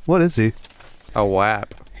 What is he? A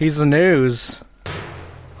WAP. He's the news.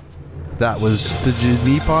 That was the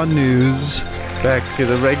Nippon News. Back to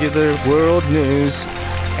the regular world news.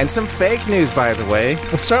 And some fake news, by the way.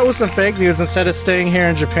 Let's start with some fake news instead of staying here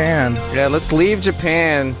in Japan. Yeah, let's leave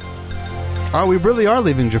Japan. Oh, we really are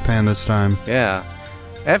leaving Japan this time. Yeah.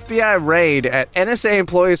 FBI raid at NSA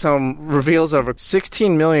employee's home reveals over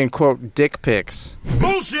 16 million, quote, dick pics.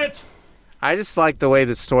 Bullshit! I just like the way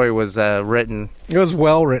the story was written. It was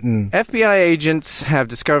well written. FBI agents have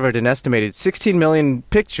discovered an estimated 16 million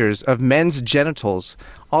pictures of men's genitals,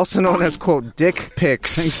 also known as, quote, dick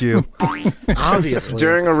pics. Thank you. Obviously.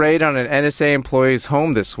 During a raid on an NSA employee's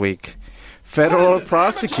home this week, federal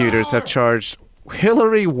prosecutors have charged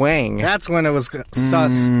Hillary Wang. That's when it was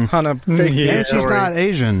sus on a fake Yeah. And news she's story. not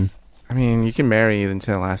Asian. I mean, you can marry into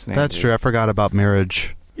the last name. That's dude. true. I forgot about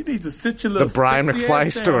marriage. You need to sit your The little Brian sexy McFly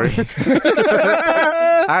ass story. down.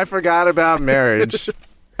 I forgot about marriage.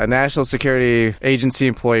 A national security agency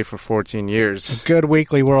employee for 14 years. Good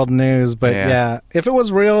weekly world news, but Yeah. yeah. If it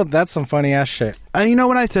was real, that's some funny ass shit. And you know,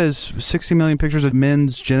 when I says 60 million pictures of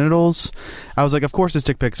men's genitals, I was like, of course it's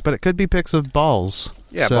dick pics, but it could be pics of balls.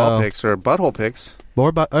 Yeah, So- ball pics or butthole pics. Or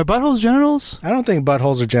are buttholes genitals? I don't think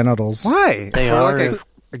buttholes are genitals. Why? They Or are like if-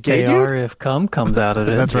 a gay They dude? are if cum comes out of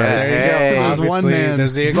it. That's right. Yeah, There you hey. go. There's one Obviously, man.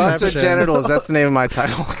 There's the Butts or exception. genitals, that's the name of my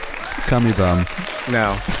title. Cummy bum.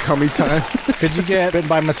 No. Cummy time. Could you get bitten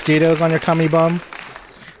by mosquitoes on your cummy bum?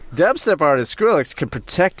 Dubstep artist Skrillex can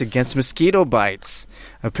protect against mosquito bites.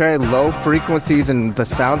 Apparently low frequencies and the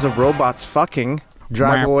sounds of robots fucking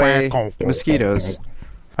drive away mosquitoes.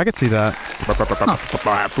 I could see that.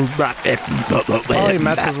 Probably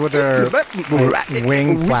messes with their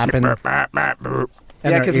wing flapping. Yeah,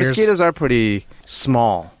 their because ears. mosquitoes are pretty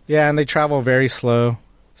small. Yeah, and they travel very slow.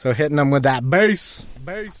 So hitting them with that bass.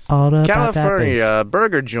 California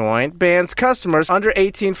burger joint bans customers under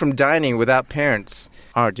 18 from dining without parents.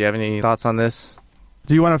 Art, do you have any thoughts on this?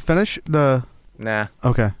 Do you want to finish the... Nah.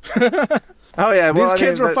 Okay. Oh, yeah. Well, These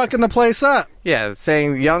kids were fucking the place up. Yeah,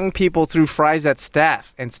 saying young people threw fries at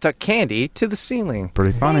staff and stuck candy to the ceiling,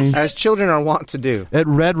 Pretty funny. as children are wont to do. At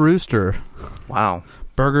Red Rooster, Wow.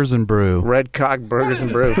 Burgers and Brew. Red Cock Burgers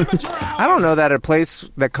and Brew. I don't know that a place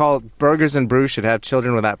that called Burgers and Brew should have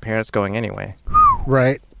children without parents going anyway.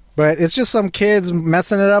 Right. But it's just some kids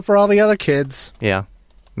messing it up for all the other kids. Yeah.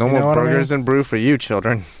 No You know more what I Burgers and Brew for you,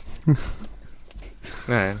 children.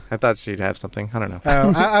 All right. I thought she'd have something. I don't know.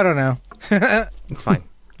 Oh, I don't know. It's fine.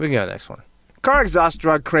 We can go to the next one. Car exhaust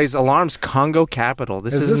drug craze alarms Congo capital.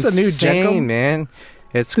 This Is is this a new insane, Jekyll? man.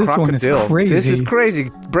 It's This one is crocodile. crazy. This is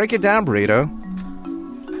crazy. Break it down, Burrito.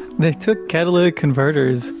 They took catalytic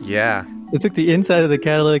converters. Yeah. They took the inside of the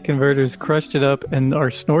catalytic converters, crushed it up, and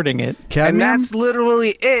are snorting it. Cadmium? And that's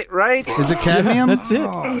literally it, right? Is it cadmium? That's it.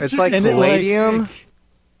 It's like And it, palladium,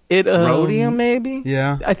 It rhodium, maybe?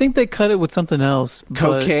 Yeah. I think they cut it with something else. but-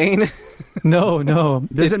 Cocaine? No.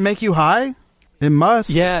 Does it make you high? It must.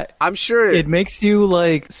 Yeah, I'm sure it makes you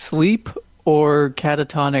like sleep or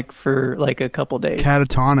catatonic for like a couple days.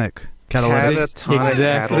 Catatonic. Catalytic. catatonic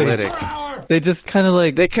Exactly. catalytic. They just kind of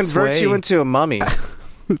like They convert sway. you into a mummy.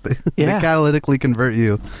 They Yeah. catalytically convert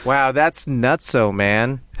you. Wow, that's nutso,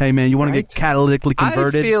 man. Hey, man, you want to get catalytically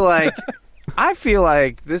converted? I feel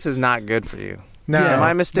like this is not good for you. No. Am I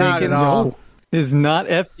Not mistaken? at all. is not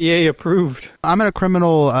FDA approved. I'm a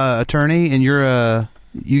criminal attorney, and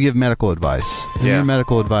you give medical advice. And Yeah. Your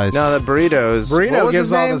medical advice. No, the burritos. what Burrito was gives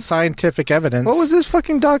his all name? the scientific evidence. What was his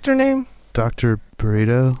fucking doctor name? Dr.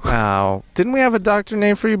 Burrito. Oh, didn't we have a doctor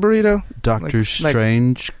name for you, Burrito? Dr. Like-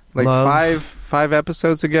 Strange. Like Love. five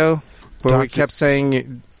episodes ago, where we Doctor- kept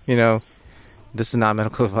saying, you know, this is not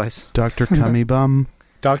medical advice. Dr. Cummy Bum.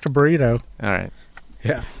 Dr. Burrito. All right.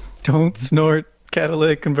 Yeah. Don't snort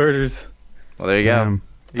catalytic converters. Well, there you go. Damn.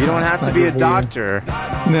 You don't have to be a doctor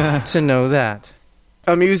to know that.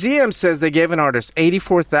 A museum says they gave an artist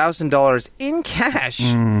 $84,000 in cash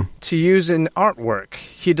to use in artwork.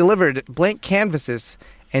 He delivered blank canvases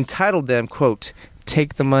and titled them, quote,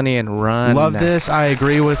 "Take the money and run." Love this. I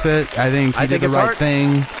agree with it. I think he did the right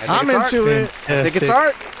thing. I'm into it. I think it's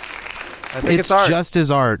art. I think it's art. Just his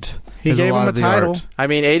art. He gave him a title. I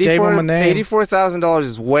mean, $84,000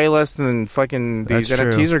 is way less than fucking these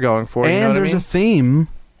NFTs are going for. And you know there's a theme.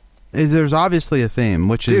 There's obviously a theme,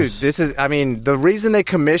 which is... Dude, this is... I mean, the reason they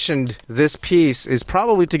commissioned this piece is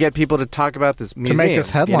probably to get people to talk about this museum. To make this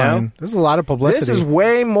headline. You know? This is a lot of publicity. This is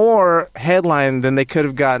way more headline than they could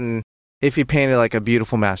have gotten if he painted like a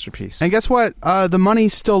beautiful masterpiece. And guess what? The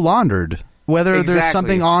money's still laundered. Whether there's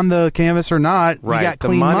something on the canvas or not, you got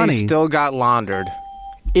clean money. The money still got laundered.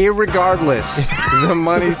 Irregardless, the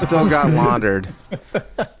money still got laundered.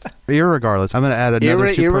 Irregardless. I'm going to add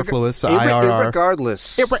another superfluous IRR.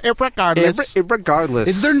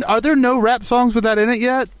 Irregardless. Are there no rap songs with that in it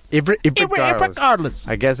yet? Irregardless.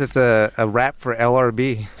 I guess it's a rap for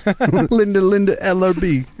LRB. Linda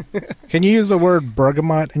LRB. Can you use the word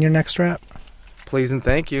bergamot in your next rap? Please and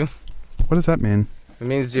thank you. What does that mean? It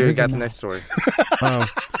means you got the next story.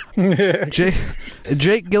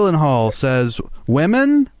 Jake Gyllenhaal says,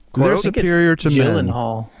 women, they're superior to men.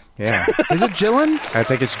 Gyllenhaal. Yeah. Is it Gillen? I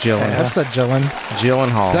think it's Gillen. I've said Gillen.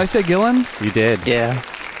 Gyllenhaal. Did I say Gillen? You did. Yeah.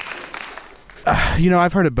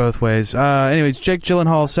 I've heard it both ways. Anyways, Jake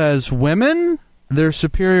Gyllenhaal says, women, they're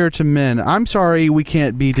superior to men. I'm sorry we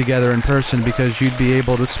can't be together in person because you'd be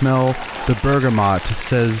able to smell the bergamot,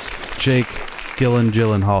 says Jake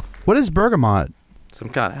Gyllenhaal. What is bergamot? Some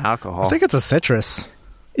kind of alcohol. I think it's a citrus.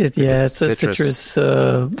 It's a citrus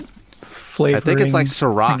flavoring. I think it's like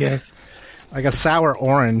Ciroc. I guess. Like a sour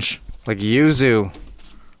orange. Like yuzu.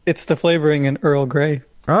 It's the flavoring in Earl Grey.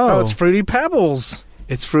 Oh, it's Fruity Pebbles.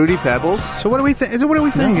 It's Fruity Pebbles? So what do we think?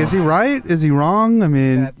 No. Is he right? Is he wrong? I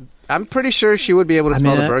mean... I'm pretty sure she would be able to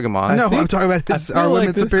smell the bergamot. No, I'm talking about are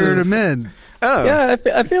women superior to men? Oh. Yeah,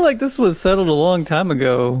 I feel like this was settled a long time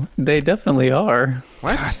ago. They definitely are.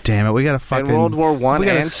 What? God damn it, we got to fucking... In World War I we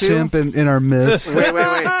got and a simp in our midst. Wait.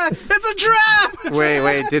 It's a trap!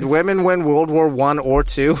 Wait. Did women win World War I or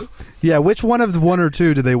II? Yeah, which one of the one or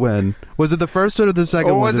two did they win? Was it the first one or the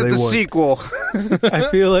second one? Or was it the sequel? I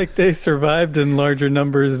feel like they survived in larger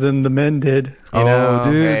numbers than the men did. You know,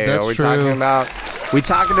 dude, hey, that's we true. We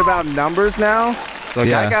talking about numbers now? Look,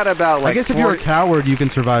 yeah. I got about like I guess if you're a coward, you can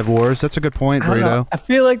survive wars. That's a good point, Burrito. I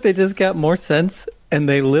feel like they just got more sense and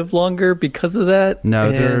they live longer because of that. No,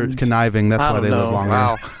 they're conniving. That's why they live longer.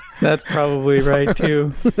 Wow. That's probably right,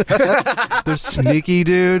 too. They're sneaky,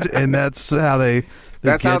 dude, and that's how they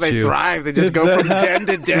how they thrive. They just go from den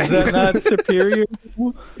to den. Is that not superior?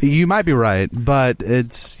 You might be right, but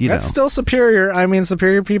it's, That's still superior. I mean,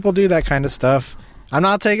 superior people do that kind of stuff. I'm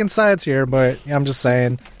not taking sides here, but I'm just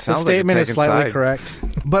saying the statement is slightly correct.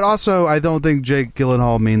 But also, I don't think Jake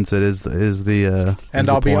Gyllenhaal means it is the end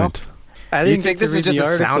all be all. I didn't think this is just a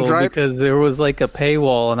sound drive because there was like a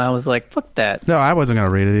paywall, and I was like, "Fuck that!" No, I wasn't gonna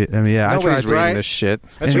read it. I mean, yeah, nobody's I tried reading this shit.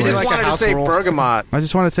 Anyway. We just wanted to say bergamot. I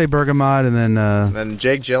just want to say bergamot, and then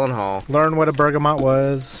Jake Gyllenhaal. Learn what a bergamot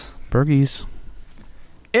was. Bergies.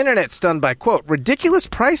 Internet stunned by, quote, ridiculous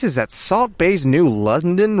prices at Salt Bay's new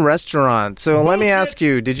London restaurant. So let me ask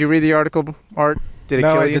you, did you read the article, Art? Did it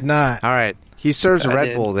kill you? No, I did not. All right. He serves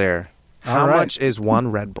Red Bull there. How much is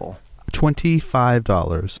one Red Bull?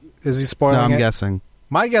 $25. Is he spoiling I'm it? guessing.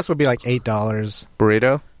 My guess would be like $8.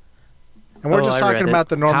 Burrito? And we're just talking about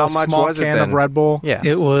the normal small can of Red Bull? Yeah.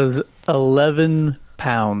 It was 11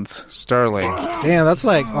 pounds sterling. Damn, that's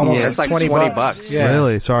like almost that's like 20 bucks. Yeah.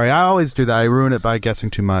 Really? Sorry, I always do that. I ruin it by guessing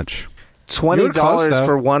too much. $20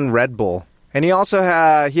 for one Red Bull. And he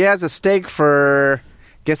also he has a steak for,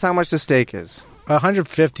 guess how much the steak is?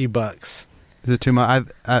 $150. Is it too much?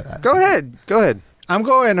 Go ahead. I'm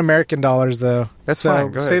going American dollars though. That's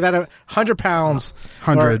fine. Go ahead. Say that 100 pounds.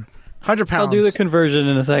 100 pounds. I'll do the conversion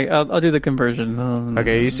in a sec. I'll do the conversion.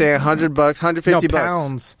 Okay, you say $100, $150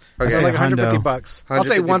 pounds. Okay, so like $150. I'll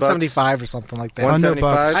say 175 or something like that.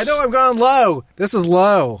 $175. I know I'm going low. This is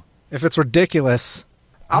low. If it's ridiculous.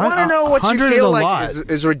 I want to know what you feel like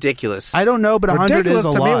is ridiculous. I don't know, but 100 is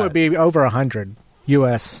a lot. Ridiculous to me would be over 100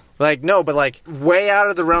 US. Like, no, but like way out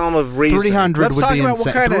of the realm of reason. 300 Let's would talk be about insane.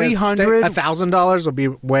 what kind 300? of $1,000 would be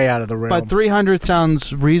way out of the realm. But 300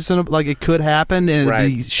 sounds reasonable, like it could happen, and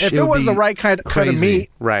right. If it was the right kind of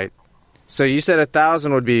meat. Right. So you said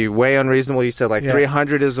 1,000 would be way unreasonable. You said like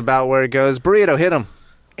 300 is about where it goes. Burrito, hit him.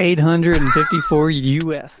 $854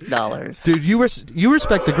 US. Dude, you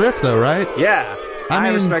respect the grift though, right? Yeah. I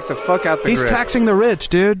respect the fuck out the He's grip. taxing the rich,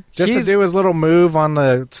 dude. Just to do his little move on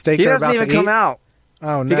the steak. He they're doesn't about even to come eat. out.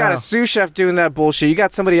 Oh no! You got a sous chef doing that bullshit. You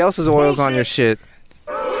got somebody else's oils on your shit.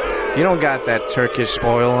 You don't got that Turkish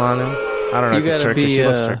oil on him. I don't know if he's Turkish. He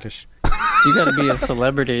looks Turkish. You got to be a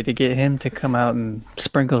celebrity to get him to come out and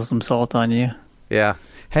sprinkle some salt on you. Yeah.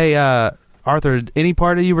 Hey, Arthur, any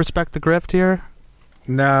part of you respect the grift here?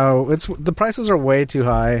 No, the prices are way too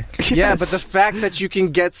high. Yeah, but the fact that you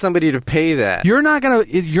can get somebody to pay that. You're not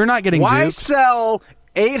getting Why duped. sell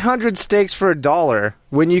 800 steaks for $1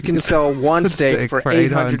 when you can sell one steak for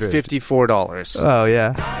 $854? Oh,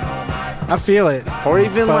 yeah. I feel it. Or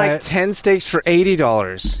even But- like 10 steaks for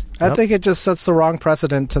 $80. I think it just sets the wrong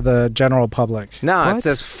precedent to the general public. Nah, What? it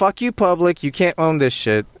says, fuck you, public. You can't own this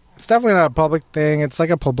shit. It's definitely not a public thing. It's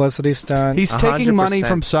like a publicity stunt. He's taking money 100%.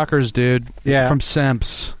 from suckers, dude. Yeah. From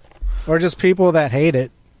simps. Or just people that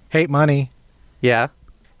hate money. Yeah.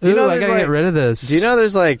 Dude, I there's gotta get rid of this. Do you know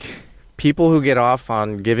there's like people who get off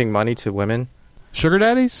on giving money to women? Sugar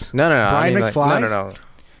daddies? No. Brian McFly? No.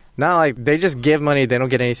 Not like they just give money, they don't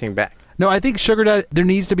get anything back. No, I think sugar daddy. There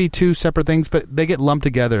needs to be two separate things, but they get lumped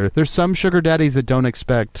together. There's some sugar daddies that don't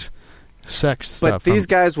expect sex stuff. But these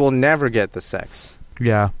guys will never get the sex.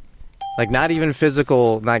 Yeah, Like not even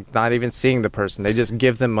physical, not even seeing the person. They just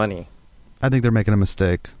give them money. I think they're making a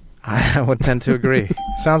mistake. I would tend to agree.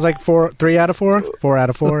 Sounds like 3 out of 4? 4 out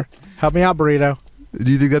of 4. Help me out, Burrito.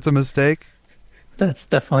 Do you think that's a mistake? That's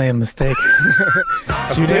definitely a mistake.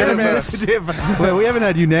 It's unanimous. Wait, we haven't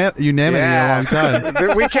had unanimity in a long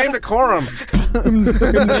time. We came to quorum.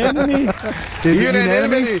 Unanimity? Is it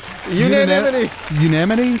unanimity?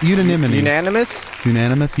 Unanimity? Unanimity. Unanimous?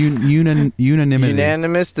 Unanimous? Unanimity.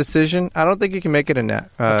 Unanimous decision? I don't think you can make it a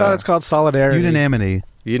I thought it's called solidarity. Unanimity.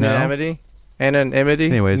 unanimity. Anonymity.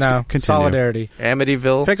 Anyways, No, continue. solidarity.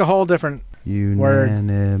 Amityville. Pick a whole different.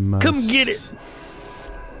 Unanimous. Come get it.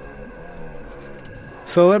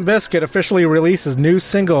 So Limp Bizkit officially releases new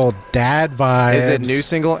single, Dad Vibes. Is it new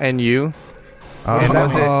single and you? And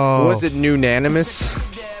was it unanimous?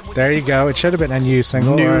 There you go. It should have been a new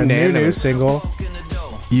single. Or a new Unanimous. single.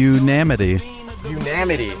 Unanimity.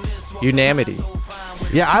 Unanimity.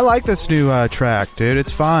 Yeah, I like this new track, dude.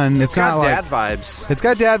 It's fun. It's not got like dad vibes. It's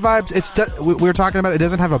got dad vibes. We were talking about it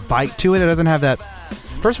doesn't have a bite to it. It doesn't have that.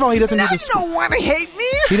 First of all, he doesn't do the don't want to hate me.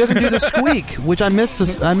 he doesn't do the squeak, which I miss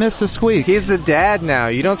the squeak. He's a dad now.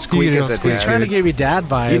 You don't squeak You as don't a squeak. dad. He's trying to give you dad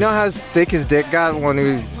vibes. You know how thick his dick got when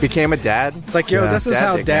he became a dad? It's like, yo, Yeah. this is Dad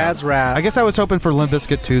how dick dads rap. I guess I was hoping for Limp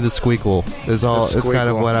Bizkit 2, the squeakle is all. It's kind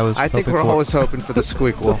of what I was. I think hoping we're for. always hoping for the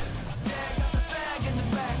squeakle.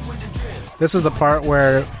 This is the part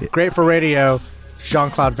where, great for radio,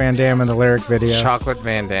 Jean-Claude Van Damme in the lyric video. Chocolate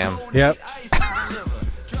Van Damme. Yep.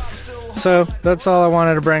 So that's all I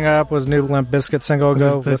wanted to bring up was new Limp Bizkit single.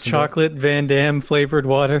 Go The listen to it. chocolate Van Damme flavored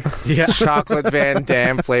water. Yeah. Chocolate Van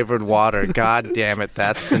Damme flavored water. God damn it,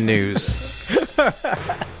 that's the news.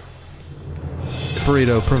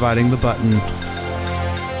 Burrito providing the button.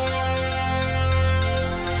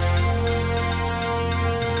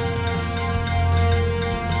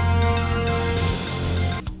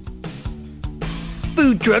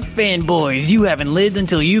 Food truck fanboys, you haven't lived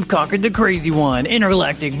until you've conquered the crazy one.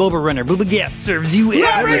 Intergalactic Boba Runner Booba Gap serves you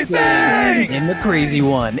everything in the crazy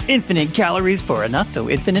one. Infinite calories for a not so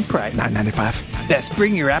infinite price. $9.95. Best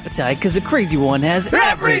bring your appetite because the crazy one has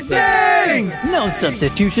Everything! no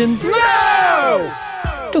substitutions. No!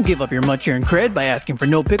 Don't give up your much-earned cred by asking for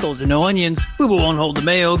no pickles or no onions. Booba won't hold the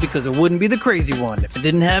mayo because it wouldn't be the crazy one if it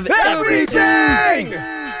didn't have Everything!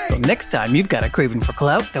 So next time you've got a craving for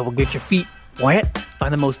clout that will get your feet wet,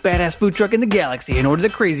 find the most badass food truck in the galaxy and order the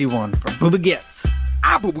crazy one from Booba Gets.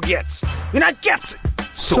 Booba gets. You're not gets.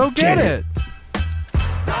 So get it.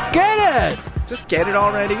 Get it. Just get it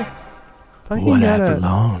already. What after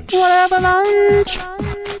lunch? Whatever lunch.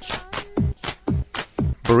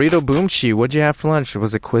 Burrito Boomchi, what'd you have for lunch?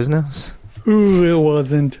 Was it Quiznos? Ooh, it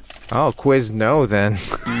wasn't. Oh, Quiz no then.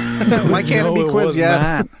 Why can't it be quiz? was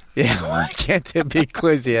Yes. not. Yeah, why can't it be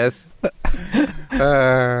Quiz yes?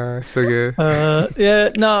 So good. Yeah,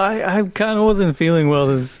 no, I kind of wasn't feeling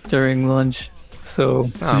well during lunch, so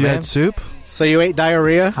So you had soup? So you ate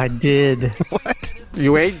diarrhea? I did.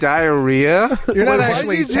 You ate diarrhea? You're not Wait, why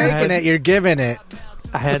actually did you taking take- it, you're giving it.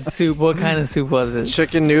 I had soup. What kind of soup was it?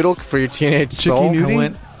 Chicken noodle for your teenage soul? Chicken noodle? I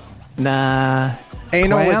went, nah.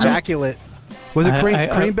 Anal Clam? ejaculate. Was it I-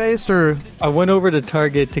 cream based or I went over to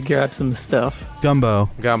Target to grab some stuff. gumbo?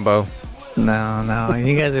 Gumbo. No.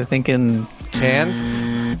 You guys are thinking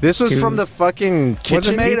Canned? This was from the fucking kitchen. Was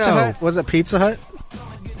it Pizza Hut? Was it Pizza Hut?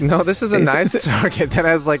 No, this is a nice Target that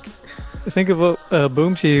has like think about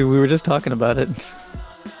Boomchi. We were just talking about it.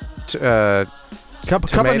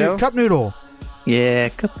 Cup noodle. Yeah,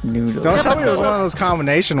 cup noodles. Don't tell me it was one of those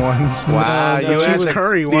combination ones. Wow, No, you no, had cheese the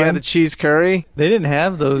curry You one. had the cheese curry. They didn't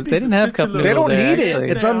have those. They didn't have cup noodles. They don't there, need actually.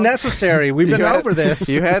 it. It's unnecessary. We've been You had- over this.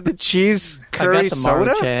 You had the cheese curry I got the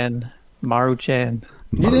soda. Maruchan.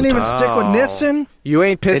 You didn't even stick with Nissan. You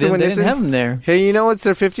ain't They pissing didn't, with they this. didn't have them there. Hey, you know it's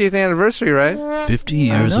their 50th anniversary, right? 50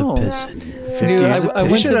 years know. of pissing. Dude, I You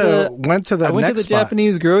went should to have the went to the I went to next the spot.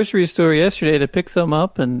 Japanese grocery store yesterday to pick some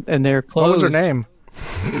up, and they're closed. What was her name?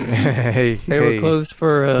 Hey, They were closed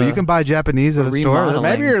for. Well, you can buy Japanese at a store. remodeling.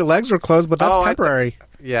 Maybe your legs were closed, but that's Oh, temporary.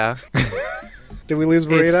 Yeah, Did we lose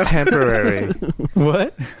Burrito? it's temporary.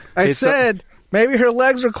 What? I it's said maybe her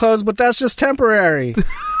legs were closed, but that's just temporary.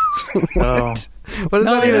 Oh, What does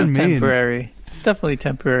no, that it even is mean? temporary. It's definitely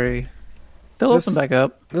temporary. They'll This- open back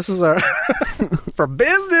up. This is our for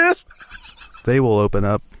business. They will open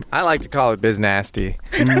up. I like to call it biz nasty.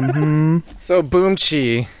 So, Boom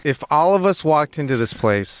Chi, if all of us walked into this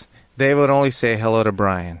place, they would only say hello to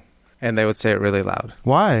Brian, and they would say it really loud.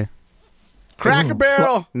 Why? Cracker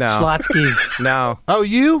Barrel. No, Schlotsky. no, Oh,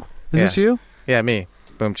 you? Is Yeah. this you? yeah, me,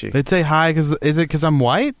 Boom Chi. They'd say hi because is it because I'm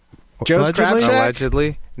white? Joe's Allegedly? Crab Shack?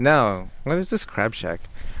 Allegedly, no. What is this Crab Shack?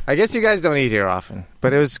 I guess you guys don't eat here often,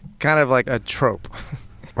 but it was kind of like a trope.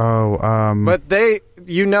 Oh, But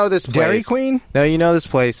you know this place. Dairy Queen? No, you know this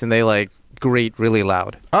place, and they like greet really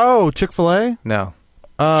loud. oh, Chick-fil-A? No,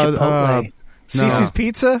 Chipotle. Cece's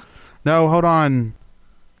Pizza. No, hold on.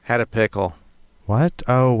 had a pickle. What?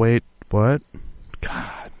 Oh, wait. What?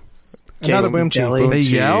 Another Jason's Boom Chi. Deli. Boom They Chi.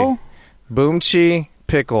 yell? Boom Chi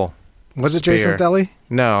pickle. Was it Spear. Jason's Deli?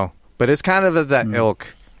 No, but it's kind of that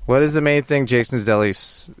ilk. What is the main thing Jason's Deli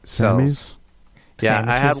sells? Sammy's? Yeah,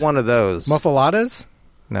 I had Sandwiches. one of those. Muffaladas?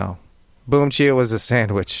 No. Boom Chi was a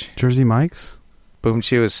sandwich. Jersey Mike's? Boom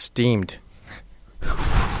Chi was steamed.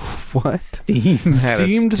 What? Steam. Had a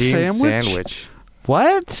Steamed sandwich?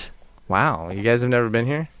 What? Wow, you guys have never been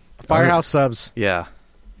here? Firehouse Subs. Yeah.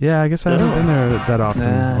 Yeah, I guess I haven't been there that often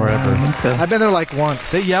or I ever. think so. I've been there like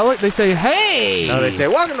once. They yell it. They say, "Hey!" No, they say,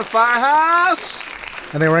 welcome to Firehouse!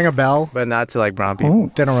 And they ring a bell. But not to like brown people.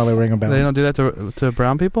 They don't really ring a bell. They don't do that to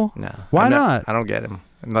brown people. No. Why not? I don't get them.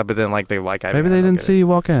 But then like they like I Maybe they didn't see you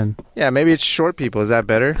walk in. Yeah, maybe it's short people. Is that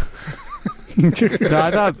better? No,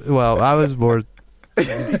 I thought. Well, I was more.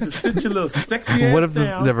 Sit your little sexy ass What if the?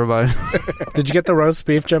 down. Never mind. Did you get the roast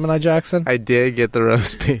beef, Gemini Jackson? I did get the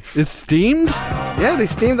roast beef. It's steamed. Yeah, they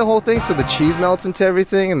steam the whole thing so the cheese melts into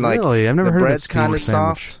everything and like Really? I've never the heard of a bread's kind steamer of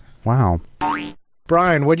sandwich. soft. Wow.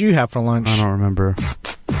 Brian, what'd you have for lunch? I don't remember.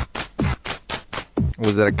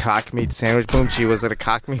 Was it a cock meat sandwich? Boom Chi, was it a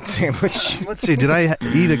cock meat sandwich? Let's see. Did I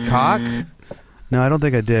eat a cock? No, I don't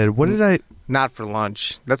think I did. What did I? Not for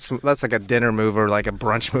lunch. That's like a dinner move or like a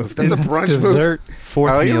brunch move. That's a brunch move. Dessert.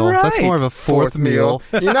 Fourth Oh, you're meal. right. That's more of a fourth meal.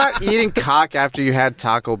 You're not eating cock after you had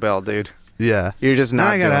Taco Bell, dude. Yeah. You're just Now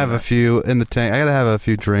not. I gotta doing have a that. few in the tank. I gotta have a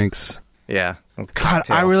few drinks. Yeah. God,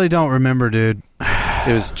 Cocktail. I really don't remember, dude.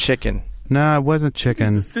 It was chicken. No, it wasn't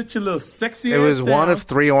chicken. Sit your little sexy It ass was down. one of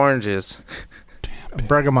 3 oranges.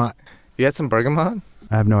 Bergamot. You had some bergamot?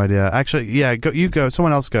 I have no idea. Actually, yeah. Go. You go.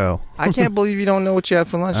 Someone else go. I can't believe you don't know what you had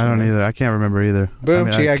for lunch. I don't man. either. I can't remember either. Boom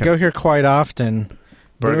I Chi. mean, I can't- go here quite often.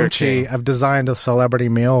 Burger Boom King. Chi. I've designed a celebrity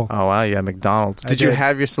meal. Oh wow, you had McDonald's. I Did you did.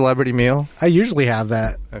 have your celebrity meal? I usually have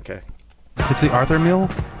that. Okay. It's the Arthur meal.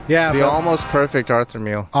 Yeah, The but almost perfect Arthur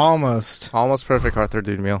meal. almost. Almost perfect Arthur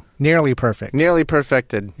Dude meal. Nearly perfect. Nearly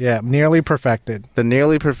perfected. Yeah, nearly perfected. The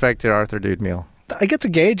nearly perfected Arthur Dude meal. I get to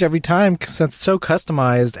gauge every time since it's so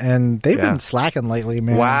customized, and they've Yeah. been slacking lately,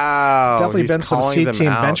 man. Wow. Definitely He's been some calling C them team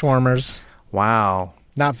out. bench warmers. Wow.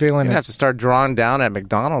 Not You're feeling going to it. have to start drawing down at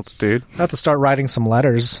McDonald's, dude. I have to start writing some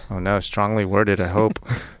letters. Oh no, strongly worded, I hope.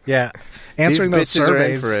 Yeah, answering These those bitches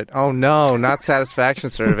surveys. are in for it. Oh no, not satisfaction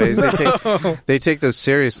surveys. They take those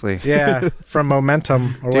seriously. Yeah, from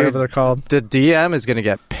Momentum or Dude. whatever they're called. The DM is going to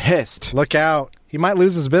get pissed. Look out. He might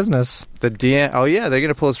lose his business. The DM. Oh yeah, they're going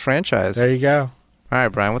to pull his franchise. There you go. All right,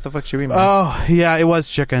 Brian, what the fuck should we make? Oh yeah, it was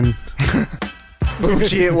chicken. Boom,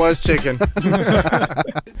 gee, it was chicken.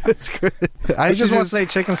 It's great. I just want to say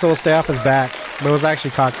chicken, so we'll stay off his back. But it was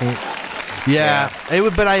actually cock meat. Yeah, it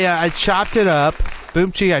would. But I chopped it up.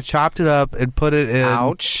 Boom Chi, I chopped it up and put it in.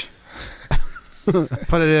 Ouch.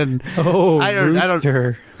 Put it in. Oh, I don't-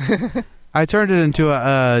 rooster. I turned it into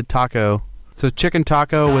a taco. So chicken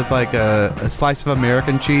taco with like a slice of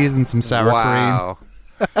American cheese and some sour Wow.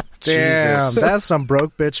 Damn, Jesus. that's some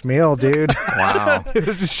broke bitch meal, dude. Wow. cream. It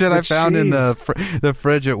was just shit I With found in cheese. the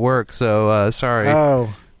fridge at work. So sorry, Oh,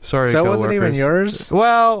 sorry. so it wasn't even coworkers. yours?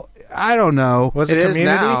 Well, I don't know. Was It it is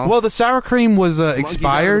community? now. Well, the sour cream was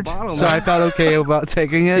expired, bottle, so I felt okay about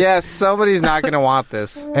taking it. Yes, somebody's not going to want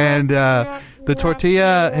this. And The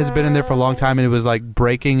tortilla has been in there for a long time, and it was like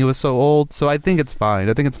breaking. It was so old, so I think it's fine.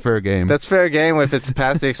 I think it's fair game. That's fair game if it's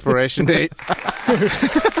past the expiration date.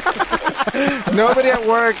 Nobody at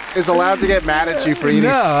work is allowed to get mad at you for eating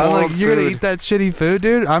I'm like, you're food. gonna eat that shitty food,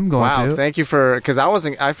 dude? I'm going to. Wow, thank you for... Because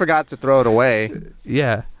I forgot to throw it away.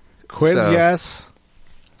 Yeah. Quiz So- yes.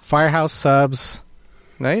 Firehouse subs.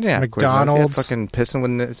 No, you didn't have McDonald's. Quiznos. You had fucking pissing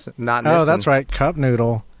when it's not missing. Oh, that's right. Cup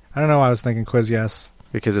noodle. I don't know why I was thinking quiz yes.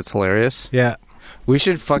 Because it's hilarious. Yeah. We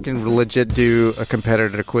should fucking legit do a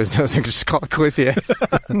competitor to Quiznos and just call it Quiz Yes.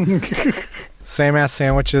 Same ass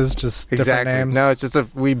sandwiches, just different names. No, it's just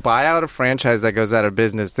we buy out a franchise that goes out of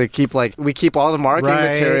business. We keep all the marketing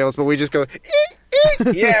Right. materials, but we just go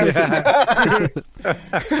yes.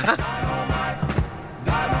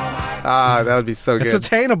 That would be so good. It's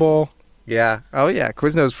attainable. Yeah. Oh yeah.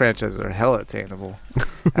 Quiznos franchises are hella attainable.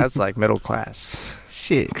 That's like middle class.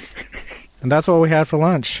 Shit. And that's what we had for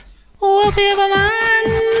lunch.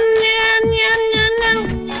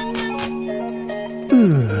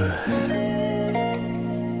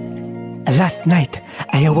 Last night,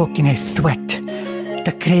 I awoke in a sweat.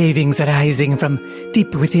 The cravings arising from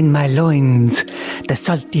deep within my loins. The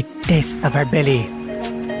salty taste of her belly.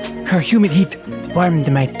 Her humid heat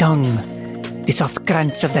warmed my tongue. The soft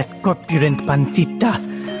crunch of that corpulent pancita.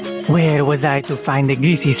 Where was I to find a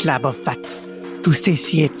greasy slab of fat to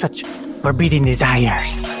satiate such forbidden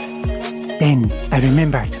desires? Then I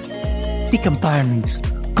remembered Deacon Farms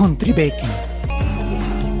country bacon.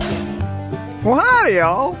 Well, howdy,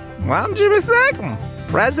 y'all. Well, I'm Jimmy Thickum,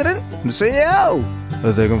 President and CEO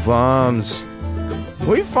of Thickum Farms.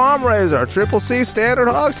 We farm raise our Triple C standard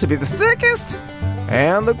hogs to be the thickest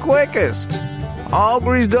and the quickest. All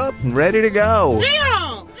greased up and ready to go.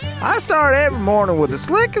 I start every morning with the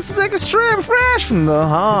slickest, thickest trim fresh from the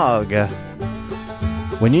hog.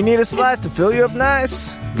 When you need a slice to fill you up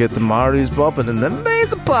nice, get the Marty's bumping and the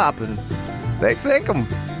beans are popping. Thickum.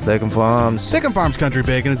 Thickum Farms. Thickum Farms Country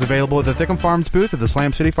Bacon is available at the Thickum Farms booth at the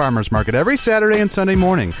Slam City Farmers Market every Saturday and Sunday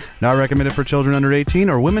morning. Not recommended for children under 18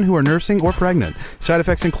 or women who are nursing or pregnant. Side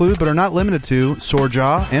effects include, but are not limited to, sore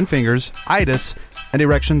jaw and fingers, itis, and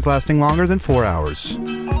erections lasting longer than 4 hours.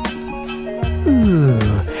 Ooh,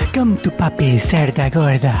 come to Papi Cerda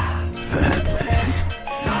Gorda. Fat pig.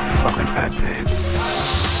 Fucking fat pig.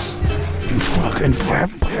 You fucking fat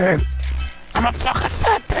pig. I'm a fucking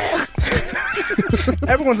fat pig.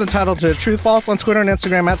 Everyone's entitled to truth false on Twitter and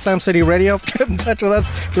Instagram at Slam City Radio. Get in touch with us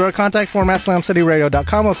through our contact form at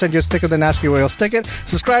slamcityradio.com. We'll send you a sticker, then ask you where you'll stick it.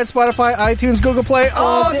 Subscribe, Spotify, iTunes, Google Play,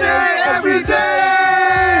 all day, every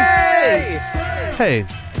day! Hey,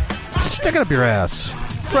 stick it up your ass.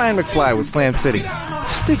 Brian McFly with Slam City.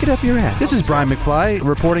 Stick it up your ass. This is Brian McFly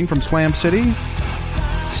reporting from Slam City.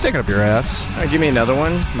 Stick it up your ass. All right, give me another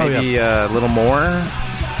one. Maybe a little more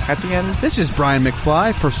at the end. This is Brian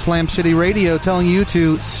McFly for Slam City Radio telling you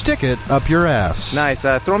to stick it up your ass. Nice.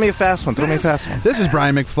 Throw me a fast one. This is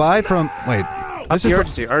Brian McFly from... Wait. This is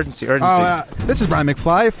Urgency. this is Brian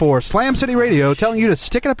McFly for Slam City Radio telling you to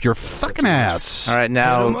stick it up your fucking ass. All right,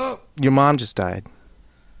 now, your mom just died.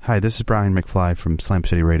 Hi, this is Brian McFly from Slam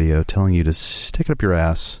City Radio telling you to stick it up your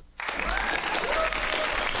ass.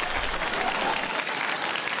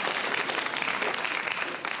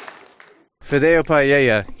 Fideo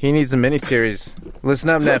Paella. He needs a miniseries. Listen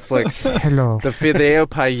up, Netflix. Hello. The Fideo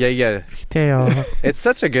Paella. Theo. It's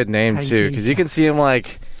such a good name, too, because you can see him,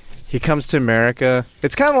 like, he comes to America.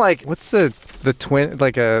 It's kind of like, what's the twin,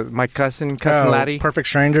 like my cousin laddie? Perfect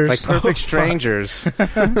Strangers. Like Perfect Strangers.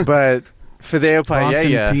 But Fideo Bronson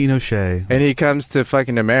Paella. Pinochet. And he comes to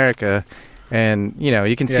fucking America, and, you know,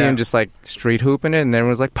 you can see him just, like, street hooping it, and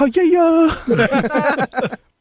everyone's like, Paella!